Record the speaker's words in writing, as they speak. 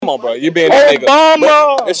on, bro. You being that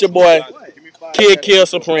nigga. But it's your boy, Kid Kill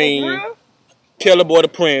Supreme, Killer Boy the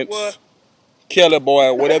Prince, Killer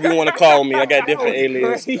Boy, whatever you want to call me. I got different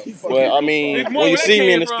aliases. But, I mean, when you see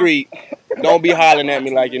me in the street, don't be hollering at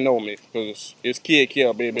me like you know me. Because it's Kid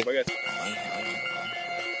Kill, baby.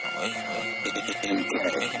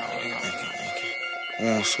 Who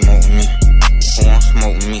won't smoke with me? Who won't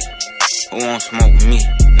smoke with me? Who won't smoke with me?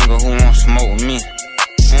 Nigga, who won't smoke with me?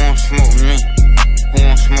 Who won't smoke with me? Who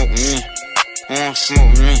won't smoke with me? Who won't smoke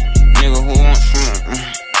with me? Nigga, who won't smoke with me?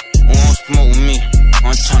 Who won't smoke with me?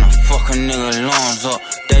 I'm tryna fuck a nigga lawns up.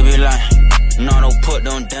 They be like, no, don't put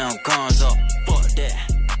them damn guns up. Fuck that.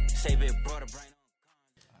 Say big brother, brain on.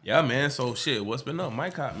 Yeah, man. So shit, what's been up,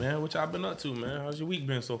 Mike Hot, man? What y'all been up to, man? How's your week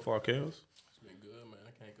been so far, Kels? It's been good, man.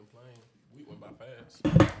 I can't complain. We went by fast.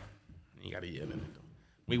 You gotta yell at it though.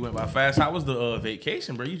 We went by fast. How was the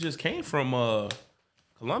vacation, bro? You just came from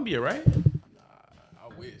Colombia, right? I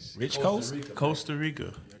wish. Rich Costa Coast? Rica, Costa Rica.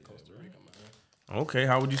 Yeah, Costa Rica, man. Okay,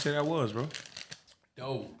 how would you say that was, bro?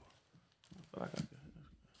 Dope.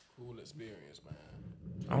 Cool experience, man.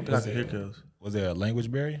 I don't think I can hear Kels. Was there a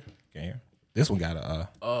language barrier? Can you hear? This one got a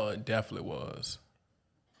It definitely was.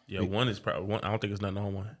 Yeah, one is probably one. I don't think it's nothing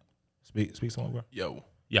on one. speak some, bro. Yo.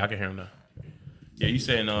 Yeah, I can hear him now. Yeah, you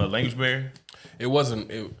saying language barrier? It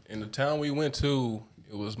wasn't, in the town we went to,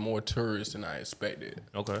 it was more tourists than I expected.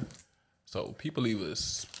 Okay. So people either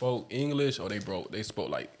spoke English or they spoke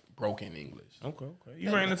like broken English. Okay.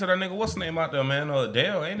 You ran into that nigga, what's the name out there, man?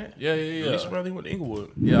 Dale, ain't it? Yeah. At least brother went to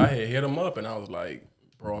Inglewood. Yeah, I had hit him up and I was like,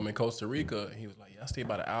 bro, I'm in Costa Rica. And he was like, yeah, I stay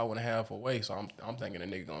about an hour and a half away. So I'm thinking the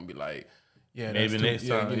nigga gonna be like, yeah, maybe next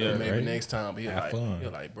time. You know, Yeah, maybe right? next time. But Have fun. he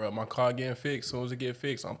like, bro, my car getting fixed. As soon as it get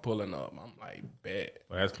fixed, I'm pulling up. I'm like, bet.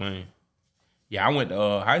 Well, that's clean. Yeah, I went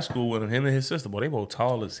to high school with him and his sister, boy. They both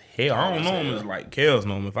tall as hell. I don't know him as like Kels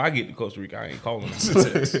know him. If I get to Costa Rica, I ain't calling him.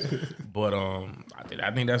 But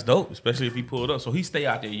I think that's dope, especially if he pulled up. So he stay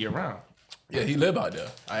out there year round. Yeah, he live out there.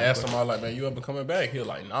 I asked him, I was like, man, you ever coming back? He was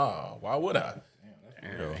like, nah, why would I?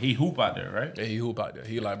 And he hoop out there, right? Yeah, he hoop out there.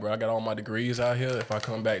 He like, bro, I got all my degrees out here. If I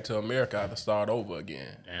come back to America, I have to start over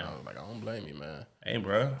again. Damn. I was like, I don't blame you, man. Hey,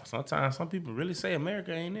 bro. Sometimes some people really say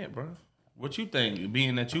America ain't it, bro. What you think?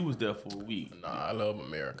 Being that you was there for a week. Nah, I love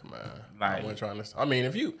America, man. Like- I wasn't trying to. I mean,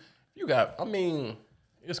 if you got, I mean,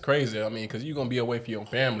 it's crazy. I mean, because you're gonna be away from your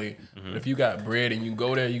family. But if you got bread and you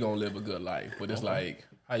go there, you're gonna live a good life. But it's like,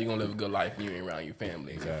 how you gonna live a good life when you ain't around your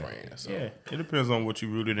family and your friends? So. Yeah, it depends on what you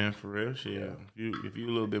rooted in for real. Shit, if you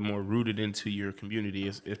a little bit more rooted into your community,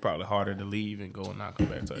 it's probably harder to leave and go and not come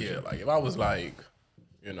back to it. Yeah, like if I was like,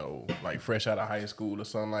 you know, like fresh out of high school or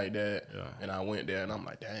something like that, Yeah. and I went there and I'm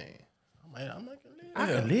like, dang, I'm not gonna live. I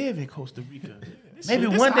there. could live in Costa Rica.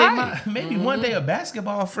 Maybe one day a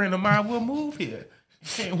basketball friend of mine will move here,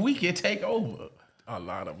 and we can take over. A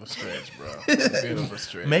lot of a stretch, bro. A bit of a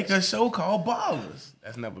stretch. Make a show called Ballers.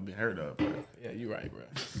 That's never been heard of, bro. Yeah, you're right, bro.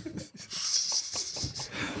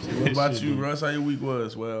 What about you, Russ? How your week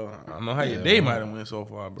was? Well, I don't know how your day might have went so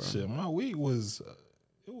far, bro. Shit, my week was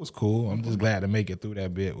it was cool. I'm just glad to make it through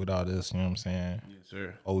that bit with all this. You know what I'm saying? Yes,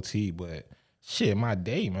 sir. OT, but shit, my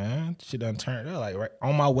day, man, shit done turned up. Like right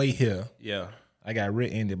on my way here, Yeah. I got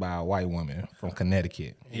rear-ended by a white woman from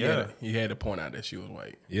Connecticut. He had to point out that she was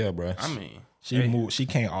white. Yeah, bro. I mean, She moved. She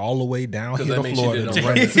came all the way down here that to means she Florida did to it on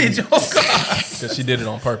run purpose. into me. Because she did it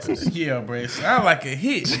on purpose. yeah, bro. It sound like a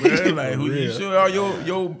hit, bro. Like, who you real. sure all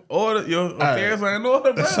your order, your affairs are in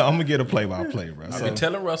order, bro? So I'm gonna get a play-by-play, bro. I've So, been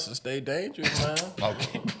telling Russ to stay dangerous, man.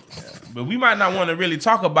 okay. But we might not want to really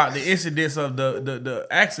talk about the incidents of the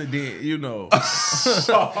accident, you know.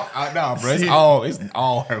 Nah, bro. It's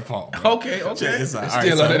all her fault. Bro. Okay. It's all right,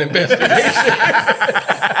 Still so- on that investigation.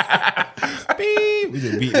 Beep. We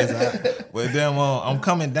just beat this out. But then I'm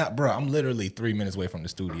coming down, bro. I'm literally 3 minutes away from the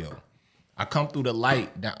studio. I come through the light.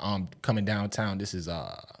 Coming downtown. This is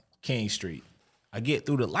King Street. I get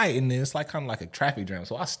through the light and then it's like kind of like a traffic jam.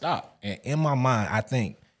 So I stop, and in my mind I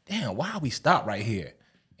think, damn, why we stop right here?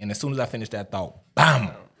 And as soon as I finish that thought, bam,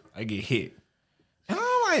 I get hit. And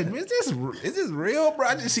I'm like, is this real, bro?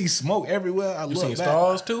 I just see smoke everywhere. I You look seen back.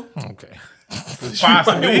 stars too? Okay.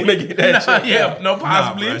 Possibly. wanna get that shit Yeah, no,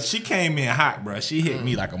 possibly. Nah, bruh, she came in hot, bro. She hit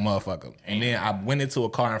me like a motherfucker. And then I went into a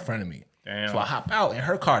car in front of me. Damn. So I hop out and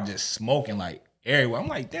her car just smoking like everywhere. I'm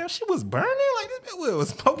like, damn, she was burning? Like this bitch was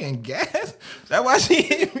smoking gas? Is that why she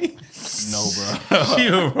hit me? No, bro.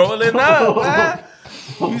 She was rolling up, man.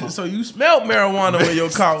 So you smelled marijuana when your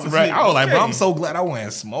car was Right. hit. I was like, bro, Okay. I'm so glad I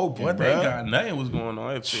wasn't smoking, What bro. they got? Nothing was going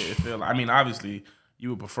on. It felt I mean, obviously, you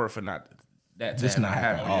would prefer for that to This not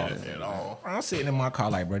happen happen at all. I'm sitting in my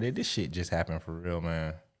car like, bro, this shit just happened for real,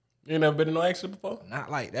 man. You ain't never been in no accident before?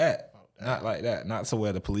 Not like that. Not like that. Not so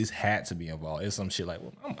where the police had to be involved. It's some shit like,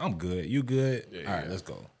 well, I'm good. You good? All right, let's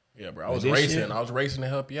go. Yeah, bro. I was racing. I was racing to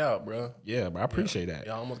help you out, bro. Yeah, bro. I appreciate that.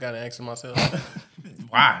 I almost got an accident myself.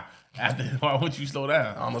 Why? Why would you slow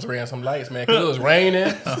down? I almost ran some lights, man, because it was raining.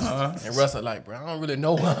 And Russell like, bro, I don't really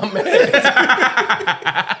know where I'm at.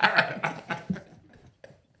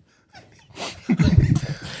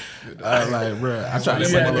 I was like, bro, I tried to You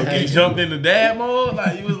say my had- you location. jumped into dad mode.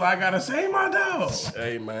 Like you was like, I gotta save my dog.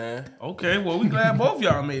 Hey, man. Okay, well, we glad both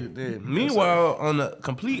y'all made it then. Meanwhile, on the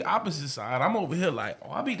complete opposite side, I'm over here like,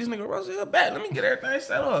 oh, I beat this nigga Russell Hill back. Let me get everything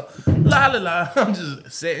set up. La la la. I'm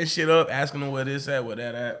just setting shit up, asking him where this at, where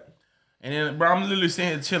that at. And then, bro, I'm literally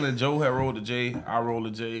sitting here chilling. Joe had rolled a J. I rolled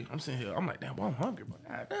a J. I'm sitting here. I'm like, damn, boy, I'm hungry, bro.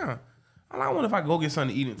 God damn. I'm like, I wonder if I go get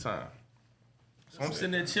something to eat in time. So I'm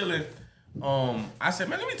sitting there chilling. I said,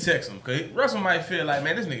 man, let me text him. Cause Russell might feel like,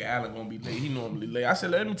 man, this nigga Allen gonna be late. He normally late. I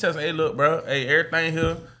said, let me text him. Hey, look, bro. Hey, everything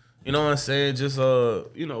here. You know what I'm saying? Just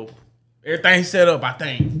you know, everything set up, I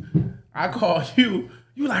think. I called you.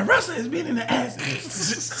 You like, Russell has been in the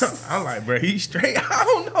accident. I'm like, bro, he's straight. I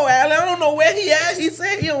don't know, Allen. I don't know where he at. He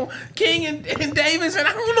said he on King and Davis, and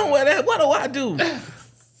I don't know where that. What do I do?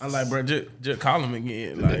 I'm like, bro, just call him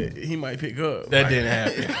again. Like, he might pick up. That Like, didn't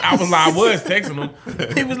happen. I was texting him.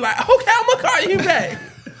 He was like, okay, I'm gonna call you back.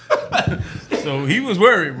 So he was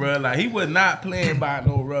worried, bro. Like, he was not playing by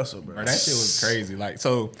no Russell, bro. Bro, that shit was crazy. Like,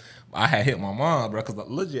 so I had hit my mom, bro, because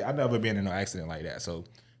legit, I never been in no accident like that. So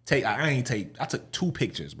I took 2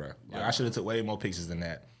 pictures, bro. Like, I should have took way more pictures than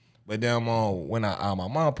that. But then when my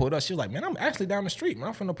mom pulled up, she was like, man, I'm actually down the street, man.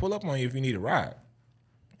 I'm finna pull up on you if you need a ride.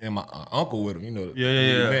 And my uncle with him, you know.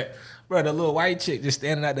 Yeah. Bro, the little white chick just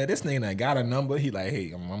standing out there. This nigga done got a number. He like,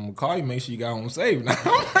 hey, I'm gonna call you. Make sure you got home safe. Now,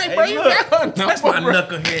 I'm like, bro, you got a number, That's my bro.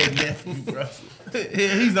 knucklehead nephew, bro.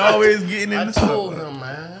 He's always getting in I the told trouble. him,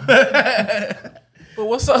 man. But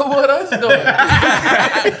what's up with us doing?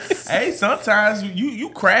 Hey, sometimes you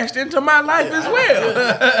crashed into my life as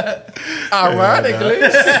well. Ironically.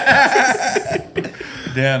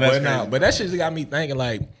 Damn, But that shit just got me thinking,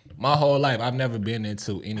 like, my whole life, I've never been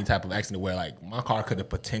into any type of accident where, like, my car could have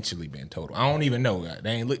potentially been totaled. I don't even know.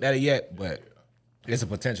 They ain't looked at it yet, but it's a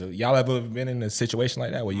potential. Y'all ever been in a situation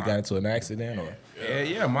like that where you got into an accident? Or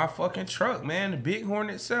Yeah, my fucking truck, man. The Bighorn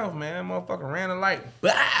itself, man. Motherfucker ran a light.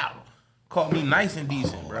 Bow! Caught me nice and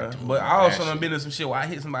decent, bro. But I also done been in some shit where I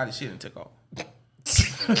hit somebody's shit and took off.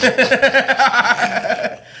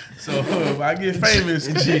 So if I get famous,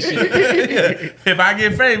 if I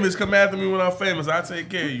get famous, come after me when I'm famous. I'll take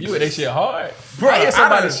care of you. You with that shit hard. Bro, I hit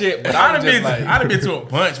somebody's done- shit, but I I'm just like, I'd have been to a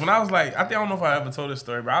bunch. When I was like, I don't know if I ever told this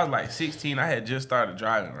story, but I was like 16. I had just started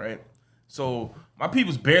driving, right? So my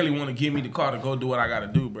peoples barely want to give me the car to go do what I got to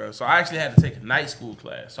do, bro. So I actually had to take a night school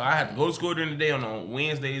class. So I had to go to school during the day on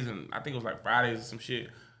Wednesdays, and I think it was like Fridays or some shit.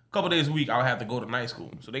 A couple days a week, I would have to go to night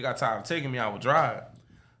school. So they got tired of taking me. I would drive.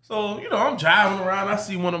 So, you know, I'm driving around. I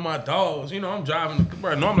see one of my dogs. You know, I'm driving.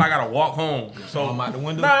 Bro, normally I got to walk home. So I'm out the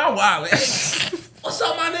window? Nah, I'm wild. Hey, what's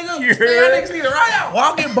up, my nigga? You heard? Y'all niggas need to ride out.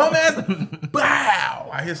 Walking, bum ass. Bow.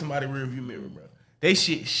 I hit somebody rear view mirror, bro. They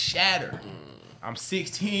shit shattered. I'm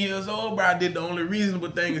 16 years old, bro. I did the only reasonable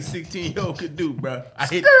thing a 16-year-old could do, bro. I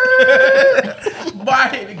hit the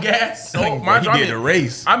gas. So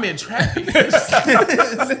race. I'm in traffic.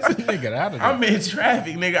 Nigga, out of there. I'm in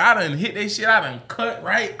traffic, nigga. I done hit that shit. I done cut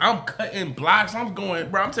right. I'm cutting blocks. I'm going,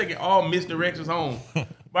 bro. I'm taking all misdirections home. But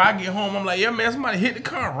I get home, I'm like, yeah, man, somebody hit the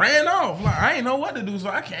car, ran off. Like, I ain't know what to do, so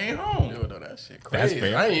I came home. Dude, that shit crazy.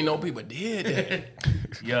 fair. I didn't even know people did that.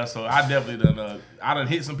 Yeah, so I definitely done. I done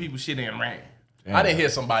hit some people's shit and ran. I didn't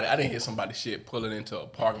hit somebody's shit pulling into a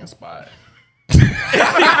parking spot.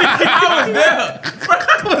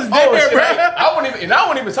 I was there, bro. I wasn't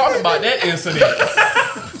even talking about that incident.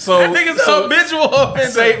 So Niggas habitual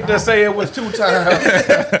offense. to say it was 2 times.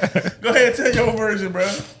 Go ahead, tell your version, bro.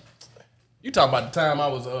 You talking about the time I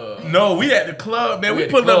was No, we at the club, man. We We at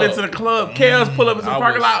the pulled up club. into the club. Kels pull up into the I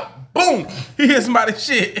parking was- lot. Boom! He hit somebody's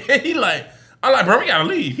shit. He like, I'm like, bro, we gotta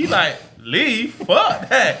leave. He like, leave? Fuck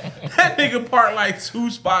that. That nigga parked like 2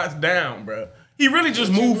 spots down, bro. He really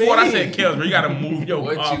just What you moved forward. I mean? said, Kels, bro, you gotta move your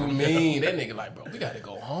What car. you mean? That nigga like, bro, we gotta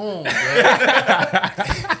go home, bro.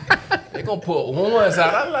 They gonna put ones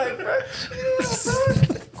out. I'm like, bro,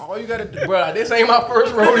 all you gotta do, bro, this ain't my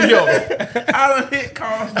first rodeo. I done hit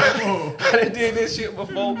cars before. I done did this shit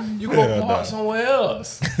before. You go park somewhere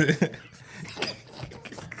else.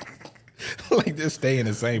 Like, just stay in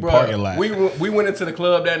the same Bro, parking lot. we went into the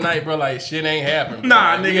club that night, bro, like shit ain't happened. Bro.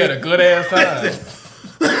 Nah, We nigga. had a good ass time.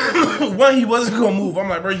 One, he wasn't gonna move. I'm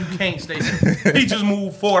like, bro, you can't stay there. He just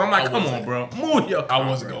moved forward. I'm like, come on, bro. Move your car. I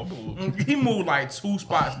wasn't bro. gonna move. He moved like 2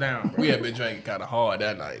 spots down, bro. We had been drinking kind of hard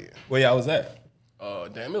that night. Where y'all was at?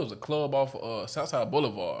 Damn, it was a club off Southside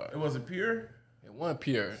Boulevard. It wasn't pure. It wasn't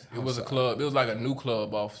Pier. It was a club. It was like a new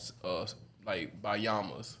club off like by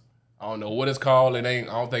Yamas. I don't know what it's called. It ain't.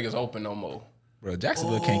 I don't think it's open no more. Bro,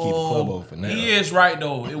 Jacksonville can't keep a club open now. He is right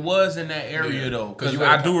though. It was in that area though, because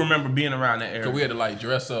I do remember being around that area. Cause we had to like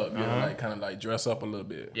dress up, like kind of like dress up a little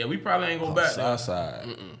bit. Yeah, we probably ain't go back there. Southside.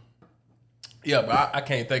 Yeah, but I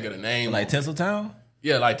can't think of the name. Like Tinseltown?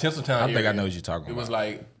 Yeah, like Tinseltown. I think I know what you're talking about. It was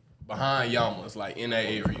like behind Yamas, like in that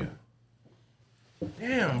area.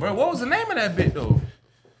 Damn, bro, what was the name of that bit though?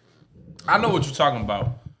 I know what you're talking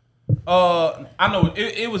about. I know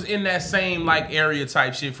it was in that same like area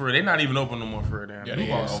type shit for it. They're not even open no more for it. Damn. Yeah, they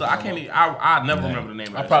ain't So open I no can't. more. Even, I never remember the name.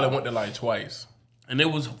 Of I that probably shit. went there like twice. And there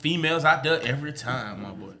was females out there every time,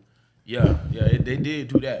 my boy. Yeah, they did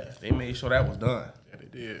do that. They made sure that was done. Yeah, they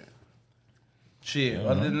did. Shit.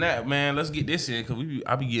 Other than that, man, let's get this in because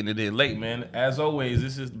I be getting it in late, man. As always,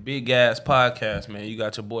 this is the Big Gas Podcast, man. You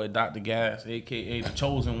got your boy Dr. Gas, aka the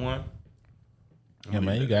Chosen One. Yeah,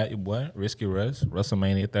 man, you got your boy, Risky Russ,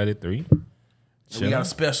 WrestleMania 33. We got a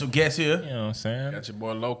special guest here. You know what I'm saying? Got your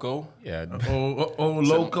boy Loco. Yeah,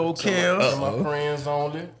 Loco Kels. My friends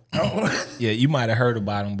only. yeah. You might have heard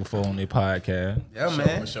about him before on their podcast. Yeah, For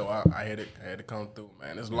man. sure. I had to come through,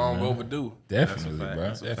 man. It's long overdue. Definitely, fact. bro.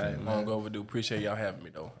 That's a fact, Definitely. Long overdue. Appreciate y'all having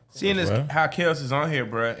me though. Seeing as Bro. how Kels is on here,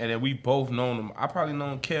 bro, and then we both known him. I probably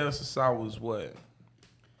known Kels since I was what,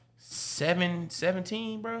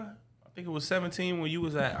 17, bro. I think it was 17 when you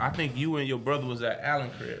was at. I think you and your brother was at Allen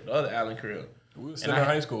crib, the other Allen crib. We were still in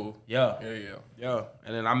high school. Yeah, Yeah.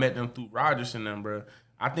 And then I met them through Rogers and them, bro.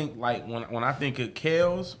 I think like when I think of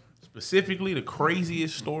Kels specifically, the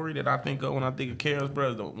craziest story that I think of when I think of Kels,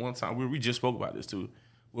 bro, is the one time we just spoke about this too,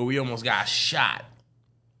 where we almost got shot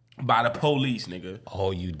by the police, nigga.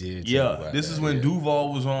 Oh, you did. Yeah, this is when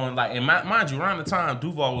Duval was on, like, and mind you, around the time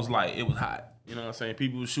Duval was like, it was hot. You know what I'm saying?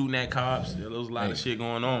 People were shooting at cops. There was a lot of shit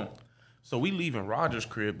going on. So we leaving Rogers'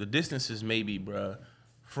 crib. The distance is maybe, bruh,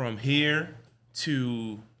 from here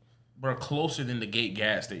to, bruh, closer than the Gate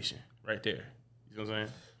gas station right there. You know what I'm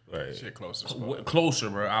saying? Right. Shit closer. Closer,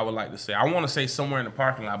 bro. I would like to say. I want to say somewhere in the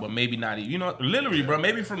parking lot, but maybe not. You know, literally, bro.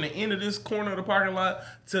 Maybe from the end of this corner of the parking lot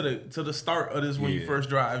to the start of this when you first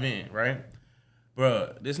drive in, right,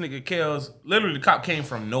 bro. This nigga Kels, literally, the cop came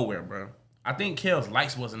from nowhere, bro. I think Kels'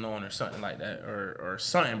 lights wasn't on or something like that, or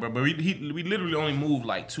something, bro. But we literally only moved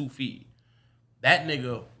like 2 feet. That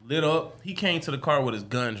nigga lit up. He came to the car with his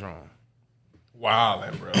gun drawn.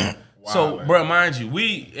 Wildin', bro. So, bro, mind you,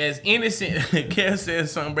 we as innocent. Kev said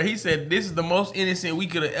something, bro. He said this is the most innocent we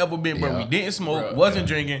could have ever been, bro. We didn't smoke, Bro, wasn't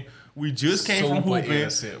drinking. We just came from Super hooping.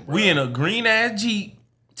 innocent, bro. We in a green ass Jeep,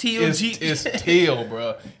 teal Jeep. It's teal,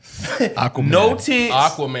 bro. Aquaman. No tents.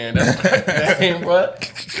 Aquaman. That's my name, bro.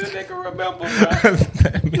 This nigga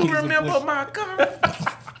remember, bro. You remember my car?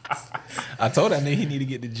 I told that nigga he need to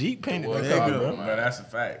get the Jeep painted. Boy, that car, nigga, bro. man. Bro, that's a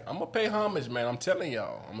fact. I'm gonna pay homage, man. I'm telling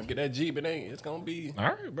y'all. I'm gonna get that Jeep. It's gonna be. All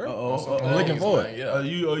right, bro. I'm looking forward. Man. Yeah. Are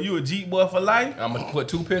you a Jeep boy for life? I'm gonna put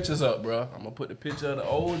 2 pictures up, bro. I'm gonna put the picture of the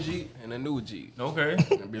old Jeep and the new Jeep. Okay.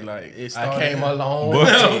 And be like, It I started- came a long Boy.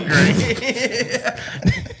 way.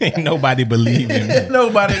 Ain't nobody believe in me.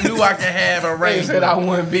 Nobody knew I could have a They race. said I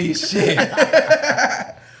wouldn't be shit.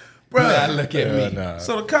 Bro. Now look at me. Nah.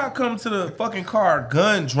 So the cop come to the fucking car,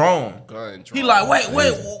 gun drawn. Gun He drawn. like,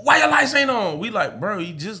 wait, why your lights ain't on? We like, bro,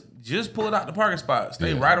 he just pulled out the parking spot.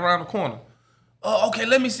 Stay right around the corner. Oh, okay,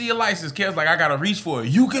 let me see your license. Kev's like, I gotta reach for it.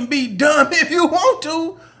 You can be dumb if you want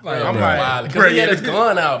to. Like, I'm bro, like, because he had his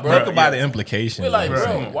gun out, bro. Talk about the implications. We're like, you know what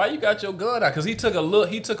I'm bro, saying? why you got your gun out? Because he took a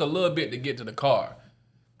little bit to get to the car.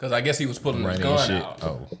 Because I guess he was pulling his Running gun shit. out.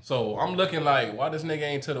 Oh. So I'm looking like, why this nigga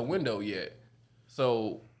ain't to the window yet?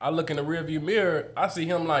 So I look in the rearview mirror. I see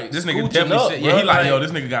him like This nigga scooching definitely up, said, bro. yeah, he like, yo,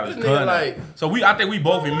 this nigga got his this gun. nigga like- out. So I think we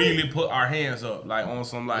both immediately put our hands up, like on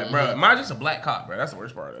some like, bro, mine just a black cop, bro. That's the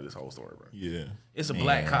worst part of this whole story, bro. Yeah. It's a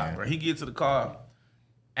black cop, bro. He get to the car,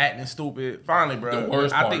 acting stupid. Finally, bro. The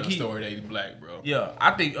worst I part think of the story that he's black, bro. Yeah,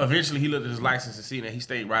 I think eventually he looked at his license and seen that he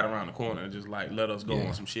stayed right around the corner and just like let us go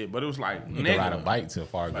on some shit. But it was like, You can ride a nigga. bike to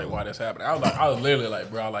Fargo. Like, why this happening? I was literally like,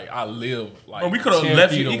 bro, like I live like. Bro, we could have 10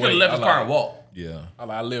 left feet you. He could away. have left I his car like- and walked. Yeah.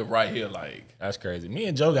 I live right here, like. That's crazy. Me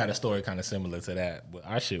and Joe got a story kind of similar to that, but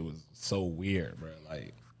our shit was so weird, bro.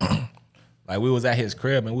 Like, like we was at his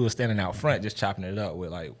crib and we was standing out front just chopping it up with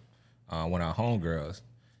like one of our homegirls.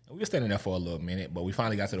 And we were standing there for a little minute, but we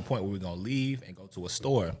finally got to the point where we were gonna leave and go to a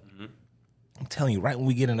store. I'm telling you, right when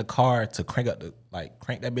we get in the car to crank that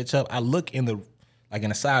bitch up, I look in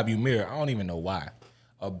the side view mirror. I don't even know why.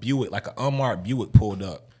 A Buick, like an unmarked Buick, pulled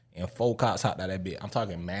up. and 4 cops hopped out that bitch. I'm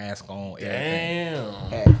talking mask on, everything.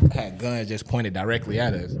 Damn. Had guns just pointed directly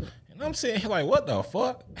at us. And I'm sitting here like, what the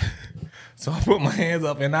fuck? So I put my hands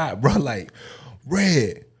up and bro, like,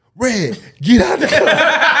 Red, get out there.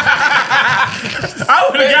 I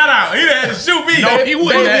would have got out. He had to shoot me. No, he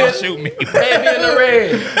wouldn't have to shoot me. Baby in the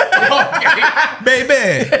red.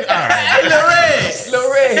 Baby. All right.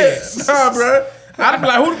 Little red. Nah, bro. I'd be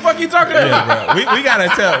like, who the fuck you talking about? Yeah, bro.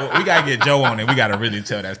 We gotta get Joe on it. We gotta really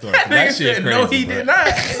tell that story. That Nigga shit said, crazy. no, he bro. did not.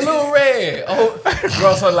 Little red. Oh,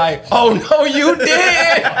 girls are like, oh no, you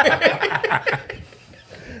did.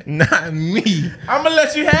 Not me. I'm gonna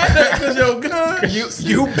let you have that because your gun.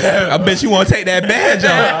 You better. I bet you want to take that badge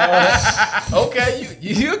off. Okay,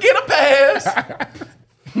 you get a pass.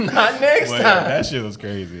 Not next But time. that shit was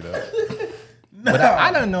crazy though. But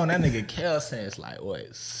I done known that nigga Kel since like what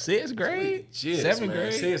 6th grade, Shit, 7th man.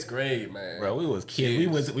 grade. 6th grade, man. Bro, we was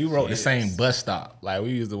kids. We rode the same bus stop. Like we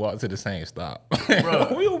used to walk to the same stop.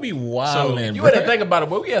 Bro. We would be So wilding. you bro. had to think about it,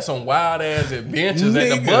 but we had some wild ass adventures at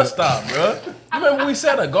the Nigga. bus stop, bro. You remember when we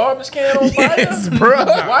set a garbage can on fire? Yes, bro.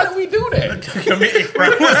 Why did we do that?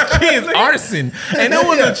 It was kids arson, and it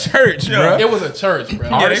was a church, bro. It was a church, bro.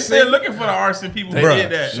 Yeah, they still looking for the arson people who Bruh,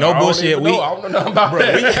 did that. no I don't bullshit. even know. I don't know nothing about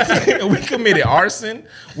that. We committed arson.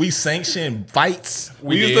 We sanctioned fights.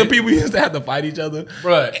 We used did. to have to fight each other.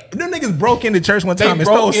 Bruh. Them niggas broke into church one They time and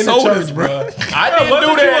stole broke in the sodas, church, bro. bro. I Bro, didn't do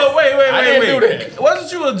wasn't that. you a- Wait, I didn't do that.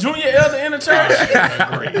 Wasn't you a junior elder in the church?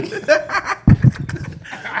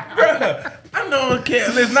 Bruh, I know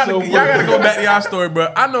Kel. Listen, y'all gotta go back to y'all story,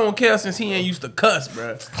 bro. I know Kel since he ain't used to cuss,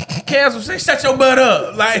 bro. Kel would say, "Shut your butt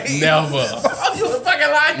up," like Never. Oh, you a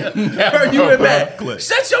fucking liar. Never, Bro, you in bro. back.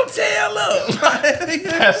 Shut your tail up.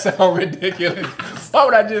 That sounds ridiculous. Why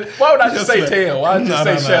would I just say tail? Why would I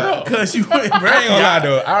just say shut up? Cause you ain't I ain't gonna bro. lie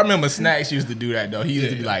though. I remember Snacks used to do that though. He used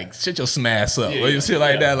to be like, "Shut your smash up," or shit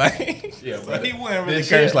like that. Like, Yeah, bro. he wasn't really This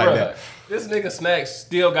curse shit, like bro, that. This nigga Snacks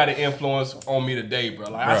still got an influence on me today, bro.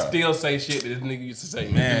 Like I Bruh. still say shit that this nigga used to say.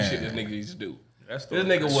 Man. Man. Do shit this nigga used to do. This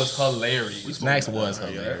nigga was hilarious. Snacks was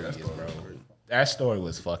hilarious, bro. That story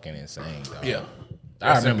was fucking insane, though. Yeah. I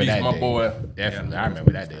Rest in remember peace, that my day. boy. Definitely, I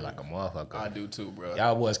remember that day like a motherfucker. I do too, bro.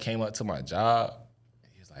 Y'all boys came up to my job.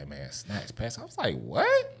 He was like, "Man, Snacks pass." I was like, "What?"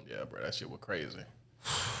 Yeah, bro. That shit was crazy.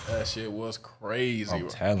 That shit was crazy. I'm bro.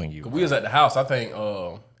 telling you. 'Cause we was at the house. I think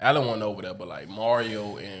Alan wasn't over there, but like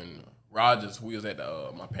Mario and Rogers, we was at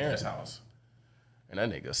my parents' house. And that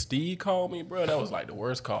nigga Steve called me, bro. That was like the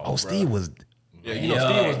worst call. Oh, bro. Steve was. Yeah, you know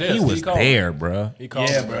Steve was there. He Steve was called me. there, bro. He called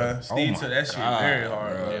Yeah, me, bro. Steve my took that shit very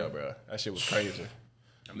hard, bro. Yeah, bro. That shit was crazy.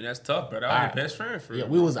 I mean, that's tough, bro. That was your best friend for Yeah,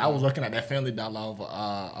 real. I was working at that Family Dollar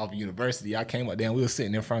of university. I came up there and we was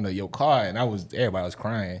sitting in front of your car and everybody was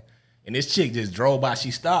crying. And this chick just drove by. She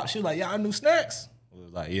stopped. She was like, "Y'all knew Snacks?" I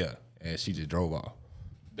was like, "Yeah." And she just drove off.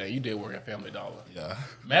 Damn, you did work at Family Dollar. Yeah.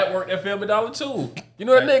 Matt worked at Family Dollar too. You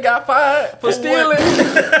know that nigga got fired for stealing?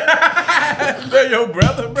 Bro, your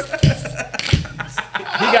brother, bro.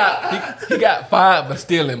 he got fired for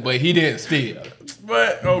stealing, but he didn't steal.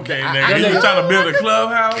 But okay, nigga, you was trying to build a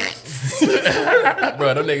clubhouse?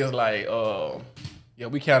 Bro, them niggas like, yeah,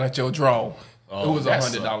 we counted your draw. It was that's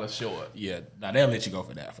 $100 short. Yeah. Now they'll let you go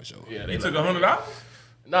for that for sure. Yeah, He took $100.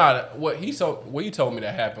 Nah, what he told me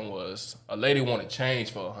that happened was a lady wanted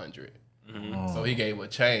change for $100. So he gave her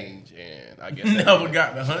change, and I guess that- Never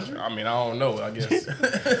got the 100. I mean, I don't know. I guess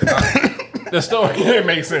the story didn't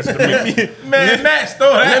make sense to me. Man, Matt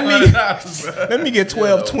stole that $100, bro. Let me get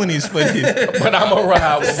 12 20s for this. But I'm gonna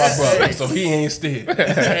ride with my brother, so he ain't steal.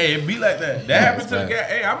 Hey, it be like that. That happened to the gas.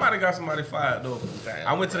 Hey, I might have got somebody fired though.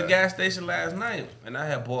 I went to the gas station last night and I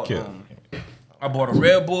had bought I bought a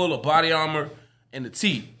Red Bull, a Body Armor, and the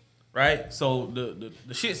tea. Right? So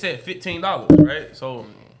the shit said $15, right? So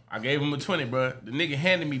I gave him a 20, bro. The nigga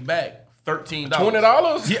handed me back $13.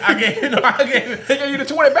 $20? Yeah, I gave He gave you the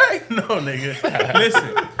 20 back? no, nigga.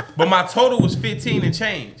 Listen, but my total was 15 and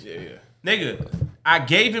change. Yeah. Nigga, I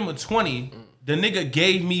gave him a 20. The nigga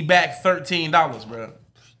gave me back $13, bro.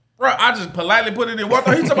 Bro, I just politely put it in. What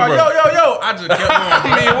the he talking about? Yo. I just kept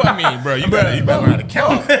going. What I mean, bro? You better learn how to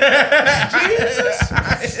count.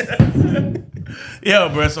 Yo,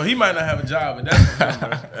 bro. So he might not have a job, but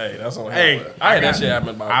that's Hey, that's on him. Hey, bro. I had that shit happen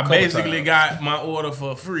about a I couple basically times. got my order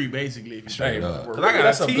for free, basically. If you Straight think up. about it. 'Cause Bro, I got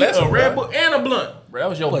that's a a tea, blessing, a Red bro. Bull, and a blunt. Bro, that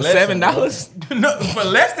was your For blessing, $7? No, for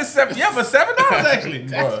less than $7. Yeah, for $7 actually.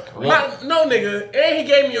 Bro. No, nigga. And he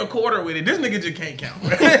gave me a quarter with it. This nigga just can't count, bro.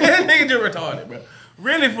 This nigga just retarded, bro.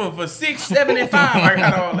 Really, for $6.75, I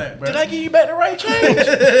got all that, bro. Did I give you back the right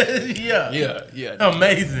change? Yeah. Yeah.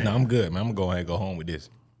 Amazing. No, I'm good, man. I'm gonna go ahead and go home with this.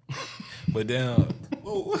 But then,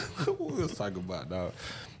 what we was talking about, dog?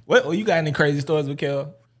 What you got any crazy stories with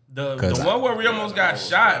Kel? The one where we almost got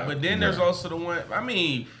shot, but then there's also the one. I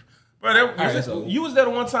mean, bro, you was there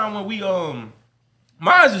the one time when we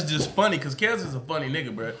Mine is just funny because Kels is a funny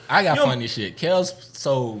nigga, bro. I got funny shit. Kels,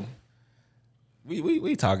 so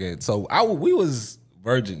we talking. So we was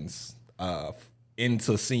virgins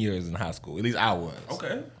into seniors in high school. At least I was.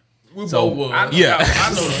 Okay. We both was. I know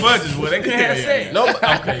the fudges, boy. They couldn't have sex. No,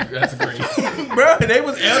 okay, that's great. Bro, they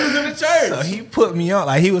was elders in the church. So he put me on,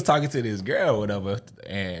 like he was talking to this girl or whatever,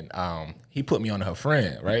 and he put me on her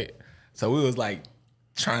friend, right? So we was like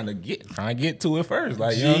trying to get to it first,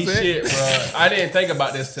 like you know what I'm saying? Shit, bro. I didn't think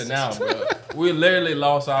about this till now, bro. We literally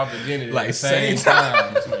lost our virginity Like at the same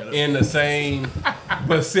time in the same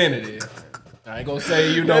vicinity. I ain't gonna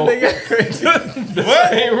say the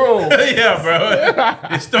same room. Yeah,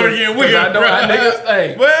 bro. It started getting weird. I know bro. how niggas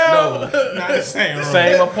think. Well, no, Not the same room.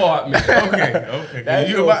 same apartment. okay. That's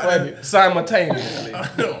You so about funny. Simultaneously.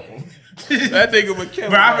 that nigga would kill.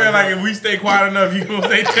 Bro, I feel like if we stay quiet enough, you gonna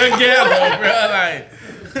stay together, bro. Like,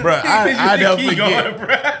 Bro, I never keep forget. going,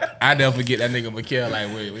 bro. I never forget that nigga Mikhail, like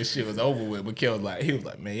when shit was over with. Mikhail was like, he was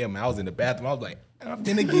like, man, yeah, man, I was in the bathroom. I was like, I'm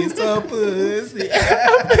finna get some pussy.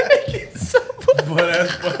 But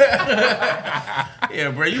that's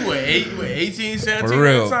yeah, bro. You were 18, 17 For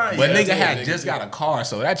real. at the time. But Yeah, nigga that's had what just got a car,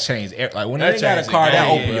 so that changed. Like when That they got a changed car, the that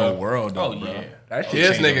game, opened yeah. your world, though, Oh, bro. yeah. That shit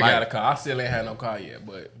This changed nigga your got a life. car. I still ain't had no car yet,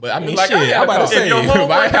 but I mean, like, shit, I I'm about to car. say, If your if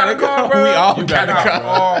homeboy I got a car, bro, we all you got a car.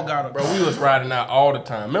 All got a car. Bro, we was riding out all the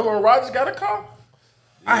time. Remember when Rogers got a car?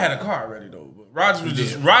 I had a car already though. But Rogers was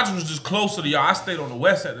just closer to y'all. I stayed on the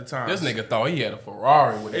west at the time. This nigga thought he had a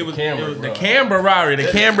Ferrari with It was the camera, the Canberra Rari, the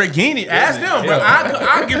Lamborghini. Ask them, bro.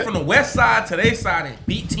 I get from the west side to their side in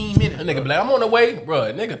 15 minutes. That nigga be like, I'm on the way,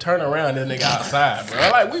 bro. Nigga turn around, this nigga outside, bro.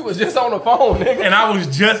 Like we was just on the phone, nigga. And I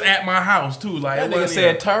was just at my house too. Like That it nigga wasn't said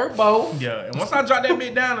even- turbo. yeah. And once I dropped that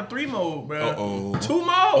bitch down to 3 mode, bro. Uh-oh. 2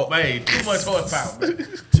 mode, hey, too much horsepower, bro.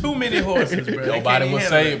 Too many horses, bro. They Nobody can't was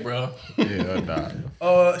handle saved, it. bro. Yeah, nah.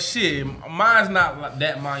 Shit, mine's not like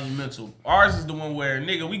that monumental. Ours is the one where,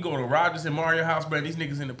 nigga, we go to Rogers and Mario house, bro. These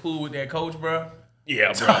niggas in the pool with that coach, bro.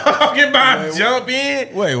 Yeah, bro. Talking about jump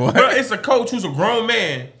in. Wait, what? Bro, it's a coach who's a grown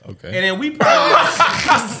man. Okay. And then we probably,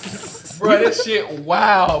 Bro, this shit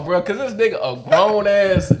wild, bro. Cause this nigga a grown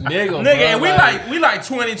ass nigga, bro. nigga, and we like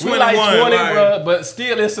 20, 21. we like 20, like, bro. But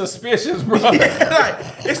still, it's suspicious, bro. like,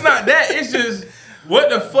 it's not that. It's just,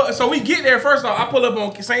 what the fuck? So we get there, first off, I pull up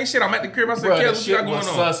on, same shit, I'm at the crib, I said, Bro, Kels, that what you shit got going was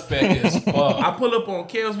on? suspect as fuck. I pull up on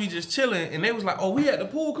Kels, we just chilling, and they was like, "Oh, we at the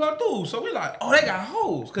pool, come through." So we like, "Oh, they got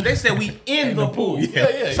hoes," because they said we in the pool.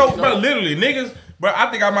 Yeah, So, you bro, know. literally, niggas, bro,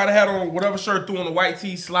 I think I might have had on whatever shirt, threw on the white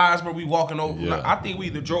tee, slides, bro. We walking over. Yeah. Like, I think we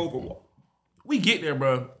either drove or walked. We get there,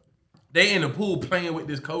 bro. They in the pool playing with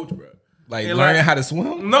this coach, bro. Like And learning like- how to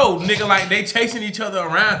swim? No, nigga, like they chasing each other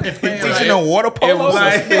around and playing. Teaching like, them water It polo? was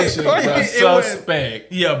Like- suspicious, bro. It was-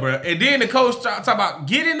 Suspect. yeah, bro. And then the coach talk about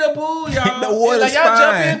get in the pool, y'all. The water's Like y'all fine.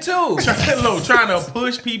 jump in too. Look, trying to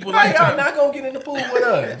push people, Like like y'all not gonna get in the pool with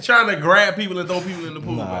us. trying to grab people and throw people in the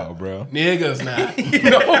pool, Nah, bro. bro. Niggas now.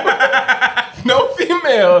 No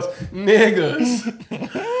females, niggas.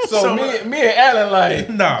 So me and Alan like,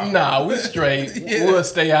 nah, we straight. We'll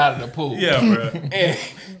stay out of the pool. Yeah, bro.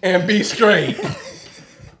 And be straight.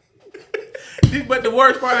 But the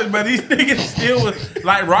worst part is, but these niggas still was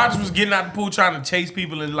like Rogers was getting out the pool trying to chase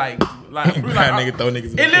people and like Nigga throw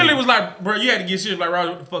niggas in the It literally pool. was like, bro, you had to get shit. Like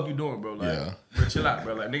Rogers, what the fuck you doing, bro? Like, Yeah. bro, chill out,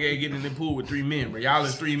 bro. Like nigga ain't getting in the pool with 3 men, bro. Y'all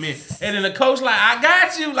is 3 men. And then the coach like, I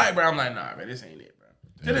got you. Like, bro, I'm like, nah, man, this ain't it,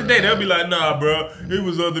 bro. To the day they'll be like, nah, bro, it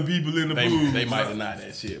was other people in the pool. They might deny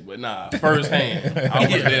that shit, but nah, firsthand, I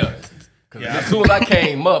was there. Cause Yeah. as soon as I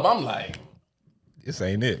came up, I'm like, This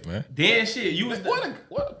ain't it, man. Then shit, you was what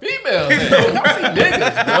a female? I see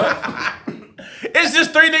niggas, bro. It's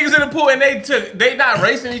just 3 niggas in the pool and they not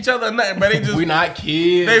racing each other or nothing, but they just We not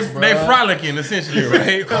kids. they frolicking essentially,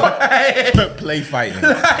 right? Play fighting.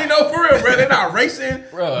 I know for real, bro. They're not racing.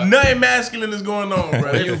 Bruh. Nothing masculine is going on,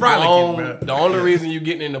 bro. They frolicking, bro. The only reason you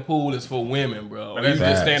getting in the pool is for women, bro. You that's just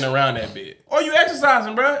facts. standing around that bit. Or you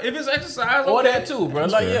exercising, bro. If it's exercise, Or okay. that too, bro.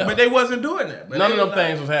 Like, yeah. But they wasn't doing that. Bro. None of They them was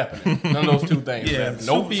things was happening. None of those 2 things was Yeah, happening.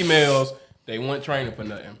 No super- females. They weren't training for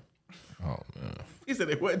nothing. Oh, man. He said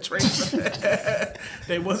they wasn't training for that.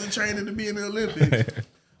 They wasn't training to be in the Olympics.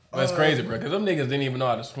 That's crazy, bro. Because them niggas didn't even know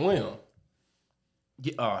how to swim.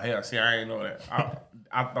 Oh hell, see, I ain't know that.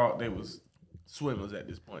 I thought they was swimmers at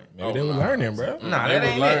this point. Maybe they were learning, bro. Nah, They that was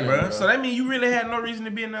ain't learning, it, bro. bro. So that means you really had no reason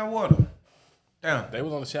to be in that water. Damn. They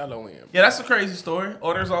was on the shallow end. Yeah, that's a crazy story.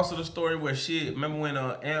 Or there's also the story where shit. Remember when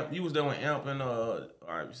Amp? You was there when Amp and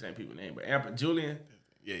I be saying people's name, but Amp and Julian.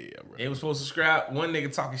 Yeah, bro. They was supposed to scrap. One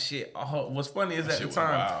nigga talking shit. What's funny is at the was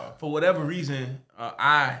time, wild. for whatever reason,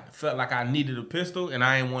 I felt like I needed a pistol, and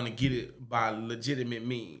I didn't want to get it by legitimate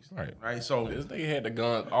means. Right. So This nigga had the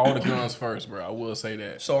gun, all the guns first, bro. I will say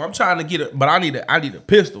that. So I'm trying to get it, but I need a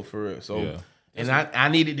pistol for real. So and I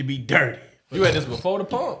need it to be dirty. You had this before the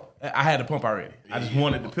pump? I had the pump already. I just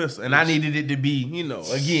wanted the pistol, and I needed it to be,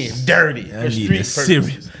 again, dirty. I need a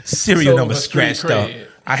serial number scratched up.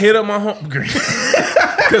 I hit up my home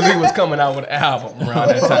because he was coming out with an album around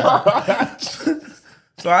that time.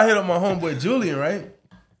 So I hit up my homeboy Julian, right?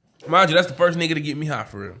 Mind you, that's the first nigga to get me high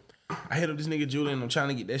for real. I hit up this nigga Julian. I'm trying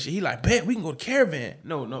to get that shit. He like, bet we can go to Caravan.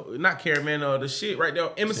 No, not Caravan. The shit right there,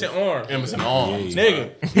 Emerson Arms. Emerson Arms,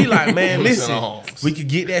 nigga. He like, man, listen, Arms. we could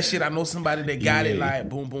get that shit. I know somebody that got it. Like,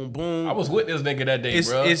 boom, boom, boom. I was with this nigga that day,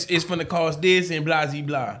 bro. It's finna cost this and blah, blah,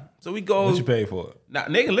 blah. So we go. What you pay for it? Nah,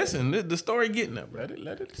 nigga, listen, the story getting up, bro.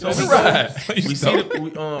 Let it So we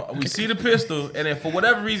see the pistol, and then for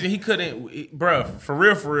whatever reason he couldn't, bro. For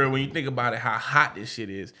real, when you think about it, how hot this shit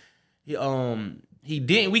is, he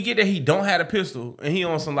didn't. We get that he don't have a pistol, and he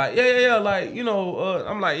on some like yeah, like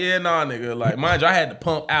I'm like nah, nigga. Like mind you, I had to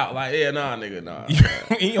pump out like nah, nigga, nah.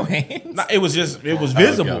 In your hands? Nah, it was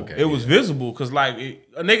visible. Okay, it was visible because like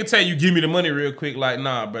a nigga tell you give me the money real quick, like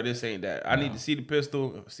nah, bro, this ain't that. I need to see the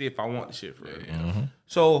pistol, see if I want the shit for real.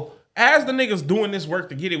 So as the niggas doing this work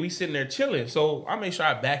to get it, we sitting there chilling. So I make sure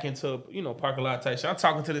I back into parking lot type shit. I'm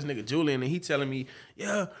talking to this nigga Julian, and he telling me,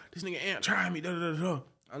 yeah, this nigga Amp tried me.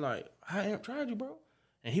 I'm like, how Amp tried you, bro?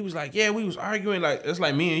 And he was like, yeah, we was arguing. Like it's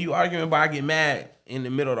like me and you arguing, but I get mad in the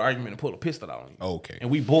middle of the argument and pull a pistol out on you. Okay. And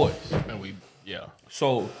we boys. And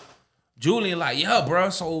So Julian like, yeah, bro.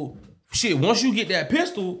 So shit, once you get that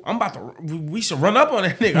pistol, we should run up on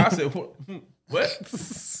that nigga. I said, what?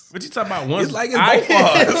 What you talking about? Once It's like it's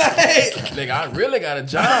both of us. nigga, I really got a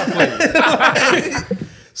job for you.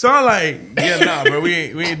 So I'm like, yeah, nah, bro, we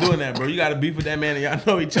ain't doing that, bro. You got to beef with that man, and y'all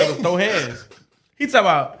know each other. Throw hands. He talking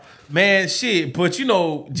about, man, shit, but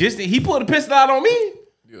he pulled a pistol out on me.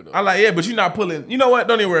 I'm like, yeah, but you're not pulling. You know what?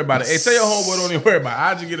 Don't even worry about it. Hey, tell your homeboy, don't even worry about it.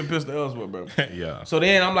 I just get a pistol elsewhere, bro. Yeah. So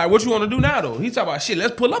then I'm like, what you want to do now, though? He talking about, shit,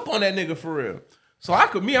 let's pull up on that nigga for real. So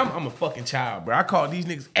I'm a fucking child, bro. I called these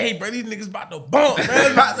niggas, hey, bro, these niggas about to bump, man.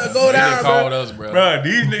 It's about to go down, They called us, bro. Bro,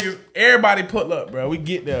 these niggas, everybody pull up, bro. We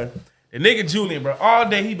get there. The nigga Julian, bro, all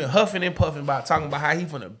day he been huffing and puffing about talking about how he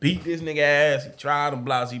finna beat this nigga ass. He tried him,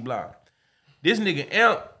 blah, blah. This nigga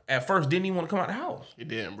Amp, at first, didn't even want to come out the house. He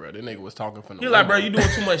didn't, bro. That nigga was talking from the He like, bro, you doing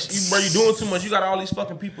too much. You doing too much. You got all these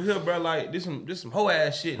fucking people here, bro. Like, this some hoe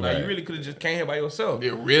ass shit. Like, you really could have just came here by yourself.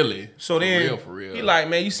 Yeah, really. So then, For real. he like,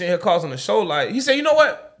 man, you sitting here causing the show. Like, he said, you know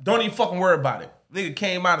what? Don't even fucking worry about it. Nigga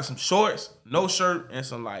came out of some shorts, no shirt, and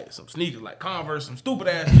some sneakers, like Converse, some stupid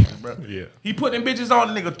ass sneakers, bro. Yeah. He put them bitches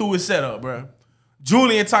on, the nigga threw his setup, bro.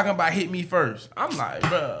 Julian talking about hit me first. I'm like,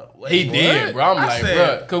 bro. He did, bro. I'm like,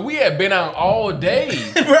 bro, because we had been out all day.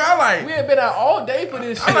 Bro, I'm like, We had been out all day for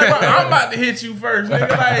this shit. I'm like, bro, I'm about to hit you first, nigga.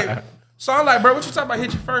 Like, so I'm like, bro, what you talking about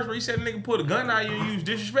hit you first, bro? You said the nigga pulled a gun out you and you was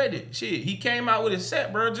disrespected. Shit, he came out with his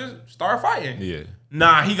set, bro. Just start fighting. Yeah.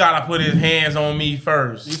 Nah, he gotta put his hands on me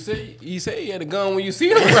first. You say he had a gun when you see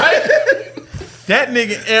him, right? That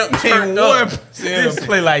nigga Amp turned up. Don't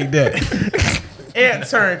play like that. Amp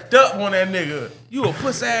turned up on that nigga. You a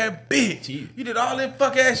puss ass bitch. You did all that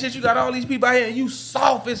fuck ass shit. You got all these people out here and you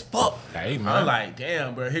soft as fuck. Hey, man. I'm like,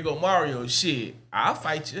 damn, bro. Here go Mario. Shit, I'll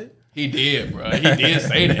fight you. He did, bro. He did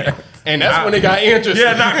say that. And that's when it got interesting.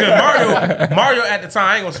 Yeah, nah, cause Mario at the time,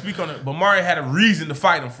 I ain't gonna speak on it, but Mario had a reason to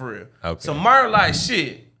fight him for real. Okay. So Mario like,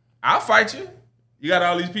 shit, I'll fight you. You got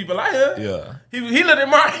all these people out here. Yeah. He looked at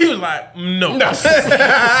Mario, he was like, no.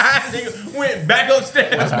 Nigga went back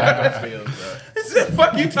upstairs. He said,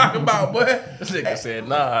 fuck you talking about, boy. This nigga said,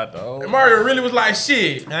 nah, dog. And Mario really was like,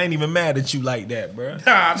 shit. I ain't even mad at you like that, bro.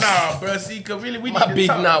 Nah, bro. See, cause really we need My to beef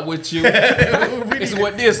talk. not with you. It's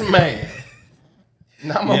with this man.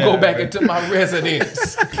 Now I'm gonna go back into my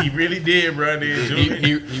residence. He really did, bro. Then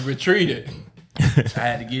Julian. He retreated. I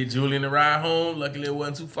had to get Julian to ride home. Luckily, it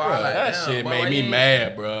wasn't too far. Bro, Like, that damn, shit boy, made why me you-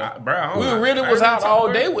 mad, bro. We really was out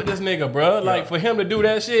all day with this nigga, bro. Like, for him to do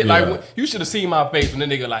that shit, Yeah. like, you should have seen my face when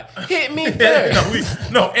the nigga, like, hit me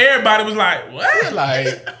first. No, everybody was like, what? Like,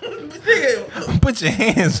 Nigga, Put your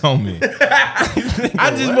hands on me.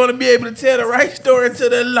 I just want to be able to tell the right story to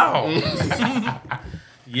the law.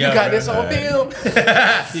 you got this on film?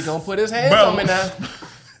 He gonna put his hands Bro. on me now.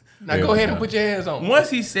 Now go ahead and put your hands on me. Once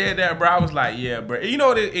he said that, bro, I was like, yeah, bro. You know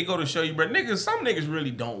what it go to show you, bro? Some niggas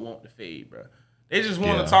really don't want the fade, bro. They just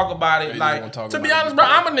want to Yeah. talk about it. just Like, wanna talk to be about honest, bro,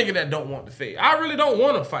 I'm a nigga that don't want the fade. I really don't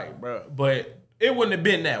want to fight, bro. But It wouldn't have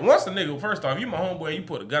been that. Once the nigga, first off, you my homeboy, you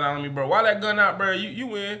put a gun out on me, bro. Why that gun out, bro? You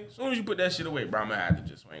win. As soon as you put that shit away, bro, I'm gonna have to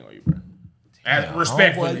just swing on you, bro.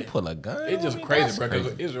 Respectfully. You pull a gun. It's just crazy, bro. 'Cause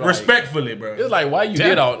it's like, Respectfully, bro. it's like why you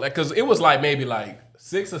did all like because it was like maybe like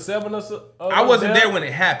 6 or 7 or so. I wasn't there when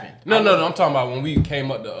it happened. No. I'm talking about when we came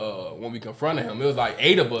up to when we confronted him. It was like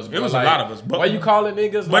 8 of us. Bro. It was like, a lot of us. But why you calling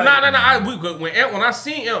niggas? But like, when I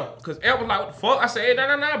seen Amp, because Amp was like, what the fuck? I said, hey,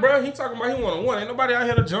 nah, bro. He talking about he 1-on-1. Ain't nobody out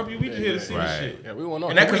here to jump you. We just here to see this shit. Yeah, we went on.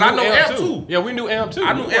 And that because I know Amp too. Yeah, we knew Amp too.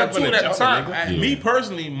 I knew Amp too. And at the time, nigga. me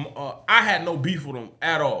personally, I had no beef with him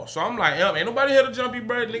at all. So I'm like, Amp, ain't nobody here to jump you,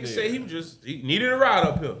 bro. Nigga said he needed a ride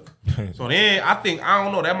up here. So then I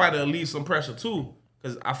don't know, that might have relieved some pressure too.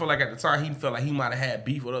 Cause I feel like at the time he felt like he might have had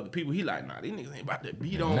beef with other people. He like, nah, these niggas ain't about to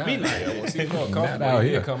beat on me like that. Once he felt comfortable,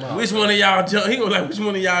 he'll come out. Which one of y'all jump? He was like, which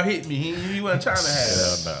one of y'all hit me? He wasn't trying to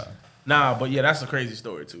have that. Nah, but yeah, that's a crazy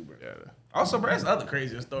story too, bro. Yeah. Also, bro, that's other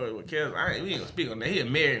crazy story with Kels. We ain't gonna speak on that. He a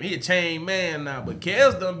married, he a chained man now, but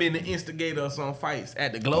Kels done been the instigator of some fights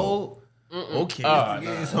at the Globe. Okay,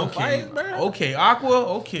 Fights, bro. Okay,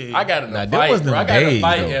 Aqua. Okay, I got in a fight, bro. I got in a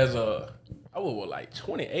fight as I was like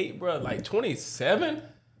 28, bro, like 27.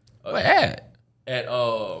 What at? At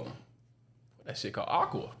what that shit called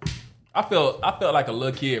Aqua. I felt like a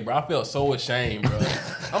little kid, bro. I felt so ashamed, bro.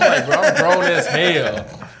 I'm like, bro, I'm grown as hell.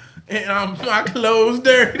 And my clothes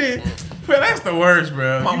dirty. Bro, that's the worst,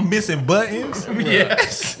 bro. I'm missing buttons.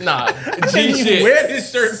 Yes. Nah, G shit. Wear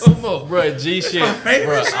this shirt so much, bro. G shit,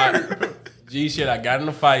 favorite bro. G shit. I got in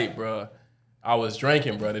a fight, bro. I was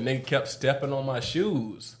drinking, bro. The nigga kept stepping on my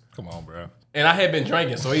shoes. Come on, bro. And I had been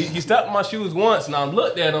drinking, so he stepped on my shoes once, and I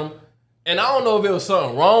looked at him, and I don't know if it was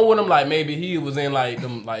something wrong with him, like maybe he was in like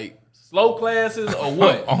them like slow classes or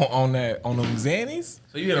what. on them Xannies?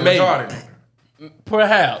 So you hit a retarded.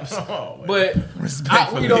 Perhaps, but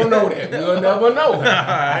we don't know that. We'll never know.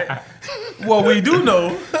 Right. What we do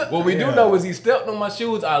know is he stepped on my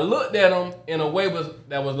shoes. I looked at him in a way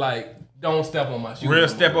that was like, "Don't step on my shoes." Real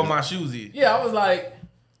step on my shoes. Yeah, I was like,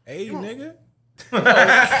 "Hey, nigga." It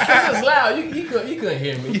was loud. He couldn't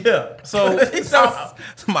hear me. Yeah. So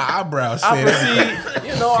my eyebrows.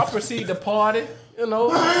 I proceed to party. You know,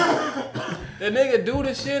 the nigga do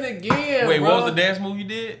the shit again. Wait, bro. what was the dance move you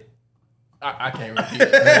did? I can't repeat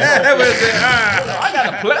it. I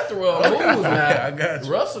got a plethora of moves now. I got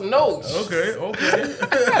you. Russell Notes. Okay. Oh,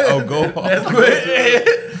 go on. That's good.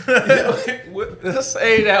 Let's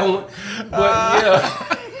say that one. But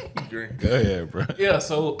yeah. Go ahead, bro. Yeah,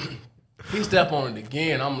 so he stepped on it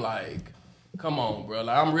again. I'm like, come on, bro.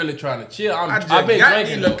 Like, I'm really trying to chill. I've been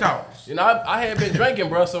drinking. You know, I had been drinking,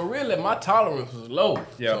 bro. So really, my tolerance was low.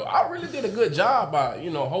 Yeah. So I really did a good job by,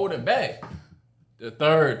 holding back. The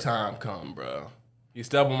third time come, bro. He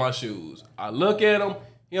stepped on my shoes. I look at him.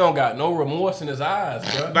 He don't got no remorse in his eyes,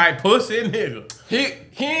 bro. Like pussy nigga. He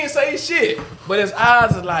ain't say shit, but his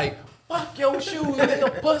eyes are like, fuck your shoes,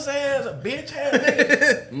 nigga, pussy ass, a bitch ass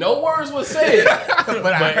nigga. No words was said,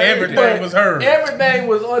 but everything was heard. Everything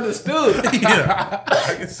was understood. Yeah,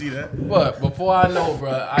 I can see that. But before I know,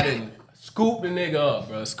 bro, I didn't scoop the nigga up,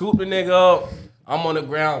 bro. Scoop the nigga up. I'm on the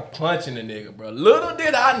ground punching the nigga, bro. Little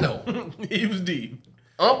did I know. He was deep.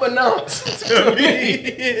 Unbeknownst to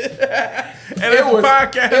me. And it was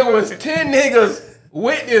 10 niggas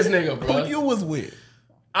with this nigga, bro. Who you was with?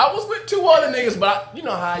 I was with 2 other niggas, but you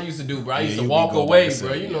know how I used to do, bro. I used to walk away,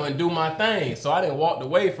 bro, and do my thing. So I didn't walk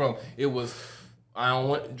away from it. Was, I don't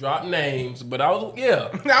want to drop names, but I was there.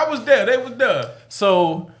 They was there.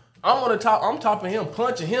 So I'm on the top. I'm topping him,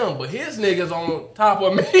 punching him, but his niggas on top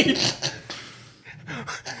of me.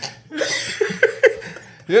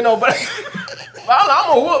 But I'm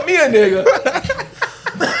gonna whoop me a nigga.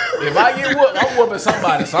 If I get whooped, I'm whooping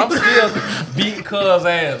somebody. So I'm still beating cuz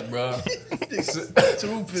ass, bro.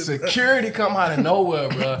 Security come out of nowhere,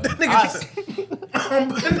 bro.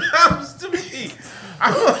 Unbeknownst to me.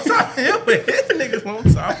 I'm on top of him, but his niggas on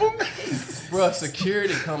top of me. Bro,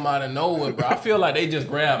 security come out of nowhere, bro. I feel like they just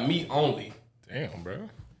grab me only. Damn, bro.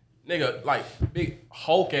 Nigga, like, big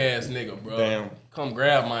Hulk ass nigga, bro. Damn. Come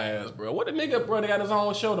grab my ass, bro. What the nigga, bro? They got his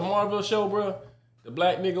own show, the Marvel show, bro. The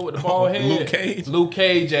black nigga with the bald head. Luke Cage. Luke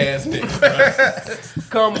Cage ass nigga, bro.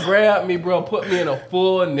 Come grab me, bro. Put me in a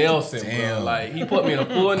full Nelson, bro. Like, he put me in a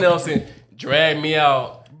full Nelson, dragged me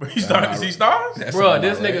out. You started to see stars? Bro,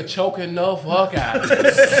 this nigga choking the fuck out of me.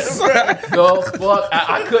 The fuck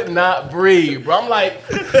I could not breathe, bro. I'm like,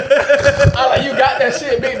 you got that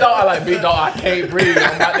shit, big dog? I'm like, big dog, I can't breathe.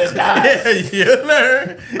 I'm about to die. You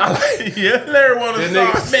learn. You learn one of the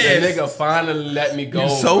nigga finally let me go. You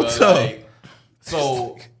so bro. tough. Like,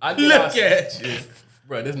 so I look at you.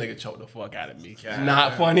 Bro, this nigga choked the fuck out of me.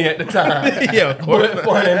 Not funny at the time. Yeah, but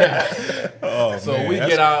funny now. Oh, So man, we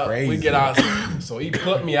that's get out. crazy. We get out. So he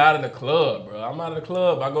put me out of the club, bro. I'm out of the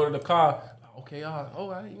club. I go to the car. Okay, all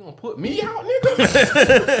right, you gonna put me out,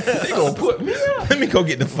 nigga? You gonna put me out? Let me go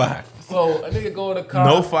get the fire. So a nigga go to the car.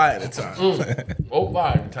 No fight at the time. Oh,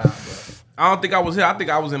 fire at the time, bro. I don't think I was here. I think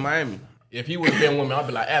I was in Miami. If he would have been with me, I'd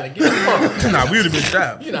be like, Alec, get the pump. Nah, we would have been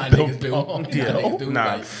strapped. You know how niggas do. Yeah.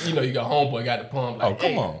 Nah. Like, you know, you got homeboy got the pump. Like, Oh,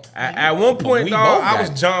 come hey, on. At one point, We dog, both I got was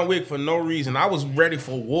it. John Wick for no reason. I was ready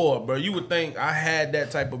for war, bro. You would think I had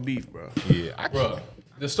that type of beef, bro. Yeah, Bro,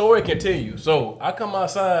 the story continues. So I come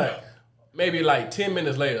outside, maybe like 10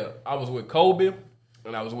 minutes later, I was with Kobe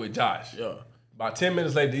and I was with Josh. Yeah. About 10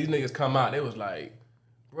 minutes later, these niggas come out. They was like,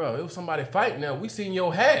 bro, it was somebody fighting now. We seen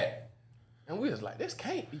your hat. And we was like, this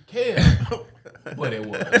can't be Kev. But it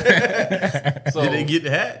was. So, Did they get the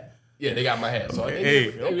hat? yeah, they got my hat. So Hey,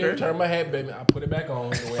 they okay. turned my hat, baby. I put it back on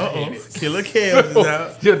the way I had it. Killer Kev is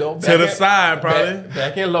out. You know, To the side, probably.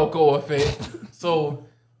 Back in loco effect. So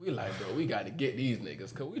we like, bro, we got to get these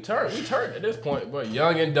niggas. Cause we turned at this point, bro,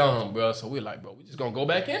 young and dumb, bro. So we like, bro, we just gonna go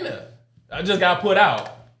back in there. I just got put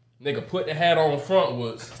out. Nigga put the hat on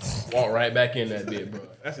frontwards, walk right back in that bit, bro.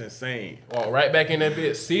 That's insane. Walk right back in that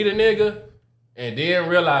bit, see the nigga, and then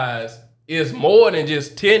realize it's more than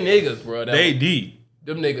just 10 niggas, bro. They deep.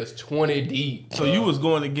 Them niggas 20 deep. So you was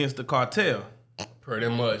going against the cartel. Pretty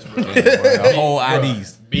much, bro. The whole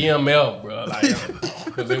IDs. BML, bro. Like,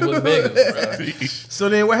 cause it was niggas, bro. So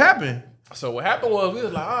then what happened? So what happened was we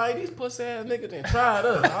was like, all right, these pussy ass niggas done tried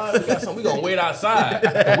us. All right, we got something. We gonna wait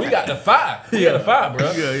outside. We got the fire. We got the fire,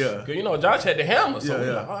 bro. Yeah, yeah. Cause you know Josh had the hammer, so Yeah, we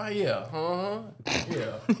yeah. like, oh yeah,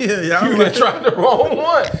 yeah. Yeah, yeah. I You remember. done tried the wrong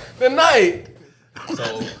one tonight.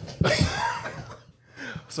 So,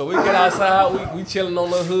 so we get outside. We chilling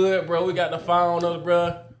on the hood, bro. We got the fire on us,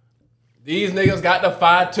 bro. These niggas got the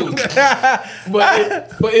fire too, but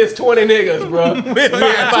it's 20 niggas, bro. We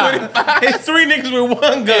at five. It's 3 niggas with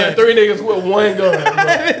one Yeah, gun. 3 niggas with one gun,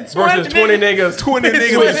 bro. Versus 20 niggas. 20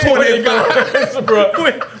 niggas with 20 guns, bro.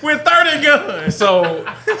 with 30 guns. So,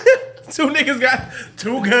 2 niggas got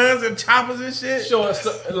 2 guns and choppers and shit.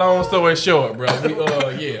 long story short, bro.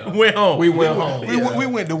 Went home. We went home. We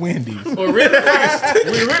went to Wendy's. But really,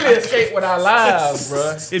 we really escaped with our lives,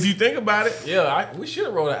 bro. If you think about it, Yeah, we should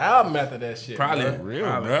have wrote an album after that shit. probably. bro. Real,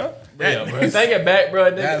 Probably. bro. Yeah, bro. Thinking back,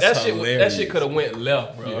 bro, That's that hilarious. shit could have went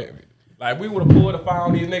left, bro. Yeah. Like we would have pulled a fire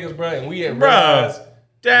on these niggas, bro, and we didn't Bruh. realize.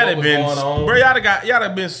 That'd What have was been, going on? bro. Y'all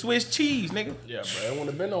have been Swiss cheese, nigga. Yeah, bro, it wouldn't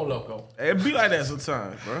have been no loco. It be like that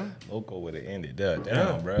sometimes, bro. Loco would have ended up.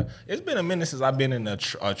 Damn, bro. It's been a minute since I've been in a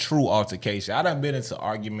true altercation. I done been into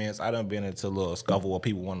arguments. I done been into a little scuffle where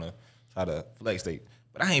people want to try to flex they.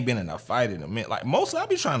 But I ain't been in a fight in a minute. Like, mostly I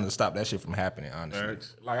be trying to stop that shit from happening, honestly.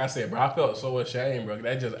 Like I said, bro, I felt so ashamed, bro.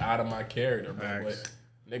 That just out of my character, bro. Facts.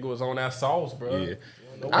 But nigga was on that sauce, bro. Yeah.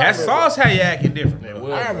 That sauce how you acting different, It bro.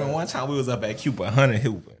 was, I remember bro. one time we was up at Cuba, Hunter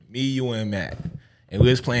Hooper, me, you, and Matt. And we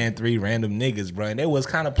was playing 3 random niggas, bro. And they was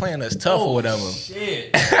kind of playing us tough or whatever.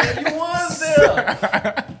 Shit, man, you was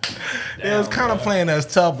there. They was kind of playing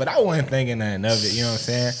us tough, but I wasn't thinking nothing of it, you know what I'm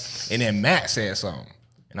saying? And then Matt said something.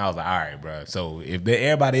 And I was like, all right, bro. So if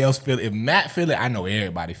everybody else feel it, if Matt feel it, I know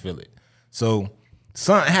everybody feel it. So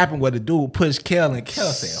something happened where the dude pushed Kel, and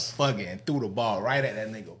Kel said, fuck it, and threw the ball right at that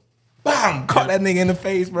nigga. Bam! Caught that nigga in the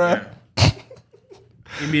face, bro.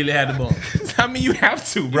 Immediately had the ball. I mean, you have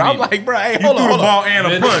to, bro. I'm like, bro, hey, You hold threw on, the hold on. ball and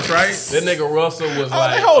a punch, right? That nigga Russell was I was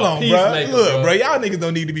like, like, hold a on, bro. peacemaker, Look, bro, y'all niggas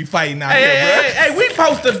don't need to be fighting out Hey, here, bro. hey, we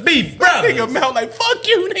supposed to be brothers. Nigga Mel like, fuck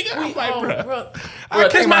you, nigga. I'm like, bro. Bro,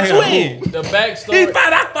 came my out here twin. to hoop. The He backstory,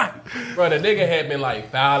 fight, I fight. bro, the nigga had been like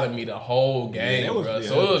fouling me the whole game, that was- bro. yeah,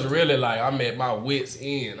 So it was really like I'm at my wits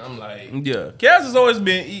end. I'm like, Yeah. Kels has always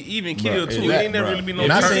been even killed, too. He ain't never really been no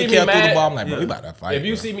When I If you turn. see seen me Kel through the mad- ball, I'm like, bro, Yeah. we about to fight. if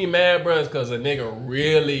you bro. see me mad, bro, it's because a nigga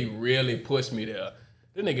really, really pushed me there.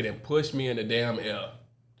 This nigga done pushed me in the damn air.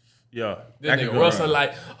 Yeah. This That could nigga go Russell wrong.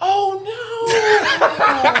 like, oh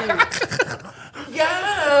no,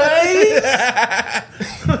 guys.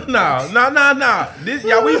 No. This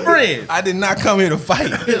y'all we friends. I did not come here to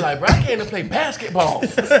fight. He's like, bro, I came to play basketball.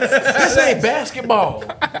 This ain't basketball.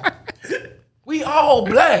 We all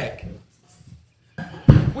black.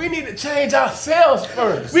 We need to change ourselves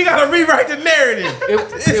first. We gotta rewrite the narrative.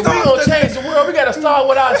 If we gonna change the world, we gotta start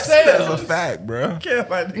with That's a ourselves. fact, bro. Kels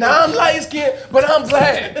like, Now I'm light skinned, but I'm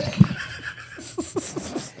black.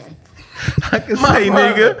 I can My say,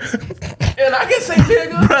 brother. nigga, And I can say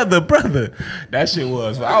nigga. brother. That shit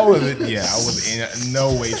was. I wasn't. Yeah, I was in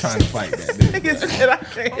no way trying to fight that. Nigga. nigga said I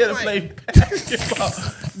came here to play basketball.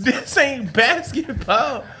 This ain't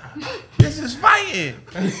basketball. This is fighting.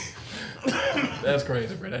 That's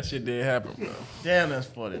crazy, bro. That shit did happen, bro. Damn, that's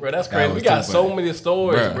funny. Bro, that's crazy. was We got too so funny. many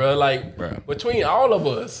stories, Bruh. bro. Like, Bruh. between all of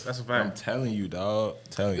us. That's a I'm fact. telling you, dog.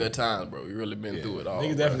 Telling you. Good times, bro. We really been through it all. Niggas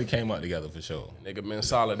bro. definitely came up together for sure. Nigga been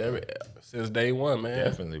solid since day one, man.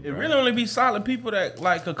 Definitely, It bro. really only be solid people that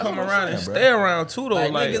like could come what I'm around and saying, stay bro. around too, though.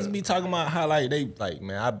 Like, Like, niggas be talking about how like they like,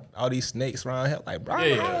 man, all these snakes around here. Like, bro,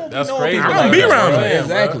 Yeah, I don't that's be knowing crazy. people I don't like be that, around bro. them,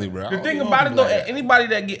 Exactly, bro. the thing about it though, anybody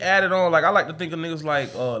that get added on, like I like to think of niggas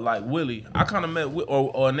like Willie. I kind of met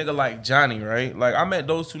or a nigga like Johnny, right? Like I met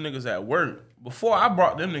those two niggas at work. Before I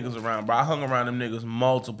brought them niggas around, bro, I hung around them niggas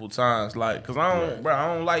multiple times, like, cause I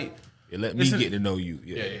don't like. It let me get to know you.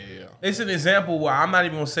 Yeah. It's an example where I'm not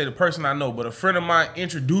even gonna say the person I know, but a friend of mine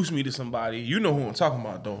introduced me to somebody. You know who I'm talking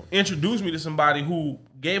about, though. Introduced me to somebody who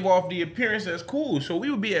gave off the appearance that's cool. So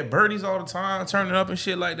we would be at Birdie's all the time, turning up and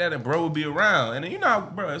shit like that, and bro would be around. And you know,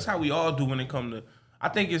 bro, it's how we all do when it come to. I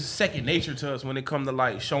think it's second nature to us when it come to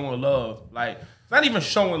like showing love. Like it's not even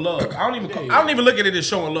showing love. I don't even look at it as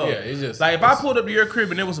showing love. Yeah, it's just like if I pulled up to your crib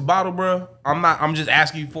and there was a bottle, bro, I'm just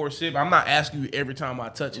asking you for a sip. I'm not asking you every time I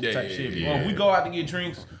touch it type shit. yeah. Or if we go out to get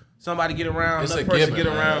drinks, somebody get around, It's another a person given, get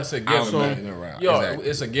man. around. It's a given, So- man. Yo,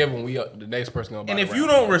 it's a given. The next person gonna buy and the if you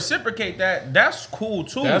round. don't reciprocate that, that's cool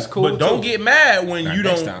too. That's cool, But don't too. get mad when Nah, you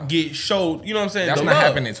next don't time. get showed. You know what I'm saying? That's the not love.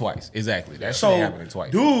 happening twice. Exactly. That shit ain't happening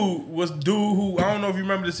twice. Dude who I don't know if you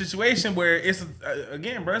remember the situation where it's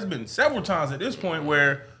again, bro. It's been several times at this point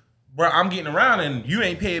where, bro, I'm getting around and you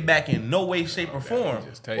ain't paid back in no way, shape, or form.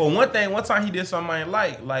 just take Well, one time he did something I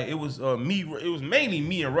ain't like it was me. It was mainly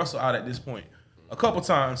me and Russell out at this point, a couple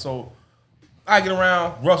times. So I get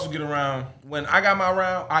around, Russell get around. When I got my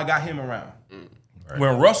round, I got him around.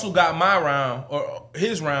 When Russell got my round or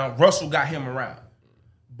his round, Russell got him around.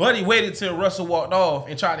 Buddy waited till Russell walked off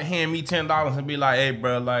and tried to hand me $10 and be like, "Hey,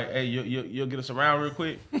 bro, like, hey, you'll get us around real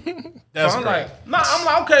quick." That's so I'm great. I'm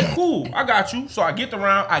like, okay, cool, I got you. So I get the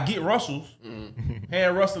round, I get Russell's,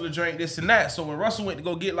 hand Russell the drink, this and that. So when Russell went to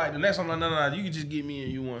go get like the next, I'm like, no, you can just get me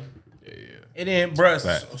and you one. And then,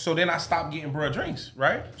 bruh, so then I stopped getting bruh drinks,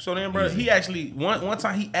 right? So then, bruh, he actually one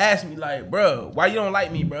time he asked me like, bruh, why you don't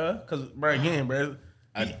like me, bruh? Cause, bruh, again, bruh,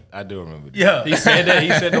 I do remember this. yeah, He said that. He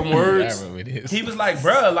said them I words. remember this. he was like,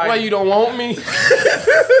 bruh, like, Why you don't want me?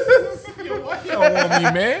 You don't want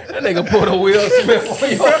me, man. That nigga put a Will Smith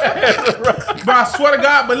on your ass. But I swear to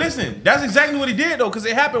God, but listen, that's exactly what he did though, cause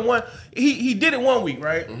it happened he did it 1 week,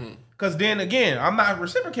 right? Cause then again, I'm not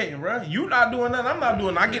reciprocating, bro. You not doing nothing, I'm not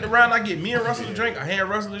doing nothing. I get around, I get me and Russell a drink, I hand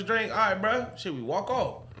Russell his drink. All right, bro. Shit, we walk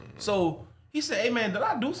off. So he said, "Hey man, did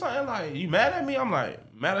I do something? Like, you mad at me?" I'm like,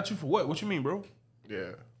 "Mad at you for what? What you mean, bro?"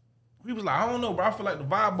 Yeah. He was like, "I don't know, bro. I feel like the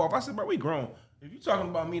vibe off." I said, "Bro, we grown. If you talking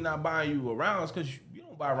about me not buying you a rounds, cause you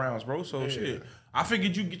don't buy rounds, bro. So shit. I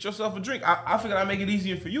figured you get yourself a drink. I figured I'd make it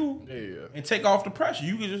easier for you and take off the pressure.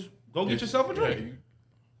 You could just go get yourself a drink. Yeah, you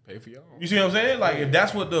pay for your own. You see what I'm saying? Like, if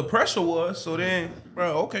that's what the pressure was, so then,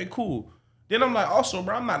 bro, okay, cool. Then I'm like, also,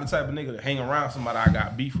 bro, I'm not the type of nigga to hang around somebody I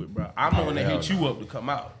got beef with, bro. I'm the one that hit you up to come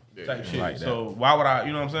out, type shit. like that. So why would I,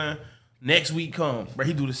 you know what I'm saying? Next week come, bro,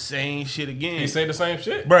 he do the same shit again. He say the same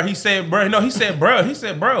shit. Bro, he said, bro,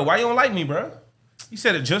 why you don't like me, bro? He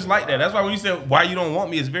said it just like that. That's why when you said, why you don't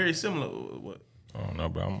want me, it's very similar. What? I don't know,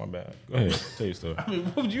 bro. I'm my bad. Go ahead. Tell your story. I mean,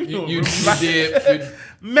 what would you do? You did.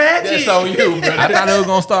 Magic. That's on you, bro. I thought it was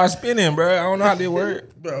gonna start spinning, bro. I don't know how they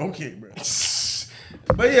work. Bro, okay, bro.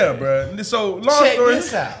 But yeah, bro. So long Check story,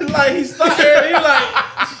 this out. like he started, he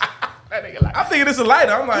like, I'm thinking it's a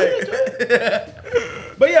lighter. I'm like,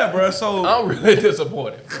 but yeah, bro. So I'm really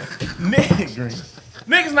disappointed. Bro.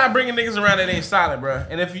 niggas not bringing niggas around that ain't solid, bro.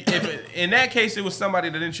 And if in that case it was somebody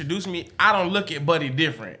that introduced me, I don't look at Buddy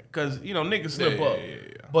different, cause you know niggas slip up.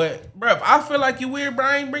 But bro, if I feel like you weird, bro,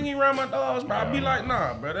 I ain't bringing you around my dogs, bro. I'd be like,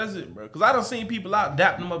 nah, bro, that's it, bro. Cause I done seen people out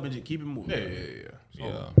dap them up and just keep it moving.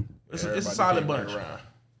 Yeah. It's a solid bunch.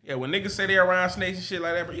 Yeah, when niggas say they around snakes and shit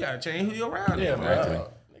like that, bro, you gotta change who you around. Yeah, bro. bro.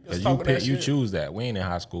 Cause you choose that. We ain't in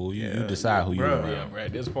high school. You decide who you bro. around. Yeah, bro.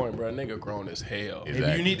 At this point, bro, nigga grown as hell. If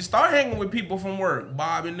you need to start hanging with people from work,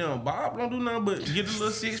 Bob and them. Bob don't do nothing but get the little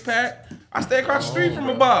 6-pack. I stay across the street from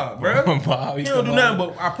a Bob, bro. Bob, He don't do nothing,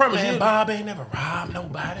 but I promise you. Bob ain't never robbed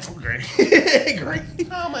nobody. Great.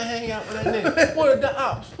 I'ma hang out with that nigga. Where the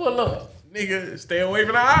ops? Pull up. Nigga, stay away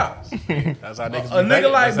from the house. That's how niggas A nigga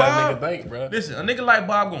like That's how Bob, nigga think, bro. listen, a nigga like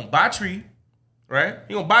Bob gonna buy tree, right?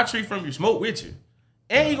 He gonna buy tree from you, smoke with you.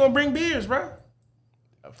 And he gonna bring beers, bro.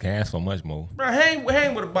 Can't ask for much more. Bro, hang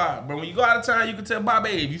with a Bob. Bro, when you go out of town, you can tell Bob,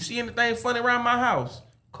 hey, if you see anything funny around my house,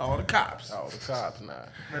 call the cops. Oh, the cops now.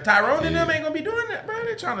 Bro, Tyrone and them ain't gonna be doing that, bro.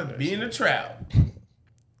 They trying to be in the trap.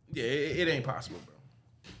 Yeah, it ain't possible,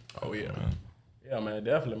 bro. Oh yeah. Yeah, man,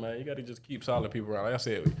 definitely, man. You got to just keep solid people around. Like I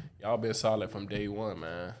said, y'all been solid from day one,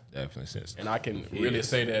 man. Definitely since. And I can really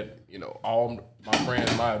say that, all my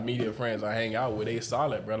friends, my immediate friends I hang out with, they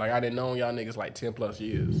solid, bro. Like, I didn't know y'all niggas like 10 plus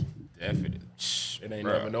years. Definitely. It ain't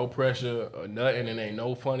never no pressure or nothing. It ain't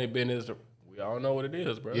no funny business. We all know what it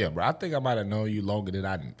is, bro. Yeah, bro. I think I might have known you longer than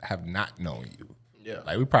I have not known you. Yeah.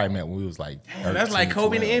 Like, we probably met when we was like 13, That's like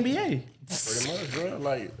Kobe 12. in the NBA. Pretty much, bro.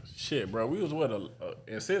 Like, shit, bro. We was what,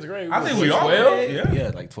 in 6th grade? I think was we all 12? yeah.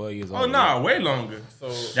 Yeah, like 12 years old. Oh no, way longer. So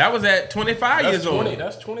That was at 25 years that's old. 20.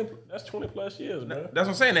 That's 20 plus years, bro. That's what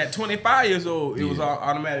I'm saying. At 25 years old, it was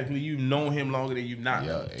automatically you've known him longer than you've not. Yeah,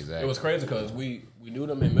 known. exactly. It was crazy because we knew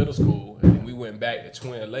them in middle school, and then we went back to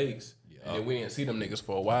Twin Lakes, and then we didn't see them niggas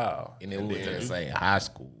for a while. And then we went to the same high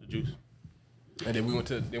school. Juice. And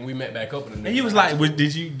then we met back up in the And he was like,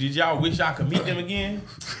 did y'all wish y'all could meet them again?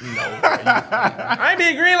 no. I ain't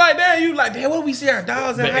being green like that. You like, damn, what we see our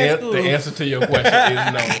dogs in high school? The answer to your question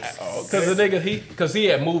is no. Because the nigga, he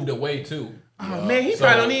had moved away too. Oh, man, he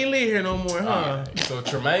probably don't even live here no more, huh? So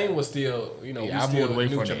Tremaine was still, we I still moved away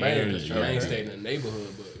knew from the Tremaine area, because Tremaine yeah. stayed in the neighborhood,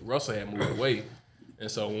 but Russell had moved away. And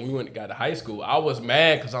so when we got to high school, I was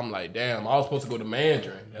mad because I'm like, damn, I was supposed to go to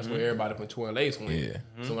Mandarin. That's where everybody from Twin Lakes went. Yeah.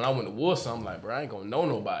 So when I went to Wilson, I'm like, bro, I ain't gonna know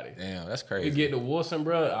nobody. Damn, that's We crazy. get to Wilson,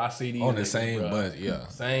 bro, I see these On the niggas, same bro. bus, yeah.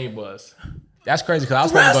 Same bus. That's crazy because I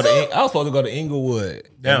was supposed to go to Inglewood.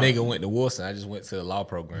 Damn. That nigga went to Wilson. I just went to the law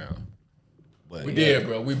program. But We did,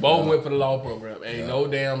 bro. We both went for the law program. Ain't no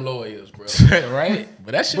damn lawyers, bro. right?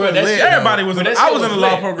 But that shit Bro, was that lit. shit- Everybody was But in. that I shit was in was the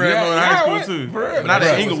law lit. program Yeah, in high school yeah, too. bro. But not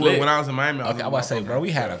That at shit was Inglewood lit. when I was in Miami. I was Okay, in I the was law say, bro, we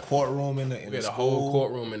had a courtroom in the We had a school. whole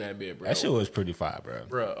courtroom in that bit, bro. That shit was pretty fire, bro.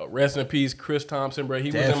 Bro, rest in peace, Chris Thompson, bro.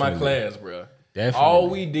 He was in my Definitely. class, bro. Definitely. All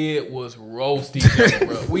we did was roast each other,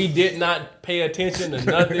 bro. We did not pay attention to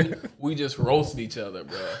nothing. We just roasted each other,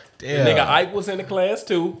 bro. Damn. The nigga Ike was in the class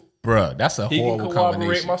too. Bro, that's a He can horrible corroborate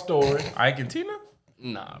combination. my story. Ike and Tina.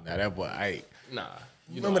 Nah, Now that boy Ike. nah.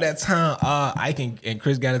 You Remember know, that time Ike and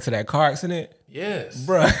Chris got into that car accident? Yes,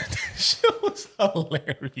 Bro, that shit was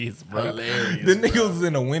hilarious, bro. Hilarious, The nigga was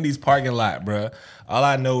in a Wendy's parking lot, bro. All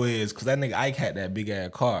I know is because that nigga Ike had that big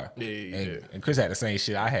ass car. Yeah. And Chris had the same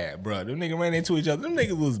shit I had, bro. Them niggas ran into each other. Them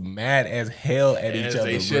niggas was mad as hell at each As other,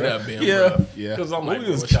 they should bro. have been, yeah. bro. Yeah. Because I'm When like,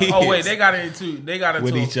 we was what y'all- kids. Oh wait, they got into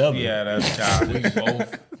With each other. Yeah, that's childish. we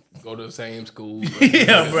both go to the same school.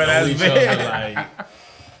 Yeah, bro, that's Know each very- other, like,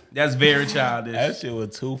 That's very childish. That shit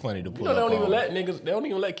was too funny to pull you know, they up don't even on. let niggas. They don't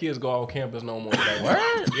even let kids go off campus no more.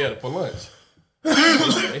 Like, yeah, for lunch.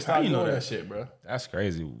 They stopped doing that shit, bro. That's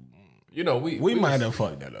crazy. You know, We might have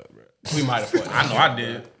fucked that up, bro. We might have. I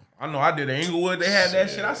know I did. At Inglewood. They had that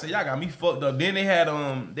shit. I said, y'all got me fucked up. Then they had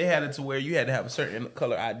it to where you had to have a certain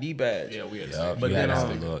color ID badge. Yeah, we had. Yup, But you then, had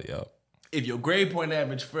to um, look, yup. If your grade point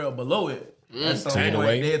average fell below it, at some Take it point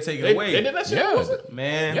away. they'll take it They away. did that shit. Yeah. Was it?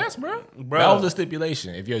 Man, Yes, bro. Bro. That was the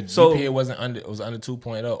stipulation. If your So- GPA was under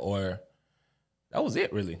 2.0 or that was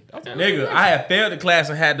it really. That was the nigga, I had failed the class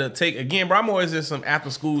and had to take again, bro. I'm always in some after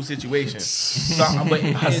school situation. So, but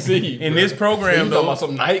see you, in bro. this You program talking though, about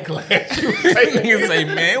some night class? You was They taking niggas say,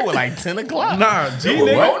 man, we're like 10 o'clock. nah, G grown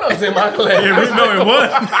nigga. ups in my class. Yeah, we know it was.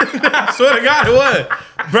 I swear to God it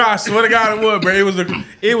was. Bro, I swear to God it was, bro.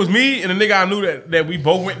 It was me and the nigga I knew that we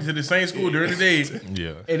both went to the same school during the day.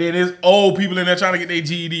 Yeah. And then there's old people in there trying to get their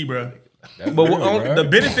GED, bro. But the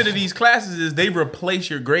benefit of these classes is they replace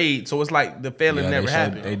your grade, so it's like the failing never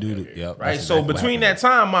happened. They do. Yep, Right, that's so exactly what between happened. that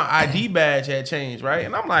time, my ID badge had changed, right?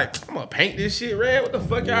 And I'm like, I'm gonna paint this shit red. What the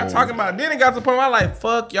fuck y'all talking about? Then it got to the point where I'm like,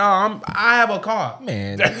 fuck y'all, I have a car.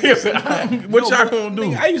 Man, What y'all gonna do?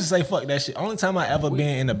 nigga, I used to say fuck that shit. Only time I ever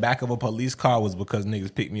been in the back of a police car was because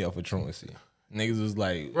niggas picked me up for truancy. Niggas was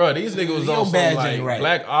like, Bro, these niggas was Your on some badge like ain't right.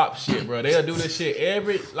 black op shit, bro. They'll do this shit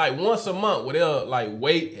once a month where they'll like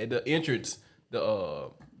wait at the entrance,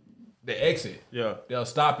 the exit. Yeah. They'll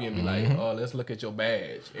stop you and be like, oh, let's look at your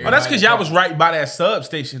badge. Oh, that's because y'all was right by that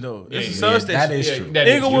substation though. It's a substation. that is true.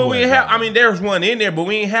 Inglewood, we ain't have. right. I mean, there's one in there, but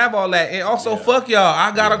we ain't have all that. And also, fuck y'all.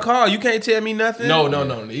 I got a car. You can't tell me nothing. No.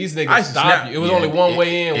 These I niggas snap- stopped you. It was only one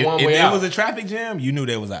way in, one if way it out. was a traffic jam, you knew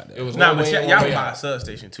they was out there. It was Nah, one but way in, y'all one was way by a out.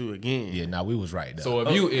 substation too again. Yeah, nah, we was right though. So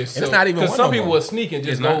if you, it's not even because one some no people more. will sneak and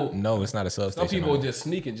just It's go. not. no, it's not a substation. Some people no more. just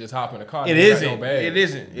sneak and just hop in the car. It They got isn't. no badge. It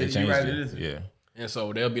isn't. They You changed right, it. it isn't. Yeah. And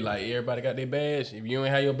so they'll be like, everybody got their badge. If you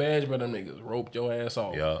ain't have your badge, bro, them niggas roped your ass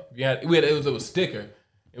off. Yeah. If you had, it was a sticker.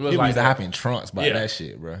 It was People like used to hop in trunks by Yeah. that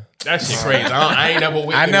shit, bro. That shit crazy. I ain't never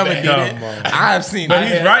witnessed I never did that. it. I've seen But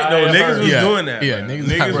it. he's right though. I Niggas heard. was Yeah. doing that. Yeah, bro.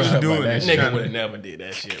 niggas was about doing that that. shit. Nigga would have never did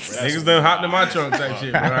that shit, bro. That's- Niggas done hopped in my trunk type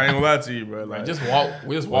shit, bro. I ain't gonna lie to you, bro. Like, just walk.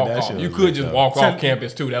 We just walk that off. shit You was could lit, just though. walk off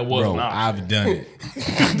campus too. That wasn't Bro, an option. I've done it.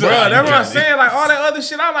 bro, that's what I'm saying. Like all that other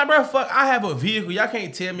shit, I'm like, bro, fuck. I have a vehicle. Y'all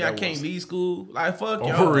can't tell me I can't leave school. Like, fuck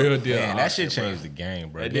y'all. For real deal. Man, that shit changed the game,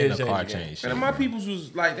 bro. It Getting did a car change the game. changed. And shit, my bro. peoples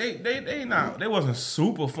was like, they wasn't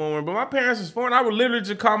super foreign, but my parents was foreign. I would literally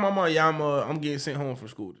just call my mom, yeah, I'm getting sent home from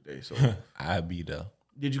school today. So, I'd be there.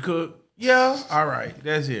 did you cook? Yeah. All right.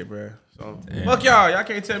 That's it, bro. So, fuck y'all. Y'all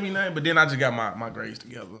can't tell me nothing. But then I just got my grades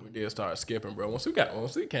together. We did start skipping, bro. Once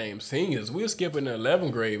we came seniors, we were skipping the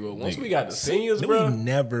 11th grade, but once we got to seniors, We bro,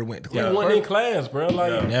 never went to we class. wasn't in class, bro.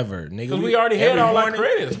 Like, Never, nigga. because we already had every all our morning-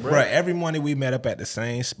 credits, bro. Bro, every morning we met up at the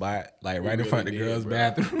same spot, like right in front of the really girls' did, bro.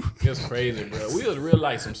 bathroom. It's crazy, bro. We was real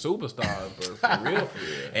like some superstars, bro. For real, for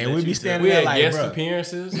real. And we be standing We there had like, guest bro.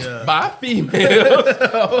 appearances by females.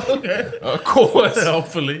 Of course.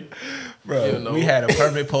 Hopefully. Bro, You know. we had a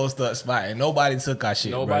perfect post up spot and nobody took our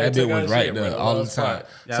shit, Nobody bro. That took bitch our was right shit, there bro. all the No time. spot.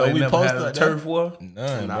 So we posted a up turf war.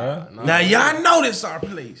 None, bro. Now y'all know this our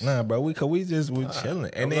place. Nah, bro. We just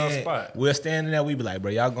chilling. And was our then spot. we're standing there. We be like,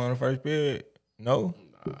 bro, y'all going to first period? No.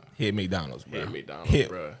 Hit McDonald's, bro. Hit McDonald's,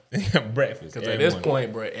 bro. Breakfast. Because at this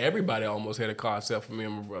point, bro, everybody almost had a car except for me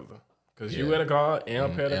and my brother. Because you had a car,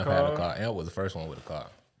 Amp had a Amp car. had a car. Amp was the first one with a car.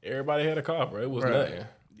 Everybody had a car, bro. It was Bruh. nothing.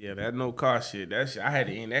 Yeah, that no car shit. That shit, I had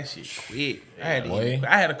to end that shit quick. Boy.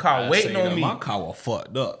 I had a car waiting on me. My car was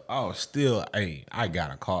fucked up. I was still, hey, I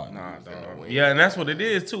got a car. Yeah, and that's what it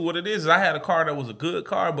is too. What it is I had a car that was a good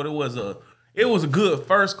car, but it was a good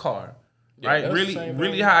first car. Right? that's the Really, same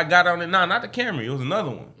really thing. how I got on it. Nah, not the Camry. It was another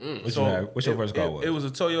one. What's your first car was? It was a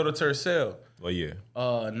Toyota Tercel. What year?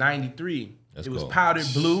 93. Let's It was go. powdered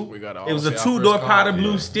blue. We gotta It was all a say our 2-door first car. powdered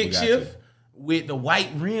blue Yeah, stick we got shift with the white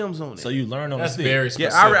rims on it. So you learned on That's the very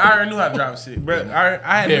stick. specific. Yeah, I already knew how to drive a stick, bro.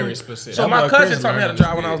 I had Very specific. So That my boy cousin Chris taught me how to learned drive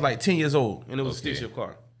on when the I was stick. like 10 years old, and it was a stick shift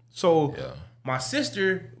car. So my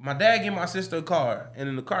dad gave my sister a car, and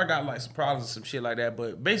then the car got like some problems and some shit like that.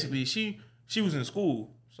 But basically, she was in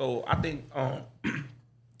school, so I think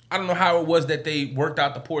I don't know how it was that they worked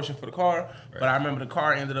out the portion for the car, but I remember the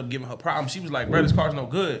car ended up giving her problems. She was like, "Bro, this car's no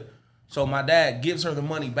good." So my dad gives her the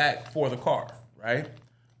money back for the car, right?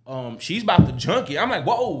 She's about to junk it. I'm like,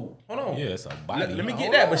 whoa, hold on. Yeah, it's a body. Let me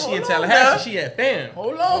get that. But she in Tallahassee. She at fam.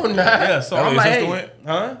 Hold on now. Yeah, so That's I'm where like, your hey, sister went?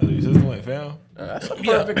 huh? Your sister went, fam? That's a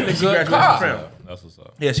Yeah. perfectly She good graduated car. from fam. That's what's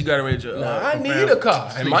up. Yeah, she graduated. I need a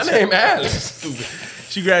car. And my name Alex.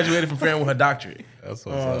 She graduated from fam with her doctorate. That's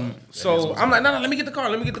what's up. So I'm like, no, let me get the car.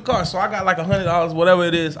 Let me get the car. So I got like $100, whatever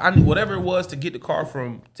it is. I knew whatever it was to get the car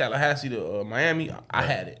from Tallahassee to Miami. I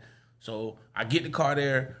had it. So I get the car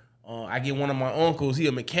there. I get one of my uncles. He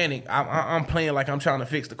a mechanic. I'm playing like I'm trying to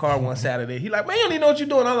fix the car one Saturday. He like, man, you don't even know what you're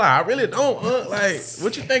doing. I'm like, I really don't. Like,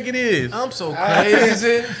 what you think it is? I'm so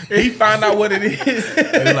crazy. He find out what it is.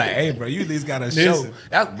 They like, hey, bro, you at least gotta show. Listen.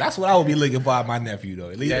 That's what I would be looking for out my nephew, though.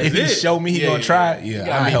 At least That's if he it. show me he Yeah, gonna yeah, try, yeah. You yeah,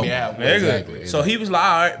 gotta I meet help me him. halfway. Nigga. Exactly. So he was like,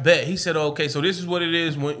 all right, bet. He said, okay, so this is what it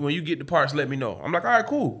is. When you get the parts, let me know. I'm like, all right,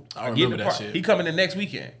 cool. I get remember the that part- shit. He coming the next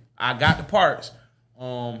weekend. I got the parts.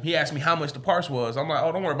 He asked me how much the parts was. I'm like,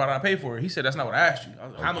 oh, don't worry about it. I paid for it. He said, that's not what I asked you. I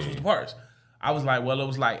was like, how much was the parts? I was like, well, it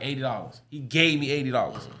was like $80. He gave me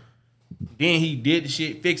 $80. Then he did the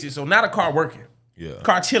shit, fixed it. So now the car working. Yeah.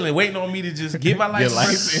 Car chilling, waiting on me to just get my license.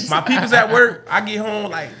 license. My people's at work. I get home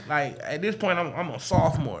like at this point I'm a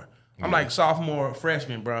sophomore. I'm like sophomore,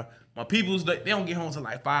 freshman, bro. My people's they don't get home till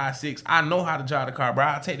like 5, 6. I know how to drive the car, bro.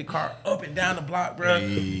 I take the car up and down the block, bro.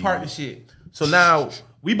 Park the shit. So now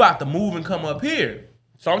we about to move and come up here.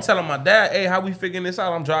 So I'm telling my dad, hey, how we figuring this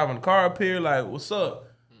out? I'm driving the car up here, like, what's up?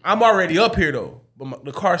 I'm already up here though, but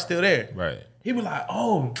the car's still there. Right. He was like,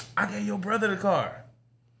 oh, I gave your brother the car.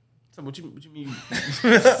 So what you mean?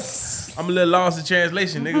 I'm a little lost in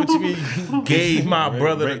translation, nigga. What you mean you gave my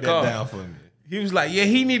brother Break the that car? down for me. He was like, yeah,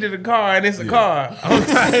 he needed a car and it's a car.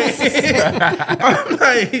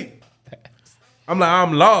 I'm like,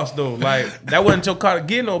 I'm lost though. Like, that wasn't your car to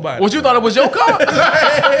get nobody. What you thought it was your car?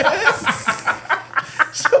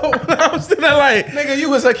 So I was sitting there like, Nigga, you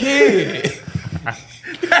was a kid.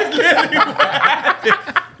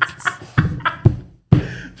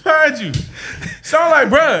 find you. So I'm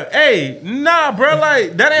like, bruh, hey, nah, bruh,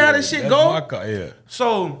 like, that ain't how this shit That's go. my car, yeah.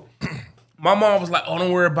 So my mom was like, oh,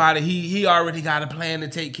 don't worry about it. He already got a plan to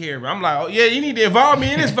take care of it. I'm like, oh, yeah, you need to involve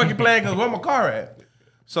me in this fucking plan because where my car at?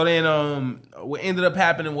 So then what ended up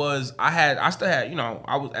happening was I still had, you know,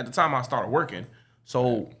 I was at the time I started working.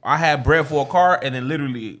 So I had bread for a car, and then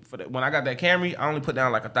literally when I got that Camry, I only put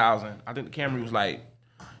down like $1,000. I think the Camry was like,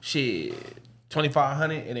 shit,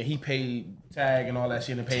 $2,500, and then he paid tag and all that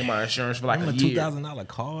shit and paid my insurance for like a year. $2,000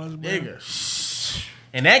 cars, bro. Nigga.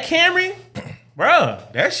 And that Camry,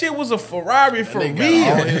 bruh, that shit was a Ferrari for They real.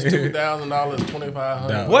 got all his $2,000,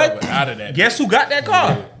 $2,500 What? out of that. Guess who got that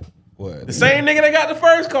car? What? The same nigga that got the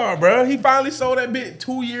first car, bro. He finally sold that bitch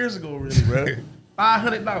 2 years ago, really, bro.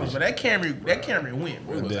 $500, but that Camry went,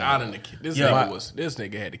 bro. We was out in the this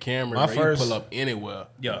nigga had the camera. My Bro. first- You pull up anywhere.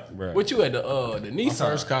 Yeah, Bro. What you had the My Nissan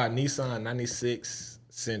first car, Nissan 96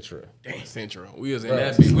 Sentra. Central. We was in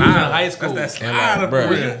that. We was in high school. That's that And like, slide bro, up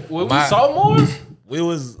there. Were we My- sophomores? We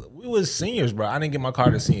was seniors, bro. I didn't get my car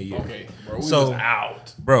the senior year. Okay, bro. We So- was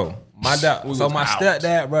out. Bro, my dad. We So was my out.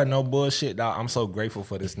 stepdad, bro, no bullshit, dog. I'm so grateful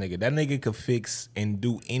for this nigga. That nigga could fix and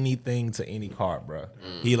do anything to any car, bro.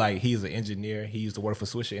 He's an engineer. He used to work for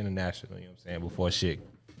Swisher International. You know what I'm saying? Before shit,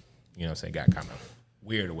 you know what I'm saying, got kind of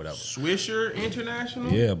weird or whatever. Swisher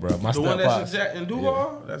International? Yeah, bro. My The one that's stepfather, in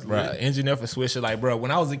Duval? That's bro, lit. engineer for Swisher. Like, bro, when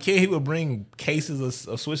I was a kid, he would bring cases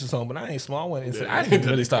of Swishers home, but I ain't small one. I didn't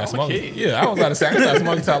really start smoking. Yeah, I was about to say I started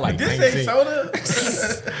smoking till like This 19. ain't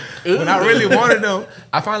soda? When I really wanted them,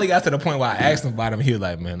 I finally got to the point where I asked him about them. He was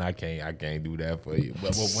like, "Man, I can't do that for you."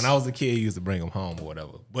 But when I was a kid, he used to bring them home or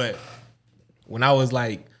whatever. But when I was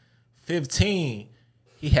like 15,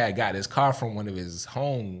 he had got his car from one of his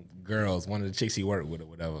home girls, one of the chicks he worked with or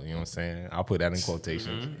whatever. You know what I'm saying? I'll put that in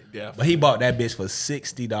quotations. Yeah. But he bought that bitch for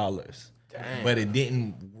 $60. But it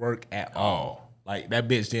didn't work at all. Like that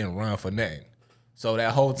bitch didn't run for nothing. So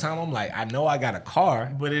that whole time I'm like, I know I got a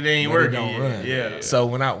car, But it ain't but it working. don't run. Yeah. So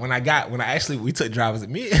when we took drivers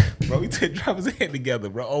we took drivers ed together,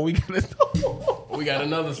 bro. Oh, we got We got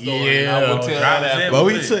another story. Yeah, I will tell driver's that. ed. but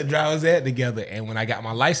we took drivers ed together, and when I got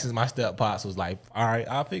my license, my step pops was like, "All right,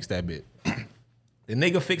 I'll fix that bit." The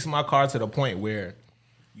nigga fixed my car to the point where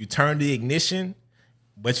you turn the ignition,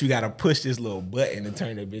 but you gotta push this little button to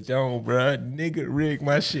turn that bitch on, bro. Nigga rigged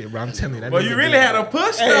my shit, bro. I'm telling you that. Well, nigga you really did. had a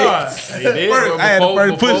push start. He did, bro, I had a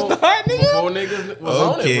first push before- start, nigga. Before niggas was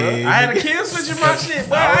on it, Okay. bro. I had a kid switching my shit,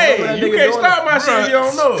 but I remember that hey, you nigga can't doing stop it. my shit if you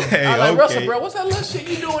don't know. Hey, I like, okay. Russell, bro, what's that little shit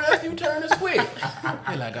you doing after you turn the switch?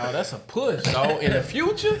 He like, dog, that's a push, dog. In the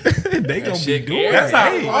future, They gonna be shit doing good. That's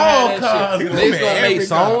how Hey, all cars They go. gonna every make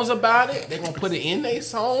songs about it. They gonna put it in their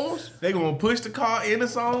songs. They gonna push the car in the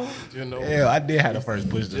song. You know, Hell, I did have the first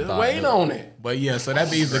push to just start. wait though. on it. But yeah, so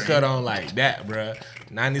that used to cut on like that, bruh.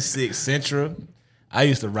 96 Sentra. I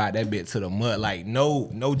used to ride that bit to the mud. Like no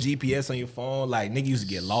GPS on your phone. Like nigga used to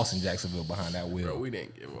get lost in Jacksonville behind that wheel. Bro, we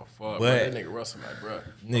didn't give a fuck. Bro. But- That nigga Russell like, bro,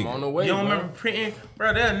 Nigga. I'm on the way. You don't bro. remember printing?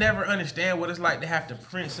 Bro, they'll never understand what it's like to have to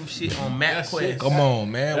print some shit on That shit- MapQuest. Come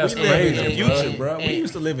on, man. That's We live in the crazy, future, bro. bro. We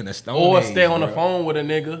used to live in the stone Or age, stay on the bro. phone with a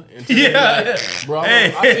nigga. Until Yeah. they like, bro,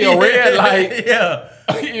 Hey. I see a red light. Yeah.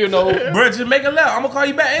 You know, Bro, just make a left. I'm gonna call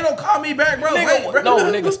you back. Ain't no call me back, bro. nigga, Wait, bro. no,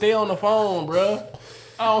 nigga, stay on the phone, bro.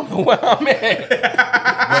 I don't know where I'm at.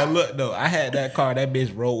 But look though, I had that car. That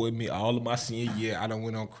bitch rode with me all of my senior year. I done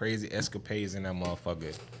went on crazy escapades in that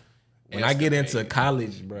motherfucker. When I get into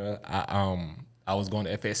college, bro, I was going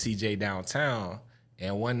to FSCJ downtown,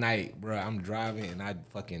 and one night, bro, I'm driving and I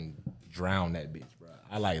fucking drowned that bitch, bro.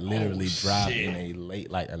 I like literally drive in a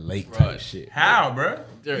lake type shit. How, bro?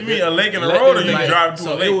 You Dude, mean a lake in the let road, or them you like- drive to a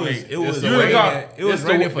So lake? it was lake? it was You in the raining. car. It was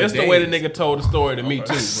raining for That's days. the way the nigga told the story to me too,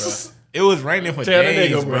 bro. It was raining for Tell the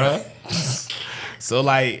days, nigga, bro. So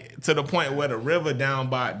like to the point where the river down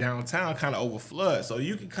by downtown kind of overflowed, so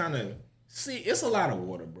you can kind of see it's a lot of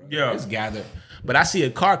water, bro. Yeah. It's gathered, but I see a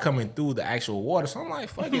car coming through the actual water, so I'm like,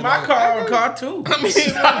 fuck it. My like, car too. I mean,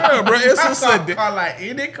 yeah, bro, it's just a, car like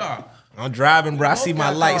any car. I'm driving, bro. I see my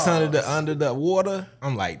Okay, lights cars. under the water.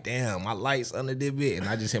 I'm like, damn, my lights under this bit, and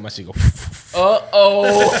I just hear my shit go.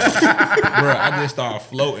 Uh-oh. Bro, I just started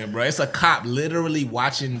floating, bro. It's a cop literally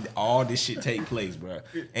watching all this shit take place, bro.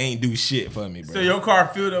 Ain't do shit for me, bro. So your car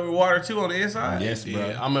filled up with water too on the inside? Yes, bro.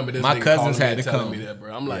 Yeah, I remember this My nigga cousins calling me had and to telling come. me that,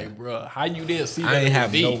 bro. I'm like, bro, how you didn't see that? I ain't it was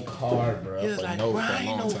have no deep? car, bro, He was for like, no bro, for I a ain't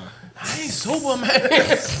long no, time. I ain't sober,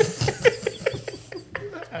 man.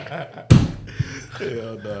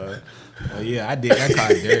 Hell no. Oh yeah, I did that car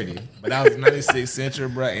dirty, but I was 96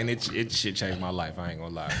 Sentra, bro, and it shit changed my life. I ain't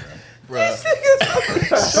gonna lie, bro. Bro,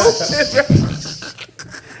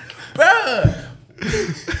 Bro.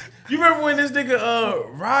 You remember when this nigga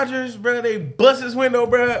Rogers, bro, they bust his window,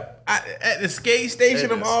 bro, at the skate station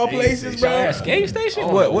At of the all skate places, station. bro. Skate station?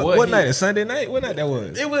 Oh, What what night? he- A Sunday night? What night that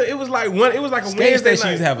was? It was like a Skate Wednesday station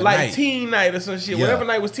night, used to have a like night. teen night or some shit. Yeah. Whatever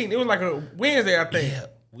night was teen, it was like a Wednesday, I think. Yeah,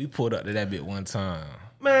 we pulled up to that bit one time.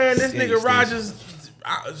 Man, this Skate nigga station.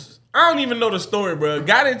 Rogers, I don't even know the story, bro.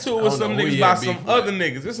 Got into it with I don't some know who niggas he by had some beef with. other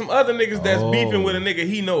niggas. There's some other niggas that's Oh. beefing with a nigga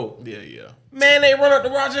he know. yeah. Man, they run up to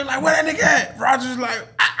Roger like, where that nigga at? Roger's like,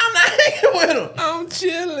 I'm not hanging with him. I'm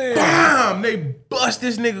chilling. Bam! They bust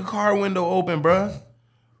this nigga car window open, bruh.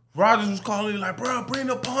 Rogers was calling me like, bro, bring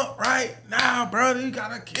the pump right now, bro. You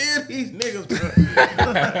gotta kill these niggas, bro.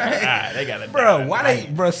 They gotta Bro, why they,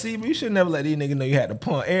 bro, see, you should never let these niggas know you had to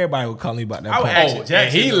pump. Everybody would call me about that pump.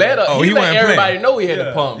 Jackson, he let everybody know he had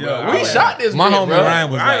to pump, bro. Yeah, we shot this my bitch, homie bro.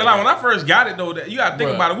 Ryan was I ain't gonna lie, when I first got it though, you gotta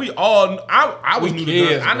think about it. We all, I was new to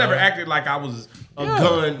guns. I never acted like I was a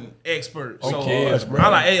gun expert. So kids, bro.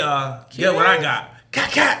 I'm like, hey, yeah, what I got.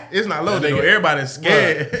 Cat. It's not loaded. Everybody's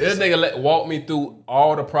scared. Bro, this nigga walk me through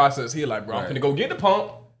all the process. He like, bro, I'm finna go get the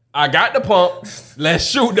pump. I got the pump. Let's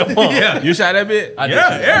shoot the pump. Yeah. You shot that bit?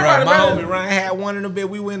 Everybody. Bro, my homie Ryan had one in the bit.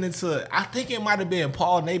 We went into, I think it might have been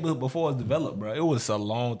Paul neighborhood before it was developed, bro. It was so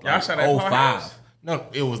long. Y'all shot at Paul house? No,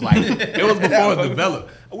 it was like, it was before it was developed.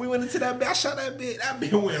 We went into that bit. I shot that bit. That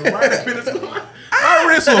bit went right up in his car. My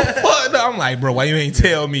wrist was fucked up. I'm like, bro, why you ain't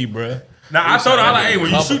tell me, bro? Now I told her, I like, hey, when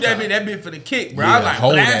you shoot that bit for the kick, bro. Yeah, I was like,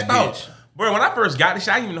 hold blast that out. bitch. Bro, when I first got this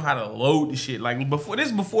shit, I didn't even know how to load the shit. Like before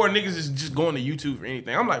niggas is just going to YouTube or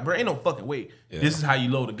anything. I'm like, bro, ain't no fucking way. Yeah. This is how you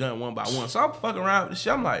load a gun one by one. So I'm fucking around with the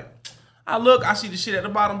shit. I'm like, I see the shit at the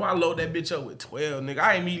bottom, bro. I load that bitch up with 12, nigga.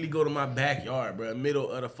 I immediately go to my backyard, bro, middle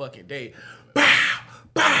of the fucking day. Bow,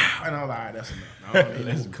 bow. And I'm like, all right, that's enough. No,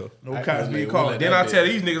 that's cool. No cops being called. Then I tell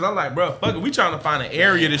these niggas, I'm like, bro, fuck it. We trying to find an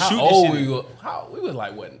area to shoot this shit. We was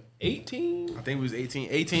like, what, 18? I think we was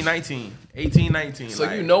 18, 19. So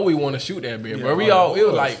like, you know we want to shoot that bitch, bro. It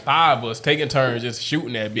was like 5 of us taking turns just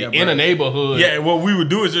shooting that bitch in a neighborhood. Yeah, what we would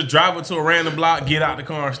do is just drive it to a random block, get out the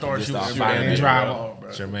car, and start shooting and drive off, bro.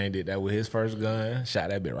 Jermaine did that with his first gun.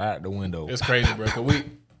 Shot that bit right out the window. It's crazy, bro. Cause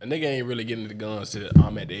a nigga ain't really getting into guns till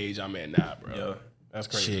I'm at the age I'm at now, bro. Yeah. That's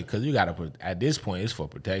crazy. Shit, because you gotta put, at this point, it's for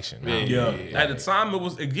protection. Man. Yeah. At the time, it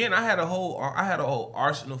was, again, I had a whole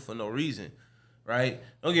arsenal for no reason. Right?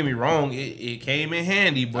 Don't get me wrong, it came in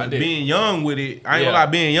handy, but being young with it, I ain't gonna lie,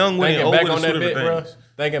 being young with it, back on that bit, bro.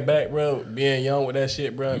 Thinking back, bro, being young with that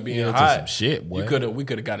shit, bro, and being hot, some shit, boy. We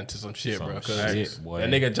could have got into some shit, bro. Cause shit, boy. that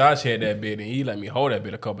nigga Josh had that bit, and he let me hold that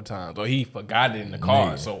bit a couple times, or he forgot it in the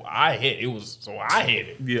car, so I hit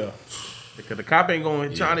it. Yeah. Because the cop ain't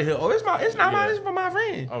going trying to hit. Oh, it's not mine. It's for my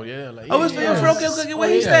friend. Oh yeah. Like, it's for your friend. Okay, where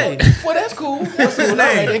he stay? Well, that's cool. That's cool.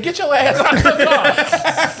 Then get your ass out the car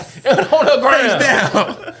and on the ground.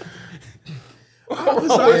 down. What's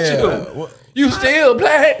wrong with you? You still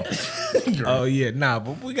black? Oh yeah,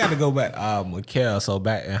 but we got to go back. Mikael. So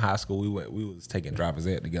back in high school, we was taking driver's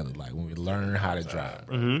ed together. Like when we learned how to drive.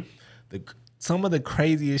 Bro. Some of the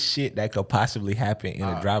craziest shit that could possibly happen in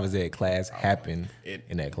a driver's ed class happened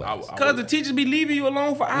in that class. Because the teachers be leaving you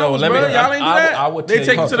alone for hours, No, bro. Y'all ain't do that? They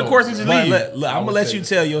take you to the course and just leave. Look, I'm gonna let you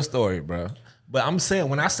tell your story, bro. But I'm saying,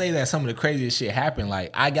 when I say that some of the craziest shit happened,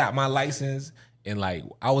 like I got my license and like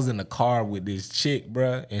I was in the car with this chick,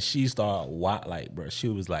 bro, and she started bro, she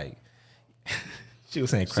was like, she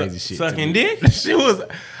was saying crazy shit. Sucking dick? She was.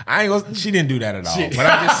 She didn't do that at all. But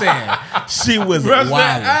I'm just saying, she was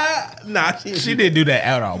wilding. She didn't do that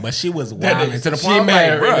at all. But she was wilding to the point,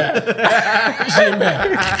 like, bro. She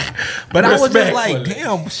mad. But I was just like,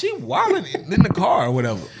 damn, she wilding in the car or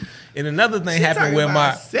whatever. And another thing happened with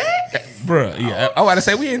my bro. Yeah, I want to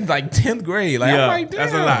say we in like 10th grade. Like, I'm like,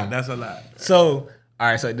 damn. That's a lot. So, all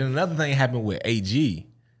right. So then another thing happened with AG.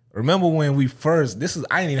 Remember when we first?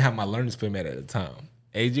 I didn't even have my learner's permit at the time.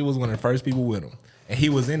 AG was one of the first people with him, and he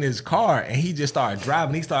was in his car, and he just started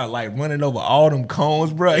driving. He started like running over all them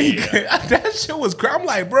cones, bro. That shit was crazy. I'm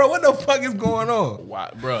like, bro, what the fuck is going on?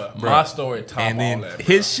 Wow, bro. My story top and then all that, bro.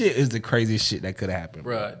 His shit is the craziest shit that could have happened,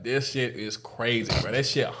 bro. This shit is crazy, bro. That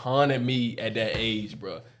shit haunted me at that age,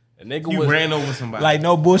 bro. The nigga You ran over somebody. Like,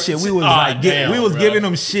 no bullshit. We was giving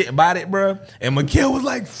them shit about it, bro. And Mikael was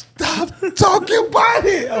like, stop talking about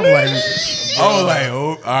it. I was like,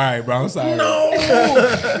 oh, all right, bro. I'm sorry. No.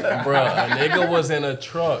 Bro, a nigga was in a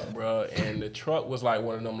truck, bro. And the truck was like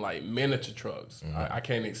one of them like miniature trucks. I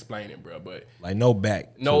can't explain it, bro. But like no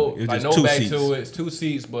back. No, it was like just no back seats. to it. It's 2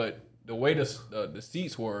 seats, but the way the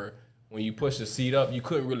seats were, when you push the seat up, you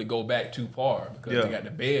couldn't really go back too far because they got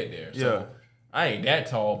the bed there. So I ain't that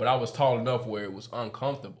tall, but I was tall enough where it was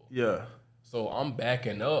uncomfortable. Yeah. So I'm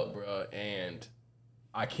backing up, bro, and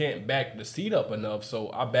I can't back the seat up enough. So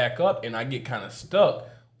I back up and I get kind of stuck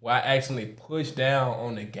where I accidentally push down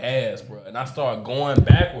on the gas, bro, and I start going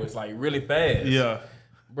backwards like really fast. Yeah.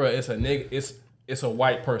 Bro, it's a nigga. It's a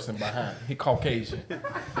white person behind. He Caucasian.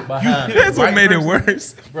 Behind. That's what made it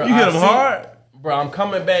worse. Bro, you hit him hard? Bro, I'm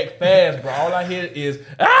coming back fast, bro. All I hear is,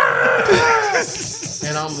 ah!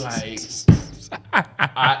 And I'm like,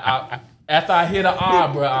 I after I hit an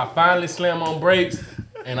R, bro, I finally slam on brakes.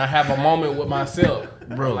 And I have a moment with myself,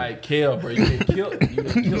 bro. Like, Kel, bro, you didn't kill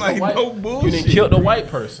Like, the white. no bullshit. You didn't kill the white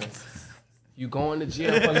person. You going to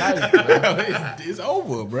jail for life, bro. It's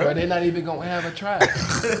over, bro. Bro, they're not even gonna have a trial.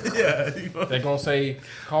 They're gonna say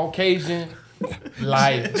Caucasian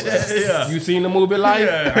life. Bro. Yeah. You seen the movie Life?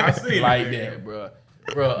 Yeah, I seen it. Like that, bro.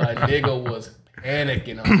 Bro, a nigga was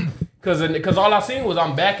panicking. Cause all I seen was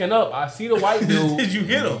I'm backing up. I see the white dude. Did you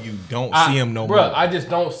hit him? You don't see him no bro, more. I just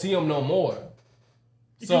don't see him no more.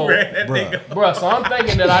 So, You ran that Bruh. nigga. bro, so I'm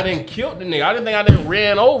thinking that I didn't kill the nigga. I didn't think I didn't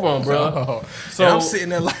ran over him, bro. So I'm sitting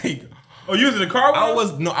there like, Oh, you was in the car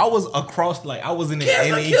with him? I was across, like, I wasn't in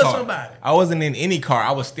Yes, I any killed car. somebody. I wasn't in any car.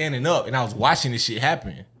 I was standing up and I was watching this shit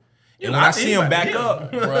happen. And when I see him back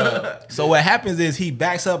up, Bruh. so what happens is he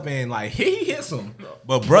backs up and like he hits him,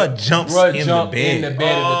 but bruh jumps Bruh in jumped the bed. in the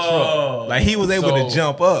bed of the truck. Oh. Like he was able So- to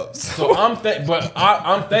jump up. So I'm thinking, but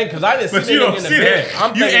I'm thinking, because I didn't But see you the don't nigga in the see bed. that.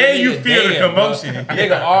 I'm You- thinking and the you nigga feel the dead, commotion. bro.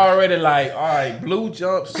 Nigga already like, all right, blue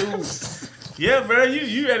jumpsuit. Yeah, bro,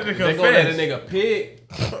 you ready to They gonna let a confess. nigga pick.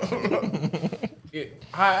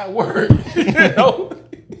 How it work, you know?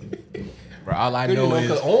 Bro, all I You know know, is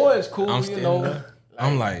because orange cool, I'm you standing know. up.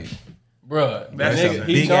 I'm like, Bruh, That's that nigga, a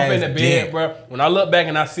he big jump in ass the bed, dent. bro. When I look back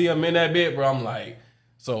and I see him in that bed, bro, I'm like,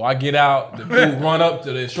 so I get out, the dude run up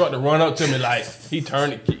to the instructor, run up to me like, he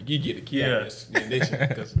turned it, he get the key out of this ignition,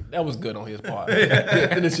 because that was good on his part.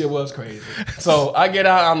 This shit was crazy. So I get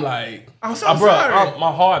out, I'm like, I'm so bro, sorry.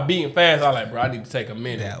 my heart beating fast. I like, bro, I need to take a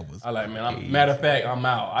minute. That was I like, man, matter of fact, I'm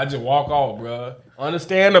out. I just walk off, bro.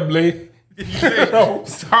 Understandably. Did you say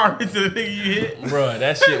sorry to the nigga you hit? Bruh,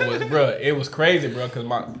 that shit was, bruh, it was crazy, bruh, because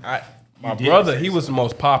my did brother, say he was the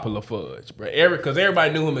most popular Fudge, bruh. Because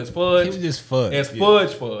everybody knew him as Fudge. he was just fudge. As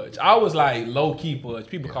Fudge. I was like low-key Fudge.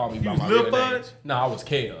 People call me by was my Lil real name. Fudge? No, I was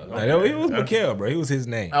Kel. Like, he was Mikael, bro. He was his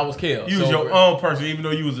name. I was Kel. You was So, your own person, even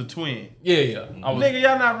though you was a twin. Yeah. I was, Nigga,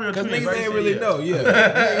 y'all not real Because twins. niggas right? ain't Say really yeah. know, yeah.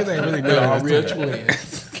 Niggas ain't really know. yeah, that's real too bad.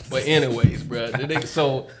 twins. But anyways, bruh.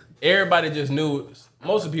 So everybody just knew,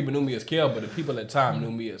 most of the people knew me as Kel, but the people at the time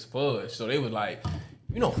knew me as Fudge. So they was like,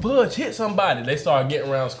 you know, Fudge hit somebody. They started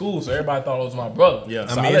getting around school, so everybody thought it was my brother. Yeah.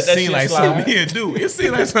 So I mean, let it that seemed shit like slide. something he'd do. It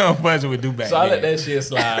seemed like something Fudge would do back So I let then. that shit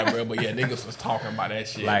slide, bro. But yeah, niggas was talking about that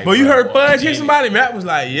shit. Like, But you Bro, heard Fudge hit somebody, Matt was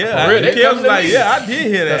like, yeah. For real, they Kel was coming to like, me. yeah, I did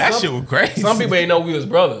hear that. That shit was crazy. Some people ain't know we was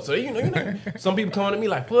brothers. So you know, some people coming to me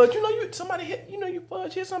like, Fudge, you know, somebody hit, you know, you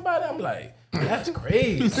Fudge hit somebody. I'm like, that's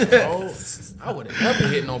crazy, bro. I would have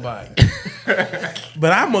never hit nobody.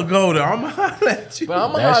 But I'm going to go there. I'm going to holler at you. But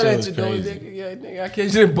I'm gonna That holler shit at was you, though, crazy. nigga. Yeah, nigga, I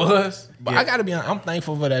catch you in bus. But I gotta be honest, I'm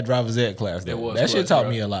thankful for that driver's ed class. Though. was That shit clutch, taught bro.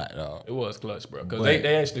 me a lot, dog. It was clutch, bro. Because But-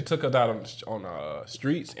 they actually took us out on the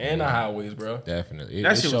streets and the highways, bro. Definitely.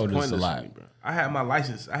 That It shit was showed us a pointless lot. for me, bro. I had my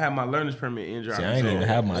license. I had my learner's permit in driving. See, I ain't so- even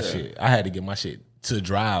have my shit. I had to get my shit to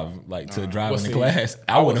drive, like to drive Well, in the see, class.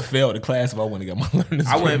 I would have failed the class if I wouldn't have got my learner's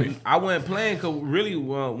permit. I went playing because really,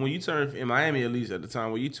 when you turn in Miami, at least at the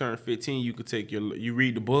time, when you turn 15, you could take you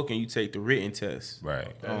read the book and you take the written test. Right.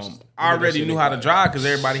 I already knew how to drive because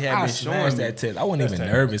everybody had I been showing smashed me. that test. I wasn't even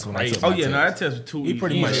That nervous when I crazy. took Oh my yeah, test. no, that test was too easy. He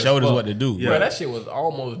pretty much Easy showed as us fuck. what to do. Bro, that shit was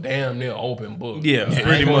almost damn near open book. Yeah, I ain't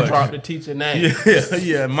pretty gonna much. drop the teacher name.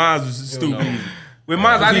 Yeah, mine was stupid. know. With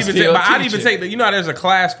mine, I He didn't even still take. But I didn't even teaching. take the. You know, how there's a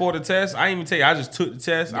class for the test. I didn't even take. I just took the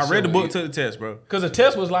test. I read the book, took the test, bro. Cause the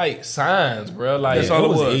test was like signs, bro. Like, That's all it it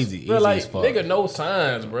was was. easy, bro, easy like as fuck. nigga, no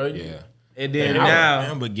signs, bro. Yeah. And then I now,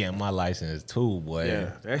 remember getting my license too, boy.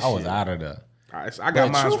 Yeah, that I was shit. out of there. I got But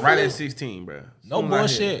mine right truthfully, at 16, bro. No Soon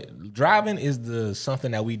as I hit bullshit. Driving is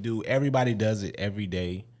something that we do. Everybody does it every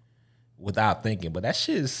day without thinking. But that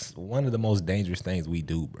shit is one of the most dangerous things we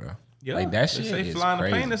do, bro. Yeah, Like that they shit say is flying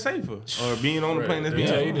crazy. the plane is safer, or being on the plane is To being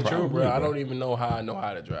tell you the probably, truth, bro, I bro. don't even know how I know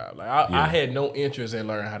how to drive. Like I had no interest in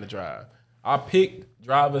learning how to drive. I picked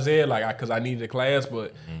driver's ed because I needed a class,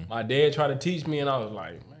 but my dad tried to teach me, and I was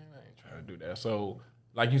like, man, I ain't trying to do that. So,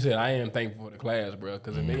 like you said, I am thankful for the class, bro,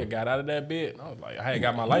 because the nigga got out of that bit, and I was like, I had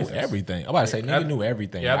got my Knew license. everything. I'm about to say, nigga knew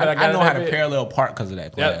everything. Yeah, I I got know how that to bit. parallel park because of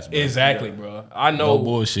that class, bro. Exactly, bro. I know No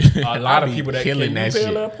bullshit. a lot I of be people that killing can that you shit.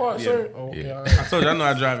 parallel park, sir. Oh, Yeah. yeah. I told you I know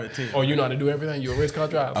how to drive at 10. Oh, you know how to do everything? You a race car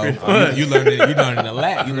driver? You learned it. You learned it a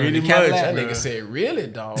lot. You learned Pretty the much, Cadillac. That bro. nigga said, really,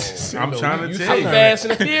 dog? I'm trying to you tell see you. Fast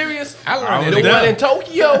and the Furious? I learned was The it. one there. in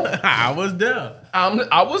Tokyo? I was there.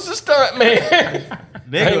 I was a stunt man.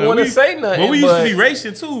 Nigga, ain't wanna we- say nothing, But we used to but- be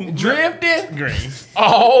racing too. Drifting? Green.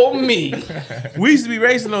 Oh, me. We used to be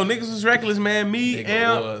racing though. Niggas was reckless, man. Me Nigga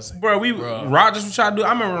and was. bro, Bruh. Rogers was trying to do.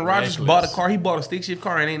 I remember when Rogers Reckless. bought a car. He bought a stick shift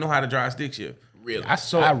car and ain't know how to drive stick shift. Really? I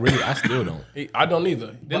still don't. I don't either.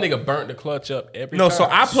 That nigga burnt the clutch up every No, time. so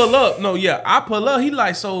I pull up. No, yeah, I pull up. He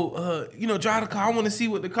like, so, drive the car. I want to see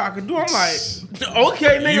what the car can do. I'm like,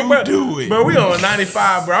 Okay, nigga, You bro. do it. Bro, we on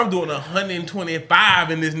 95, bro. I'm doing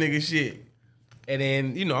 125 in this nigga shit. And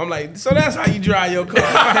then, you know, I'm like, so that's how you drive your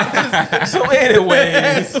car. So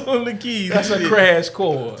anyways, on the keys. that's a shit. crash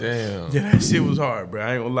course. Damn. Yeah, that shit was hard, bro.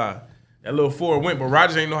 I ain't gonna lie. That little Ford went, but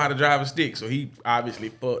Rogers ain't know how to drive a stick, so he obviously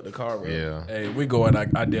fucked the car, bro. Yeah. Hey, we go and I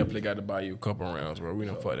definitely got to buy you a couple rounds, bro. We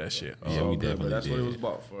done fuck that shit. Yeah, we But definitely that's what it did. was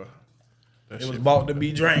bought for. That It was shit. bought to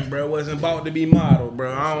be drank, bro. It wasn't bought to be modeled,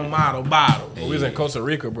 bro. I don't model bottles. We was in Costa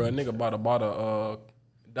Rica, bro. A nigga bought a bottle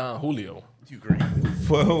Don Julio. You crazy.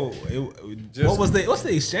 Whoa, what's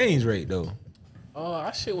the exchange rate though?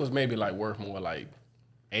 Our shit was maybe like worth more like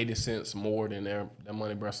 80 cents more than their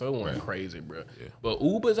money, bro. So it wasn't crazy, bro. Yeah. But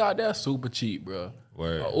Uber's out there super cheap, bro.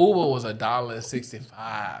 Word. Uber was $1.65,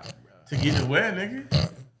 bro. To get to where,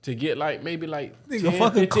 nigga? To get like maybe like Nigga, 10,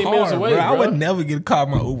 fucking 15 car, minutes away, bro. I bro. would never get a car.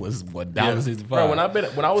 My Uber was $1.65. Bro, when I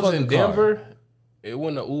was Fucking in car. Denver, it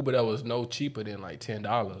wasn't an Uber that was no cheaper than like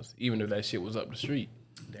 $10, even if that shit was up the street.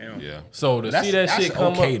 Damn. Yeah. So to see that shit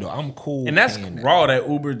come okay up, though. I'm cool. And that's paying that. raw that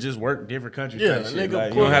Uber just work different countries. Yeah, type shit. nigga,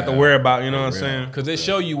 Like, you don't have to worry about, you know what I'm saying? because they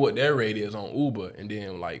show you what their rate is on Uber, and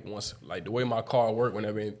then like once like the way my car worked,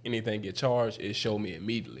 whenever anything get charged, it showed me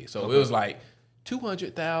immediately. So it was like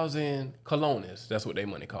 200,000 colones. That's what they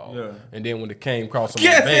money called. Yeah. And then when it came across on my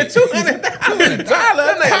Yes, bank, $200,000.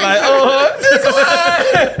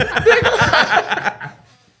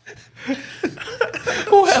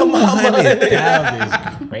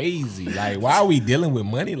 $200,000 is crazy. Like, why are we dealing with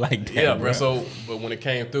money like that? yeah, bro. So but when it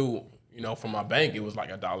came through, you know, from my bank, it was like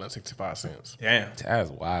 $1.65. Damn. That's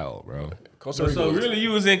wild, bro. Costa Rica So was- really, you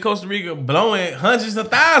was in Costa Rica blowing hundreds of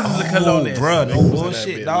thousands of colones. bro, no was in that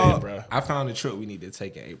bullshit, bit dog. lit, bruh. I found a trip we need to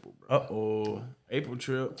take in April, bro. Uh-oh. April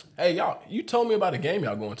trip. Hey, y'all, you told me about a game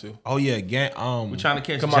y'all going to. Oh yeah, again. We're trying to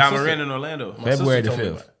catch Come John on, sister. Moran in Orlando. My February sister the told me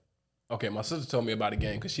 5th. about- Okay, my sister told me about a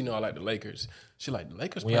game because she know I like the Lakers. She like the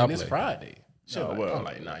Lakers When playing y'all this play? Friday. She Oh, like, well. I'm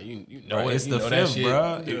like, nah, you know Bro, it. it's you the know that 5th, shit.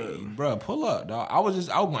 bro. Bro, pull up, dog. I was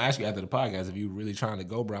gonna ask you after the podcast if you really trying to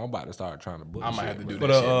go, bro. I'm about to start trying to book. I might shit, have to bro. do For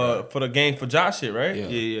that shit, bro. the for the game for Josh shit, right? Yeah.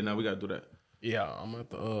 Yeah. Now we gotta do that. Yeah, I'm gonna have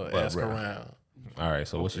to ask bro. around. All right,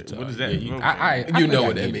 so what's your What is that? Yeah, you, Okay. I You know think what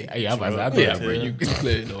I that get it. mean. Yeah, I'm about to say, I think Yeah, I bro, get you it.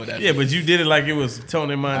 clearly know what that Yeah, means. but you did it like it was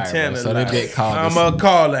Tony Montana. bro. So that like, bit called I'm this- gonna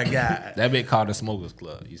call that guy. That bit called the Smokers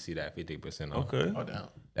Club. You see that 50% off. Okay. Oh, down.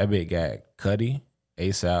 That bit got Cuddy,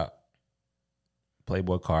 ASAP,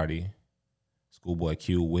 Playboy Cardi, Schoolboy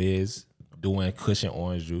Q, Wiz doing Cushion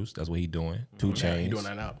Orange Juice. That's what he doing. 2 Yeah, Chainz. you doing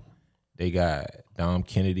that now? They got Dom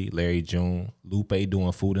Kennedy, Larry June, Lupe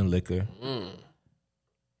doing Food and Liquor,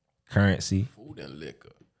 Currency, Food and liquor.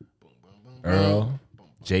 Boom, boom, boom. Earl,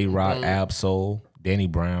 J Rock, Absol, Danny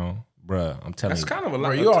Brown. Bruh, I'm telling That's you. kind of a Bro,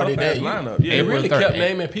 lot. you already tough-ass did. lineup. They Yeah. really third- kept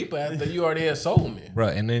naming people after you already had sold me.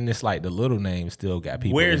 Bruh, and then it's like the little names still got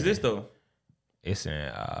people. Where in is this it. though? It's in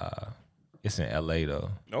LA though.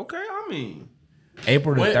 Okay, I mean,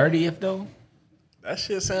 April the Wait. 30th though. That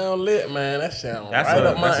shit sound lit, man. That sound That's right a-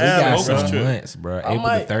 up my that's a- We got Locust some trip. months, bro. April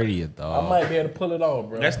might- the 30th, I dog. might be able to pull it off,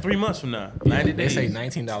 bro. that's 3 months from now. 90 They days. say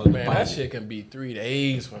 $19 Man, that deposit. shit can be 3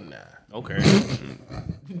 days from now. Okay.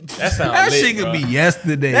 That sound that lit, shit could bro. be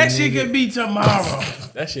yesterday. That shit could be tomorrow.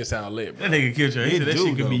 That shit sound lit, bro. That nigga killed you. He said that do,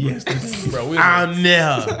 shit could though, be bro. yesterday. Bro, we I'll was,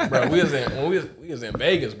 never. bro, when we was in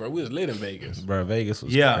Vegas, bro. We was lit in Vegas. Bro, Vegas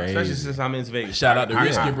was Yeah, crazy. especially since I'm in Vegas. Shout out to I-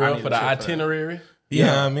 Risky, I bro, need for a the trip that. itinerary.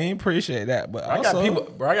 Yeah, I mean, appreciate that. But I also, got people,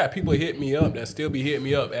 bro. I got people hit me up that still be hitting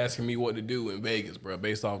me up asking me what to do in Vegas, bro,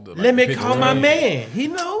 based off the. Like, Let me pictures call of my me. man. He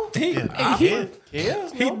know. he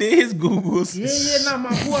Yes, he no. did his Googles. Yeah, my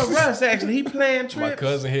boy Russ actually. He playing trips. My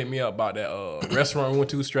cousin hit me up about that restaurant we went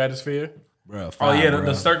to, Stratosphere. Bro, Oh yeah, bro.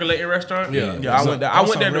 the circulating restaurant. Yeah. yeah. I went there. I On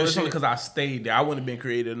went there some real originally shit. because I stayed there. I wouldn't have been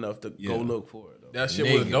creative enough to go look for it. Though. That shit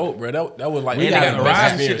was Nigga. dope, bro. That was like And they got got the garage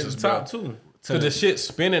best and shit at the experiences, top bro. too. Cause the shit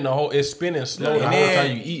spinning it's spinning slow the And, whole then-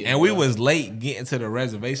 time you eat. and we was late getting to the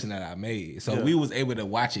reservation that I made, so Yeah. we was able to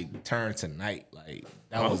watch it turn tonight. Like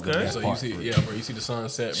that was the Okay. best So you part. see, for yeah, bro. You see the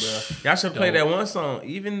sunset, bro. Y'all should play Dope. that one song,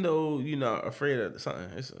 even though you're not afraid of something.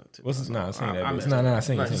 It's What's this? Nah, sing I that. messed No, up. no,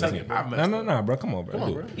 sing Nah, it, sing sing it, it, sing bro. I it. messed No, bro, come on, bro. Come on,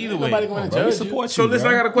 do bro. it. Either way. Nobody going to Bro, we judge you. support So you. listen,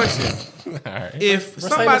 bro. I got a question. All right. If Bro,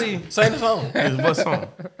 somebody, say the song. what song?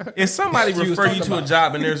 If somebody You was refer you talking to a about.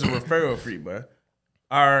 job and there's a referral fee, bro,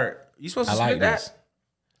 are you supposed to I split like that? this.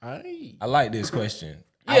 Aye. I like this question.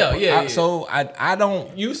 Yeah. So I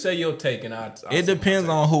don't. You say you're taking out. It depends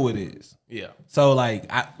on who it is. Yeah. So like,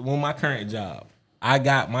 when my current job, I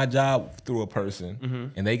got my job through a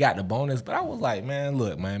person, and they got the bonus. But I was like, man,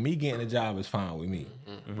 look, man, me getting a job is fine with me.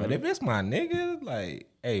 But if it's my nigga, like,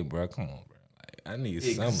 hey, bro, come on, bro. Like, I need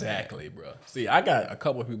some. Exactly, bro. See, I got a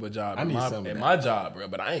couple of people job I at need some of my that. job, bro.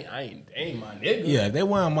 But they ain't my nigga. Yeah, they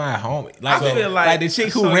weren't my homie. Like, I feel like- the chick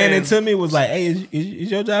who so ran then- into me was like, "Hey, is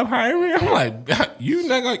your job hiring?" I'm like, "You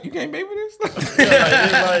can't pay for this."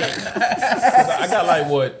 I got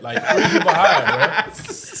like 3 people hired, bro.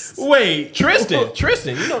 Wait, Tristan, you know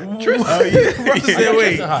Tristan. I said,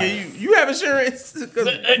 wait, Tristan high. can you have insurance? 'Cause,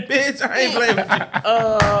 bitch, I ain't playing with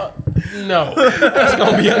you. No, that's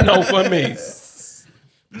gonna be a no for me.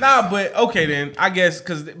 Nah, but okay then. I guess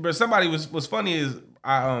but somebody was funny is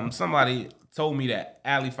somebody told me that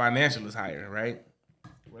Alley Financial is hiring, right?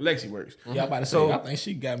 Where Lexi works. Yeah, I'm about to say. So- I think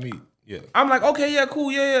she got me. Yeah. I'm like, okay, yeah,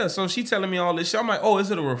 cool, yeah. So she telling me all this shit. I'm like, oh,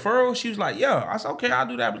 is it a referral? She was like, yeah. I said, okay, I'll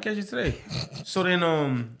do the application today. So then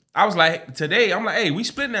I was like, today, I'm like, hey, we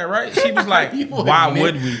splitting that, right? She was like, why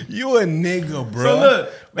would we? You a nigga, bro. So look,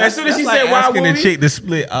 as soon as she said, why asking would the we? chick to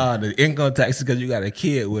split the income taxes because you got a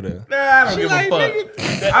kid with her. Nah, I don't She give like, a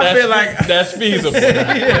fuck. I feel like That's feasible.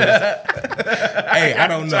 Hey, I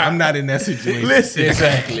don't know. I'm not in that situation. listen.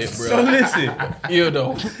 Exactly, So bro. listen. You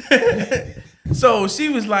know. So she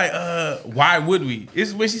was like, why would we?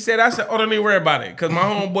 It's when she said, I said, oh, don't even worry about it. Cause my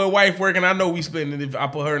homeboy wife working, I know we splitting it if I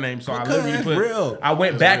put her name. So I literally that's put real. I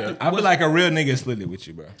went back to I feel like a real nigga split it with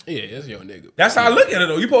you, bro. Yeah, it's your nigga. that's how I look at it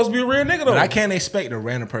though. You supposed to be a real nigga though. But I can't expect a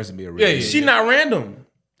random person to be a real Yeah, nigga. yeah. She not random.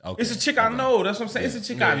 Okay. It's a chick I know. That's what I'm saying. It's a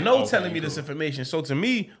chick I know telling me this information. So to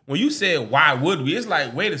me, when you said why would we, it's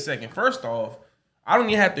like, wait a second. First off, I don't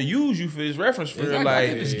even have to use you for this reference for real. Exactly. I Like,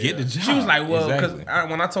 can just get the job. she was like, well, because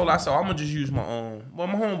Exactly. when I told her, I said, I'm gonna just use my own. Well,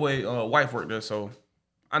 my homeboy wife worked there, so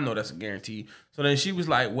I know that's a guarantee. So then she was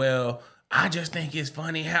like, well, I just think it's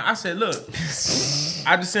funny how I said, look,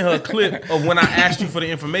 I just sent her a clip of when I asked you for the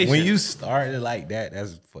information. When you started like that,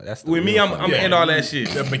 that's the with me, real I'm funny. gonna end all that shit.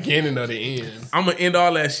 The beginning of the end. I'm gonna end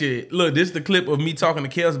all that shit. Look, this is the clip of me talking to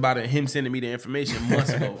Kels about it and him sending me the information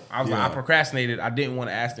months ago. I was like, I procrastinated. I didn't want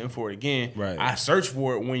to ask them for it again. Right. I searched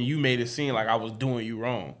for it when you made it seem like I was doing you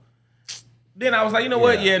wrong. Then I was like, you know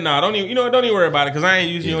what? Yeah, nah, don't even worry about it because I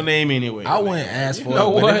ain't using your name anyway. I wouldn't ask for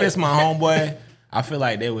know it, but if what? it's my homeboy, I feel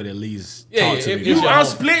like they would at least Yeah, talk yeah, to if me. you- I'm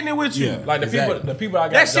splitting it with you. Yeah. Like the Exactly. people I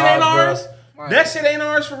got. That shit ain't jobs, ours. bro. That shit ain't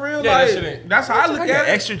ours for real. Yeah, like, that shit ain't- that's how I look like at an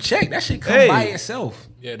it. extra check. That shit come Hey. by itself.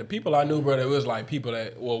 Yeah, the people I knew, bro, it was like people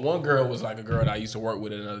that. Well, one girl was like a girl that I used to work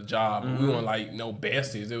with at another job. We weren't like no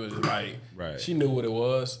besties. It was like Right. she knew what it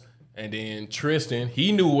was, and then Tristan,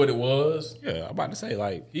 he knew what it was. Yeah, I'm about to say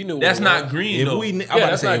like He knew. That's what it not was. green if though. we, I'm Yeah, about to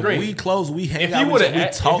that's say not if green. we close, we hang If out. he with would each other, we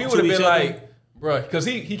have, talk if he to would have each been other. like, bro, because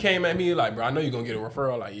he came at me like, bro, I know you're gonna get a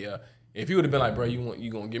referral. Like, yeah. If he would have been like, bro,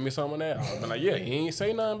 you gonna give me some of that? I would have been like, yeah. He ain't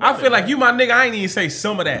say nothing. I About feel it, like bro. you my nigga. I ain't even say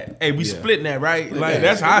some of that. Hey, we splitting that, right? Like that.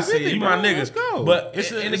 that's how I see Split it. it, You my bro. nigga. Let's go. But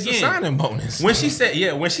It's a again, signing bonus. when she said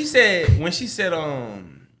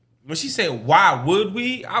why would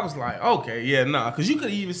we, I was like, okay, yeah, nah, because you could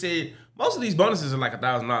have even said most of these bonuses are like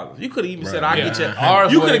 $1,000. You could have even said I Yeah. get you.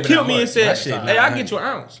 Ours You wasn't could have even killed that me and much. said, That shit hey, I get you an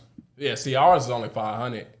ounce. Yeah, see, ours is only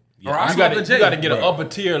 500. Or I You smoke got the J. to get an Bro. upper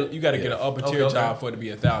tier. You got to get an upper tier Okay. job for it to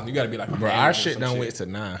be 1,000. You got to be like a Bro, manager our or shit some done went to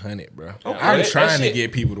 900, bro. I'm that trying to shit-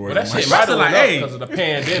 get people to work. But that on my shit shit. might have like, went up hey, because of the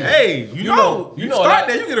pandemic. Hey, you know, you you know, start a lot,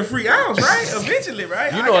 there, you get a free ounce, right? Eventually,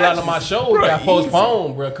 right? you I know, a got lot you. of my shows Bro, got easy.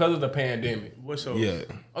 postponed, bro, because of the pandemic. What show? Yeah.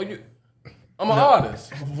 Oh, I'm an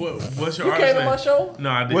artist. What's your You artist came to name? my show?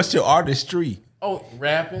 No, I didn't. What's your artistry? Oh,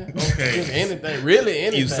 rapping. Okay. Just anything, really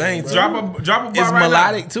anything. You sing bro. drop a bar It's right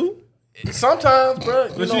melodic too. Sometimes, bro. You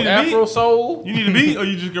But know, you need a beat? Afro Soul. now. You need a beat or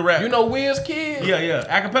you just can rap? You know Wiz Kid? Yeah.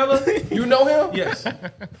 Acapella? You know him? Yes.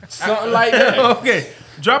 Something like that. Okay.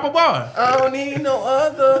 Drop a bar. I don't need no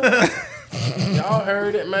other. Y'all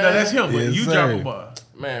heard it, man. No, that's him, but Yes, you sir. drop a bar.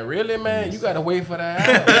 Man, really, man? You gotta wait for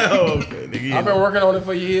that album. Okay, nigga. I've been working on it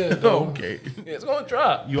for years, though. Okay. It's gonna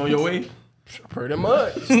drop. You on your way? Pretty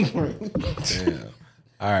much. Damn.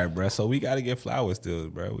 All right, bro. So we got to get flower stills,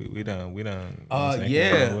 bro. We done. You know what I'm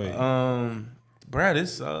saying? Come on, wait. Bruh,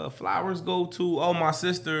 this flowers go to my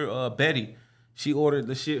sister Betty. She ordered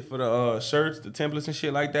the shit for the shirts, the templates and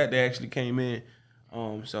shit like that. They actually came in.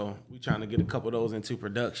 So we trying to get a couple of those into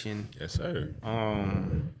production. Yes, sir.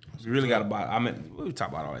 We really got to buy. I mean, we talk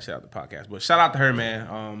about all that shit out the podcast, but shout out to her,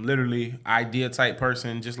 man. Literally idea type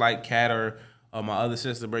person, just like Kat or my other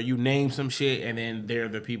sister, bro. You name some shit, and then they're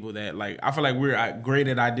the people that like. I feel like we're great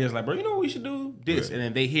at ideas. Like, bro, you know what we should do this, and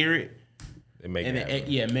then they hear it, They make and it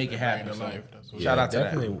then happen. make it happen. to So, life. That's what- shout out to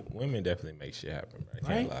definitely, that. women definitely make shit happen, bro. I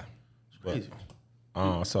Right? can't lie. Crazy.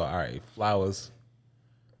 But, so all right, flowers.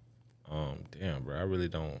 Damn, bro. I really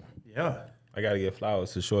don't. Yeah. I gotta get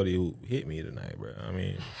flowers to Shorty who hit me tonight, bro. I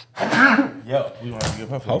mean, Yep. We want to give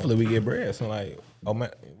her. hopefully we get bread. So like, oh man,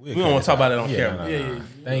 We don't want to talk about it on camera.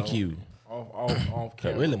 Thank you. All off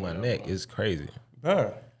camera. Really, my neck is crazy.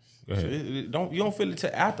 Bruh. Go ahead. You don't feel it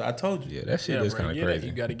till after. I told you. Yeah, that shit is bro, kind of get crazy. that.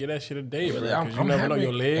 You got to get that shit a day, bro. Really, Because you never know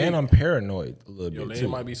your leg. and I'm paranoid a little Your bit leg too.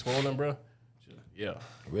 might be swollen, bro. Yeah.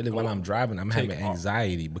 Really, while I'm driving, I'm having off.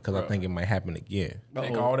 anxiety because I think it might happen again.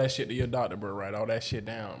 Take all that shit to your doctor, bro. Write all that shit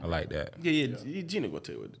down. I like that. Yeah. Gina gonna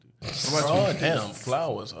tell you what to do. Oh, damn.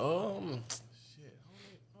 Flowers. Shit.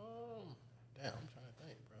 Damn, I'm trying to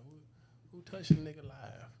think, bro. Who touched a nigga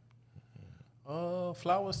live?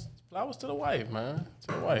 Flowers to the wife, man.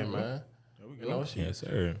 To the wife, man. You know, Yes,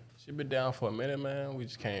 sir. she been down for a minute, man. We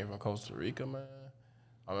just came from Costa Rica, man.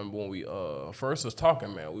 I remember when we first was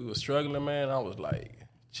talking, man. We was struggling, man. I was like,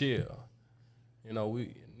 chill. You know,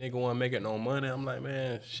 nigga wasn't making no money. I'm like,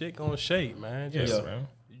 man, shit gonna shake, man. Just, man.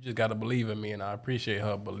 You just gotta believe in me, and I appreciate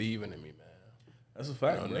her believing in me, man. That's a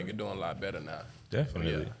fact. You know, nigga doing a lot better now.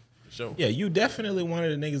 Definitely. Yeah, for sure. Yeah, you definitely one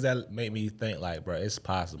of the niggas that made me think like, bro, it's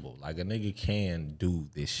possible. Like a nigga can do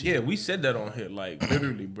this shit. Yeah, we said that on here, like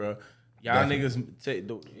literally, bro. Y'all niggas,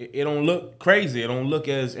 it don't look crazy. It don't look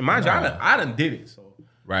as. And mind you, I done did it. So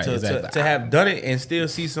Right, to exactly. have done it and still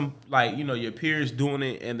see some like your peers doing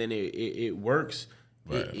it and then it works.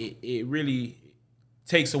 Right. It really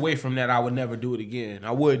takes away from that. I would never do it again.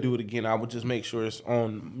 I would do it again. I would just make sure it's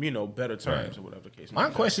on better terms or whatever the case. My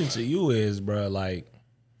question to you is, bro, like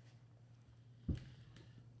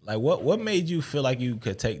what made you feel like you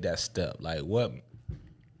could take that step? Like what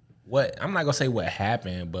I'm not gonna say what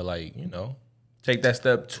happened, but like, take that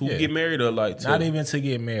step to get married or like to, not even to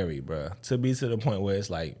get married, bro. To be to the point where it's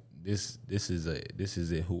like this is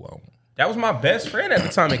it who I want. That was my best friend at the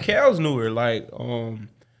time, and Kels knew her. Like,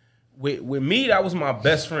 with me, that was my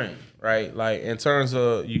best friend, right? Like, in terms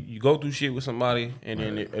of you go through shit with somebody, and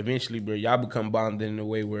then eventually, bro, y'all become bonded in a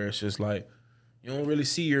way where it's just like you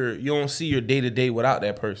don't see your day to day without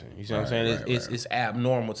that person. You see what I'm saying? It's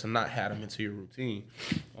abnormal to not have them into your routine.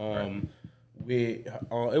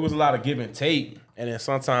 It was a lot of give and take, and then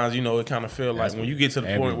sometimes it kind of feel like when you get to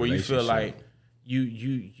the point where you feel like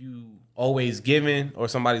you always giving or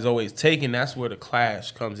somebody's always taking, that's where the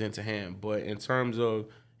clash comes into hand. But in terms of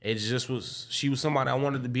she was somebody I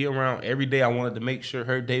wanted to be around every day. I wanted to make sure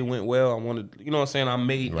her day went well. I wanted, what I'm saying? I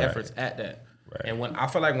made efforts at that. Right. And when I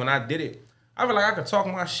feel like when I did it, I feel like I could talk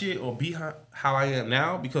my shit or be how I am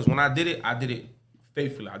now, because when I did it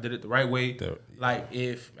faithfully. I did it the right way. Like,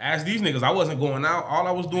 if as these niggas, I wasn't going out. All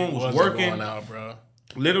I was doing was working. Going out, bro.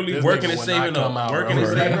 Literally working and saving up. Working and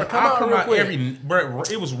saving up. I come out every. Bro,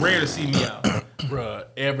 it was rare to see me out. Bro,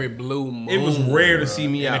 every blue moon. It was rare to see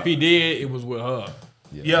me out. And if he did, it was with her.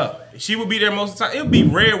 Yeah, she would be there most of the time. It would be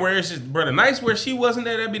rare where it's just, bro, the nights where she wasn't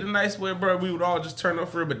there, that'd be the nights where, bro, we would all just turn up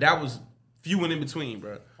for her, but that was few and in between,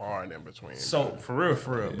 bro. Far and in between. So, for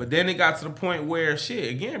real. Yeah. But then it got to the point where,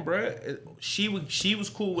 again, bro, she was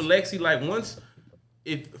cool with Lexi. Like, once,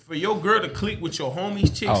 for your girl to click with your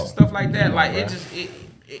homies, chicks, and stuff like that, like,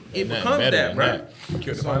 it becomes that, bro. You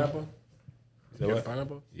killed the pineapple? Killed the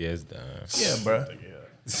pineapple? Yeah, it's done. Yeah, bro.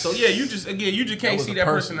 So yeah, you just can't see that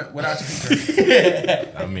person without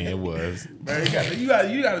you. I mean, it was. Bro, you got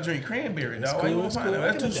to drink cranberry, dog. Cool.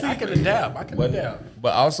 That's too sweet. I can adapt.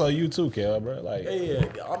 But also you too, Kel, bro. Like, yeah.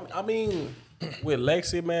 I mean, with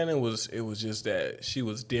Lexi, man, it was just that she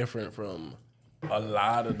was different from a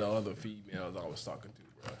lot of the other females I was talking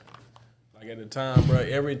to, bro. Like at the time, bro,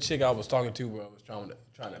 every chick I was talking to, bro, was trying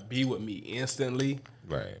to be with me instantly,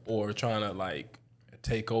 right? Or trying to like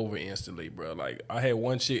take over instantly, bro. Like, I had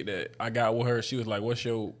one chick that I got with her. She was like, "What's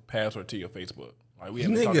your password to your Facebook?" Like, we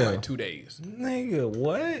haven't talked in like 2 days. Nigga,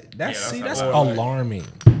 what? That's that's alarming.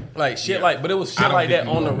 Like shit, but it was shit like that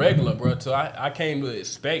on the regular, bro. So I came to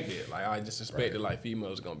expect it. Like, I just expected like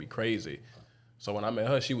females gonna be crazy. So when I met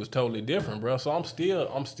her, she was totally different, bro. So I'm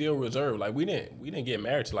still reserved. Like, we didn't get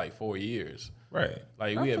married to like 4 years. Right.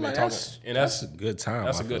 Like, we had been talking, and that's a good time.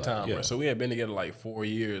 That's a good time, bro. So we had been together like 4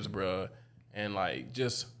 years, bro. And like,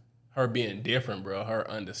 just her being different, bro, her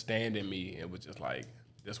understanding me, it was just like,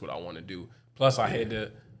 this is what I want to do. Plus I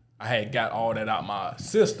had got all that out my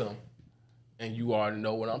system, and you already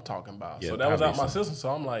know what I'm talking about. So that was out my system. So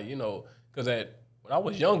I'm like, because when I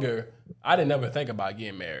was younger, I didn't ever think about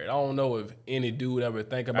getting married. I don't know if any dude ever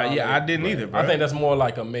think about it. I didn't either, bro. I think that's more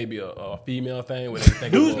like maybe a female thing. Where they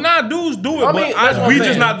think dudes do it, we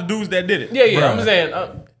just not the dudes that did it. Yeah, bro. I'm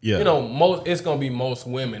saying, it's gonna be most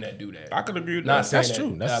women that do that. I could agree with that. That's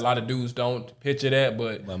true. A lot of dudes don't picture that,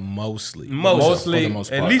 but mostly, for the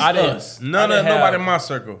most part. At least us. Nobody in my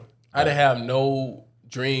circle. I didn't have no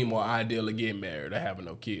dream or ideal of getting married or having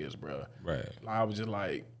no kids, bro. Right. I was just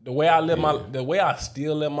like, the way I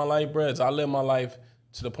still live my life, bro, is I live my life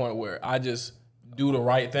to the point where I just do the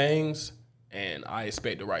right things and I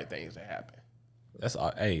expect the right things to happen. That's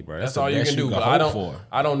all. Hey, bro, That's the all you best can do. But hope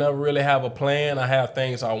I don't never really have a plan. I have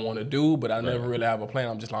things I want to do, but I never really have a plan.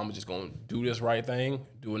 I'm just gonna do this right thing,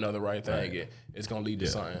 do another right thing. Right. It's gonna lead to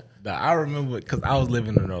something. Now, I remember because I was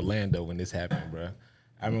living in Orlando when this happened, bro.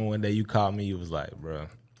 I remember one day you called me. You was like, bro,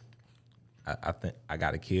 I think I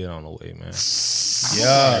got a kid on the way, man.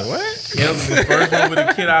 Yeah, what? He was the first one with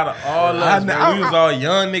a kid out of all us. We was all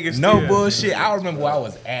young niggas. No bullshit. I remember where I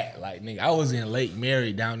was at. Like, nigga, I was in Lake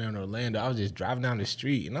Mary down there in Orlando. I was just driving down the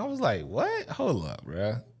street, and I was like, what? Hold up,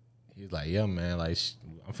 bro. He was like, yeah, man. Like,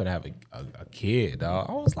 I'm finna have a kid,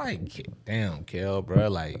 dog. I was like, damn, Kel, bro.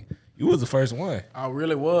 Like, you was the first one. I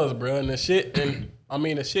really was, bro. And the shit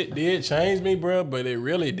did change me, bro, but it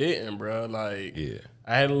really didn't, bro. Like, yeah.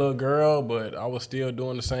 I had a little girl, but I was still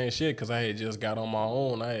doing the same shit because I had just got on my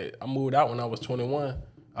own. I moved out when I was 21.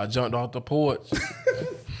 I jumped off the porch.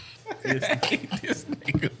 This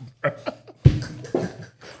nigga, bro.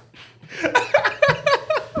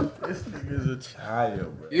 This nigga's a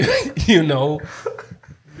child, bro. You know.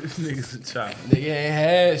 This nigga's a child. Nigga ain't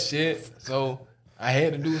had shit, so I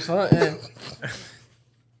had to do something.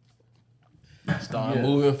 Start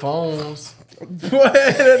moving phones. Boy,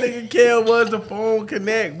 that nigga Kel was the phone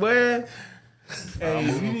connect, boy. Hey,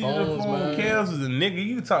 you need a phone. Kel's was a nigga.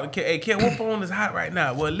 You can talk to Kel. Hey, Kel, what phone is hot right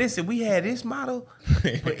now? Well, listen, we had this model,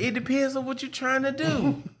 but it depends on what you're trying to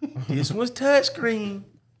do. This one's touchscreen.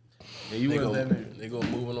 Yeah, they go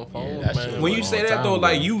moving on phones, man. When you say that though,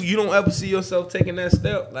 like you don't ever see yourself taking that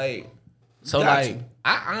step, like so. Like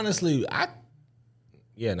I honestly,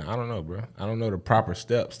 yeah, no, I don't know, bro. I don't know the proper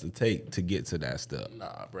steps to take to get to that step.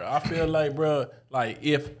 Nah, bro. I feel like, bro, like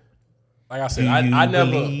I said, I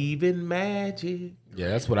never believe in magic. Yeah,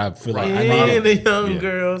 that's what I feel like. I need the young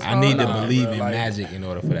girls. I need to believe in magic in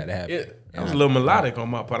order for that to happen. That was a little melodic on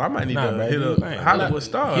my part. I might need to hit a Hollywood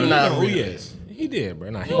star. He not real. He did, bro.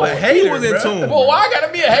 Nah, he was in tune. Well, why I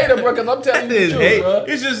gotta be a hater, bro? Because I'm telling you the truth, bro.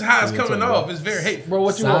 It's just how it's coming off. It's very hateful. Bro,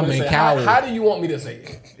 what you want me to say? How do you want me to say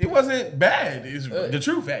it? It wasn't bad. It's the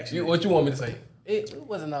truth, actually. What you want me to say? It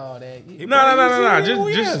wasn't all that.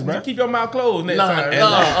 No. Just keep your mouth closed next time.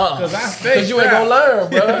 Because I stay Because you ain't gonna learn,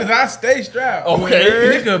 bro. Because I stay strapped.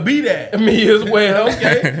 Okay. It could be that. Me as well.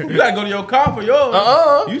 Okay. You gotta go to your car for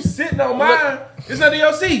yours. You sitting on mine. It's under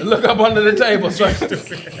your seat. Look up under the table, sir.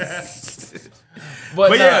 But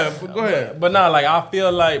go ahead. But like I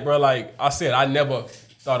feel like, bro, like I said, I never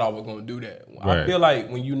thought I was gonna do that. Right. I feel like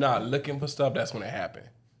when you're not looking for stuff, that's when it happens.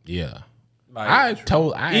 Yeah. Like,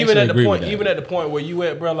 even at the point where you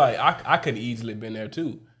at, bro, like I could easily been there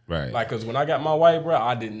too. Right. Like, cause when I got my wife, bro,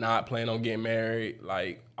 I did not plan on getting married.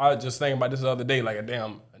 Like, I was just thinking about this the other day. Like, a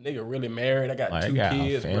nigga really married. I got two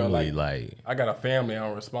kids, bro. Like, I got a family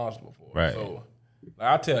I'm responsible for. Right. So, like,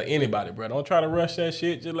 I tell anybody, bro, don't try to rush that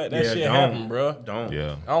shit. Just let that shit happen, bro. Don't.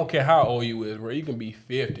 Yeah. I don't care how old you is, bro. You can be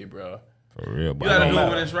 50, bro. For real, bro. You gotta know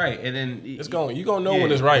when it's right, and then you gonna know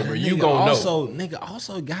when it's right, bro. You gonna know. Nigga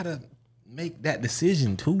also gotta make that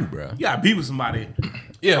decision too, bro. You gotta be with somebody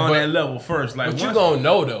on that level first. Like, but you gonna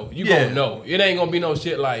know though. You gonna know. It ain't gonna be no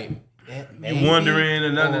shit like you wondering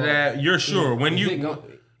and none of that. You're sure when you,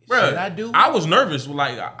 bro. I was nervous.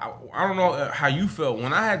 Like I don't know how you felt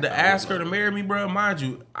when I had to ask her to marry me, bro. Mind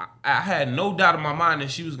you, I had no doubt in my mind that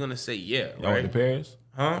she was gonna say yeah. Y'all went to Paris?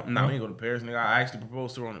 Huh? No, we ain't go to Paris, nigga. I actually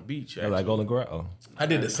proposed to her on the beach. Like Golden Corral. I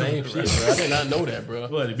did the same shit, bro. I did not know that, bro.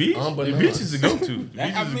 What, the beach? The beach is a go-to.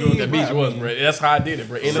 The beach was, bro. That's how I did it,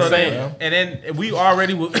 bro. In the sand. And then we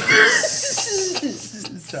already was. I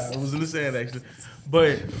was in the sand, actually.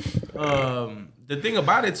 But the thing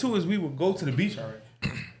about it, too, is we would go to the beach already.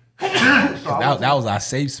 That was our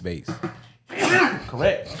safe space.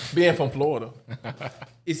 Correct. Being from Florida.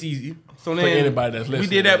 It's easy. So then, for anybody that's listening,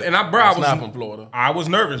 we did that, and I was not from Florida. I was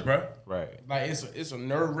nervous, bro. Right. Like it's a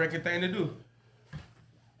nerve-wracking thing to do.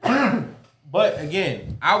 But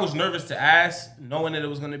again, I was nervous to ask, knowing that it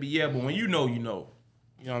was gonna be yeah. But when you know, you know.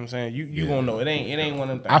 You know what I'm saying? You gonna know. It ain't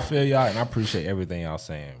one of them things. I feel y'all, and I appreciate everything y'all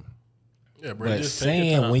saying. Yeah, bro, but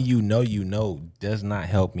saying when you know does not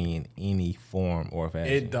help me in any form or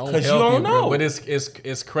fashion. It don't help you, don't know. Bro, but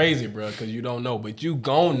it's crazy, bro, because you don't know. But you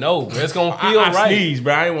gon' know, bro. It's gonna feel right. I sneeze,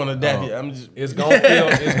 bro. I ain't want to dab you. I'm just. It's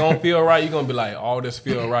gonna feel right. You're gonna be like, all this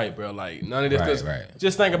feel right, bro. Like none of this. Right.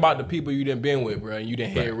 Just think about the people you done been with, bro, and you done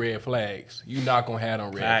had red flags. You not gonna have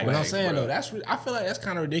them red flags. What I'm saying bro. though, I feel like that's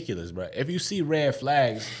kind of ridiculous, bro. If you see red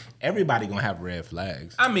flags, everybody gonna have red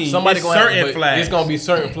flags. I mean, somebody gonna certain have, flags. It's gonna be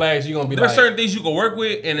certain flags. You're gonna be. There's certain things you can work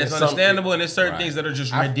with, and it's understandable, and there's certain things that are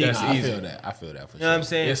just ridiculous. I feel that for sure. You know what I'm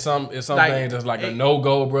saying? It's some like, things that's like a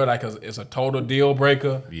no-go, bro. Like it's a total deal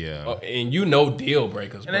breaker. Yeah. And you know deal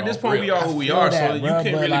breakers, and at this point, we are who we are, so you can't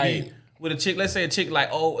really be with a chick. Let's say a chick like,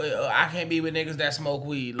 I can't be with niggas that smoke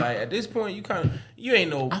weed. Like at this point, you ain't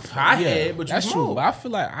no pothead, but you that's smoke. true. But I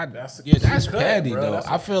feel like That's petty bro. though.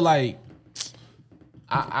 I feel like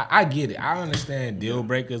I get it. I understand deal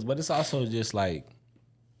breakers, but it's also just like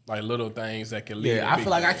little things that can lead. I feel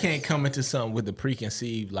like I can't come into something with the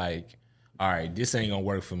preconceived like, all right, this ain't gonna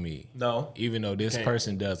work for me. No. Even though this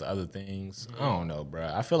person does other things. I don't know,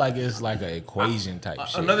 bro. I feel like it's like an equation type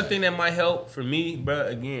shit. Another thing that might help for me, bro,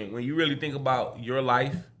 again, when you really think about your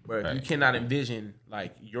life, bro, you cannot envision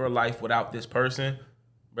like your life without this person,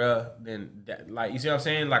 bro, then that, like, you see what I'm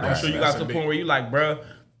saying? Like, I'm sure you got to the point where you like, bro,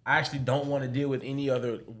 I actually don't want to deal with any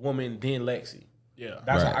other woman than Lexi. Yeah.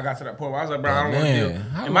 That's how I got to that point where I was like, bro, I don't want to deal.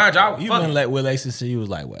 How And mind you, you've been with Lexi since you was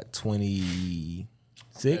like, what, 26?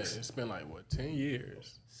 It's been like, 10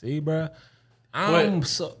 years. See, bro? But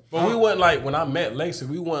we wasn't like, when I met Lexi,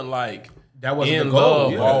 we wasn't like, that wasn't in the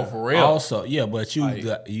goal. love all for real. Also, yeah, but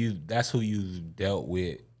you that's who you dealt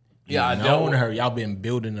with. Yeah, I You've dealt known with her. Y'all been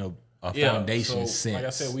building a foundation so, since. Like I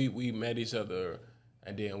said, we met each other,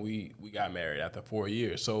 and then we got married after 4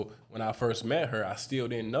 years. So when I first met her, I still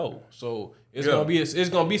didn't know. So it's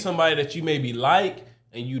gonna be somebody that you maybe like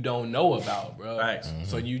and you don't know about, bro. Facts.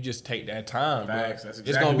 So you just take that time, Facts. bro. That's It's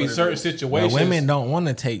exactly gonna be what it certain is. situations. But women don't want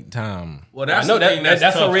to take time. Well, I that's know the thing that's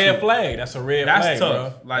a tough, red too. flag. That's a red That's flag,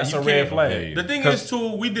 tough. bro. Like, That's you a red can't- flag. The thing is,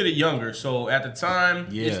 too, we did it younger, so at the time,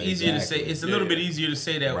 Yeah, it's easier exactly. to say. It's a little bit easier to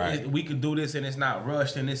say that Right. we could do this and it's not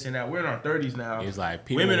rushed and this and that. We're in our 30s now. It's like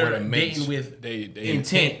people women are wanna make dating with they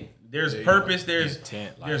intent. There's purpose. There's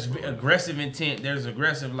intent, like, there's aggressive intent. There's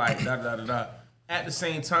aggressive like da da da da. At the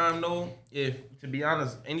same time, though, to be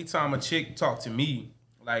honest, anytime a chick talk to me,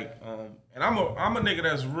 like, and I'm a nigga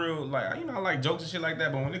that's real, like, I like jokes and shit like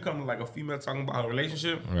that. But when it comes to like a female talking about a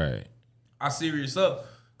relationship, Right. I serious up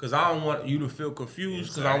because I don't want you to feel confused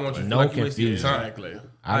because I want you to No feel like you wasted your confusion. time. Exactly.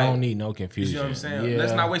 I don't need no You confusion. see what I'm saying? Yeah.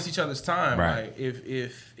 Let's not waste each other's time. Right. Like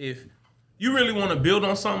if you really want to build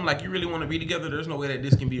on something, like you really want to be together, there's no way that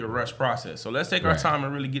this can be a rush process. So let's take our Right. time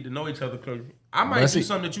and really get to know each other because I might But do see-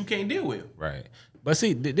 something that you can't deal with. Right. But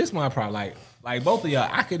see, this is my problem. Like both of y'all,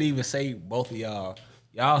 I could even say both of y'all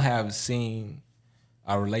have seen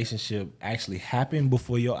a relationship actually happen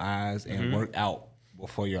before your eyes and work out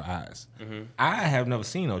before your eyes. I have never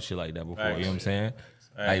seen no shit like that before. You know what I'm saying?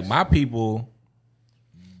 Like my people,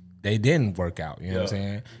 they didn't work out. You know what I'm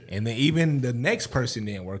saying? And then even the next person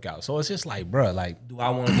didn't work out. So it's just like, bruh, like, Do I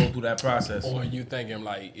want to go through that process? Or you thinking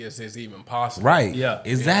like, is this even possible? right? Yeah.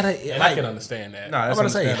 Is that a And like? I can understand that. Nah, I'm that's gonna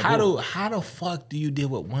say, understandable. how the fuck do you deal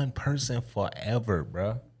with one person forever,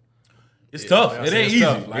 bruh? It's tough. like I It said, ain't it's easy.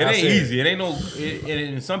 tough. Like It I ain't said. easy. It ain't no.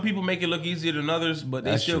 And some people make it look easier than others, but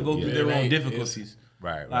they That's still true, go through yeah. their It own ain't- difficulties.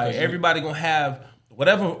 Right. Like everybody gonna have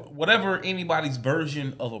whatever anybody's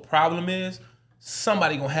version of a problem is.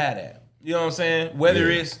 Somebody gonna have that. You know what I'm saying? Whether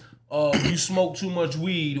it's you smoke too much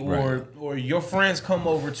weed or your friends come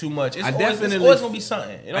over too much. It's always gonna be something.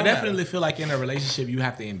 It I don't definitely matter. feel like in a relationship you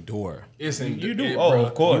have to endure. You do.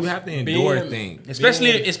 Of course. You have to endure Being- things.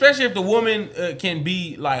 Especially if the woman can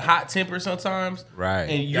be like hot tempered sometimes, Right.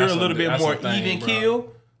 And you're That's a little bit that's more a thing, even bro.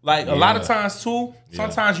 keel. Like a lot of Yeah. times too,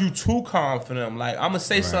 sometimes you too calm for them. Like I'm gonna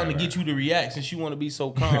say something to get you to react since you want to be so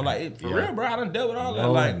calm. Like for real, bro. I done dealt with all that.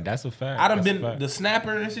 No, Like that's a fact. I done That's a been fact. the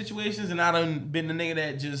snapper in situations, and I done been the nigga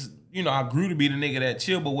that just I grew to be the nigga that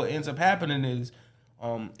chill. But what ends up happening is,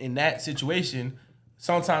 in that situation,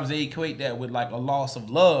 sometimes they equate that with like a loss of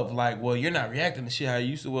love. Like, well, you're not reacting to shit how you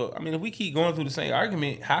used to. Well, I mean, if we keep going through the same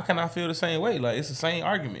argument, how can I feel the same way? Like, it's the same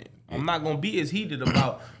argument. I'm not gonna be as heated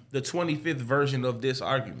about the 25th version of this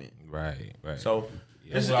argument. Right. So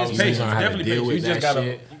it's what I was patience. saying. Learn how to Definitely deal patience. with You just that gotta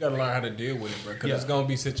shit. you gotta learn how to deal with it, bro. Because Yeah. it's gonna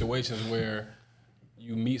be situations where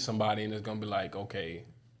you meet somebody and it's gonna be like, okay,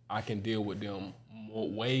 I can deal with them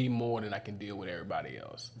way more than I can deal with everybody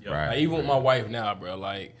else. Right. Like, even with my wife now, bro.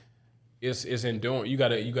 Like it's enduring. You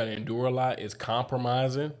gotta endure a lot. It's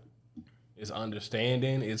compromising. It's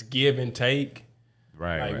understanding. It's give and take.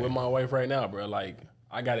 Right. Like with my wife right now, bro. Like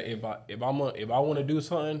I gotta if I want to do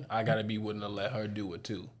something, I gotta be willing to let her do it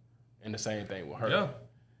too. And the same thing with her.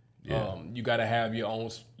 Yeah. You gotta have your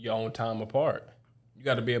own time apart. You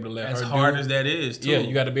gotta be able to let As her hard do, as that is, too. Yeah,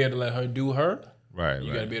 you gotta be able to let her do her. Right.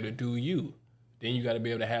 You gotta be able to do you. Then you gotta be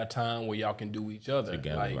able to have time where y'all can do each other.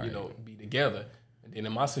 Together, like, right. be together. And then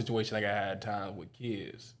in my situation, I gotta have time with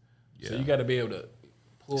kids. So you gotta be able to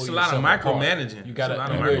pull It's a lot of yourself apart. micromanaging. You gotta It's a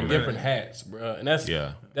lot of wear micromanaging. different hats, bro. And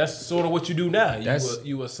that's sort of what you do now.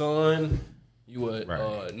 You a son, you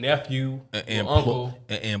a nephew, an uncle,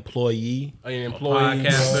 An employee. an employee,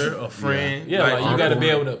 Podcaster, a friend. Yeah, like you got to uncle. be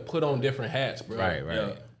able to put on different hats, bro. Right.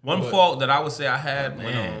 Yeah. One fault that I would say I had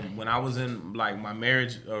when I was in like my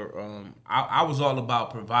marriage, I was all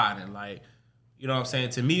about providing. Like, you know what I'm saying?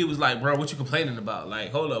 To me, it was like, bro, what you complaining about?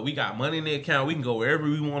 Like, hold up, we got money in the account. We can go wherever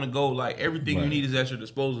we want to go. Like, everything you need is at your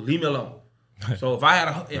disposal. Leave me alone. So if I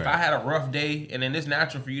had a rough day, and then it's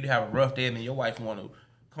natural for you to have a rough day, and then your wife want to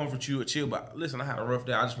comfort you or chill. But listen, I had a rough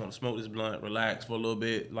day. I just want to smoke this blunt, relax for a little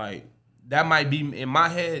bit. Like, that might be in my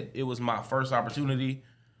head. It was my first opportunity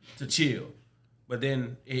to chill. But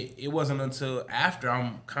then it wasn't until after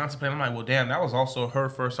I'm contemplating. I'm like, well, damn, that was also her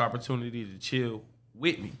first opportunity to chill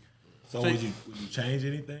with me. So would you change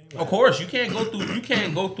anything? Of course, you can't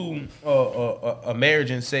go through a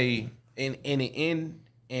marriage and say in the end.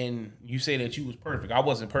 And you say that you was perfect. I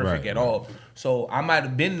wasn't perfect at all. So I might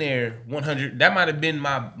have been there 100. That might have been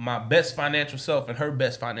my best financial self and her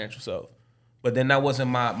best financial self. But then that wasn't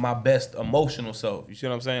my best emotional self. You see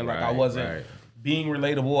what I'm saying? Like I wasn't being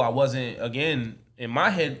relatable. I wasn't, again, in my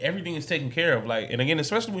head, everything is taken care of. Like, and again,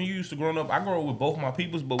 especially when you used to growing up, I grew up with both my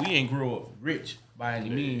peoples, but we ain't grow up rich by any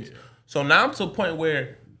means. So now I'm to a point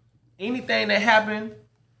where anything that happened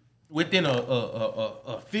within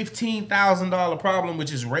a $15,000 problem,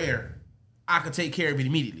 which is rare, I could take care of it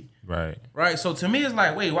immediately. Right. So to me, it's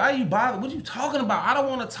like, wait, why are you bothered? What are you talking about? I don't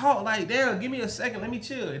want to talk. Like, damn, give me a second. Let me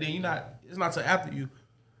chill. And then it's not till after you.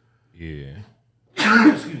 Yeah.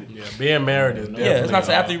 Yeah, being married is definitely it's not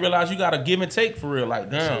till after you realize you got to give and take for real. Like,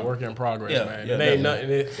 damn. It's a work in progress, man. Yeah, it ain't nothing.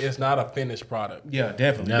 It's not a finished product. Yeah,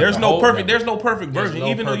 definitely. Never. There's no perfect version. no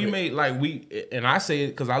Even though you perfect. may, like, and I say it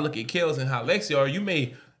because I look at Kels and how Lexi are, you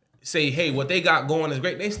may say, hey, what they got going is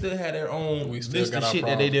great. They still had their own list of shit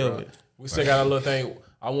that they deal with. We still got a little thing.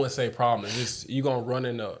 I wouldn't say problem. It's just you gonna run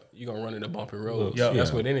into bumpy roads. Yeah.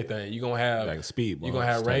 That's with anything. You gonna have Like a speed bump, You gonna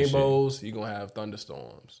have type shit. rainbows. You gonna have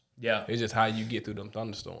thunderstorms. Yeah. It's just how you get through them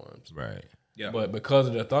thunderstorms. Right. Yeah. But because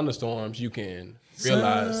of the thunderstorms, you can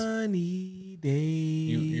realize Sunny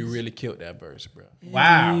days. you really killed that verse, bro.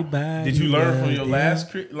 Wow. Did you learn from your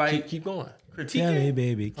last Keep going. critique? Tell me,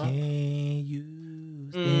 baby, can you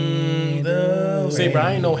See, bro,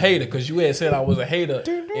 I ain't no hater because you had said I was a hater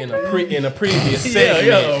in a previous segment.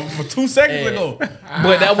 Yeah, 2 seconds ago.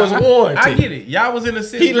 But that was warranted. I get it. Y'all was in the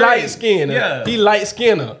 6th He grade. light skinned. Yeah. He light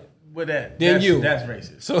skinner. With that. Then you. That's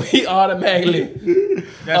racist. So he automatically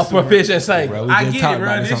That's a proficient singer. Bro, we I just get talked it, bro.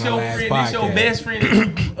 about this This on your the last friend. This your podcast. best friend that you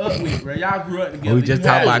grew up with, bro. Y'all grew up together. We just You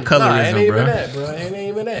talked had about it. Nah, ain't colorism, even bro. that, bro. Ain't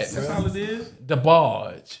even that, That's all bro. it is. The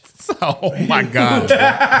barge. Oh my God.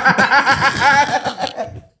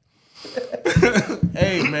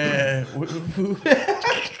 Hey, man.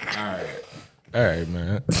 All right,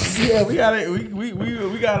 man. Yeah, we got it.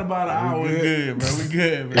 We got about an hour. We good, bro. We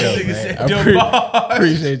good, man. Yeah, Nigga man. said I the barge.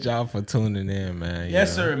 Appreciate y'all for tuning in, man. Yes,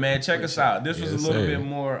 Yeah. sir, man. Check us out. This was Yes, a little sir. bit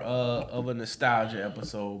more of a nostalgia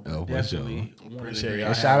episode. Oh, for Definitely. Appreciate One y'all.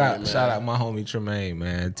 And shout out my homie Tremaine,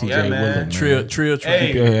 man. TJ Yeah, man. Willard, man. Trill. Hey,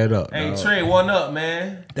 Keep your head up. Hey, dog. Trey, one up,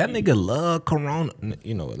 man. That nigga love Corona.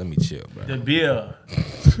 You know what? Let me chill, bro. The beer.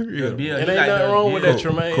 The beer. It He ain't like nothing the wrong with beer. that,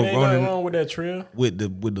 Tremaine. It ain't Corona- nothing wrong with that, Trill. With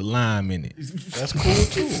the lime in it. That's cool,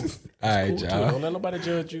 too. All right, Cool, too. y'all. Don't let nobody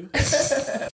judge you.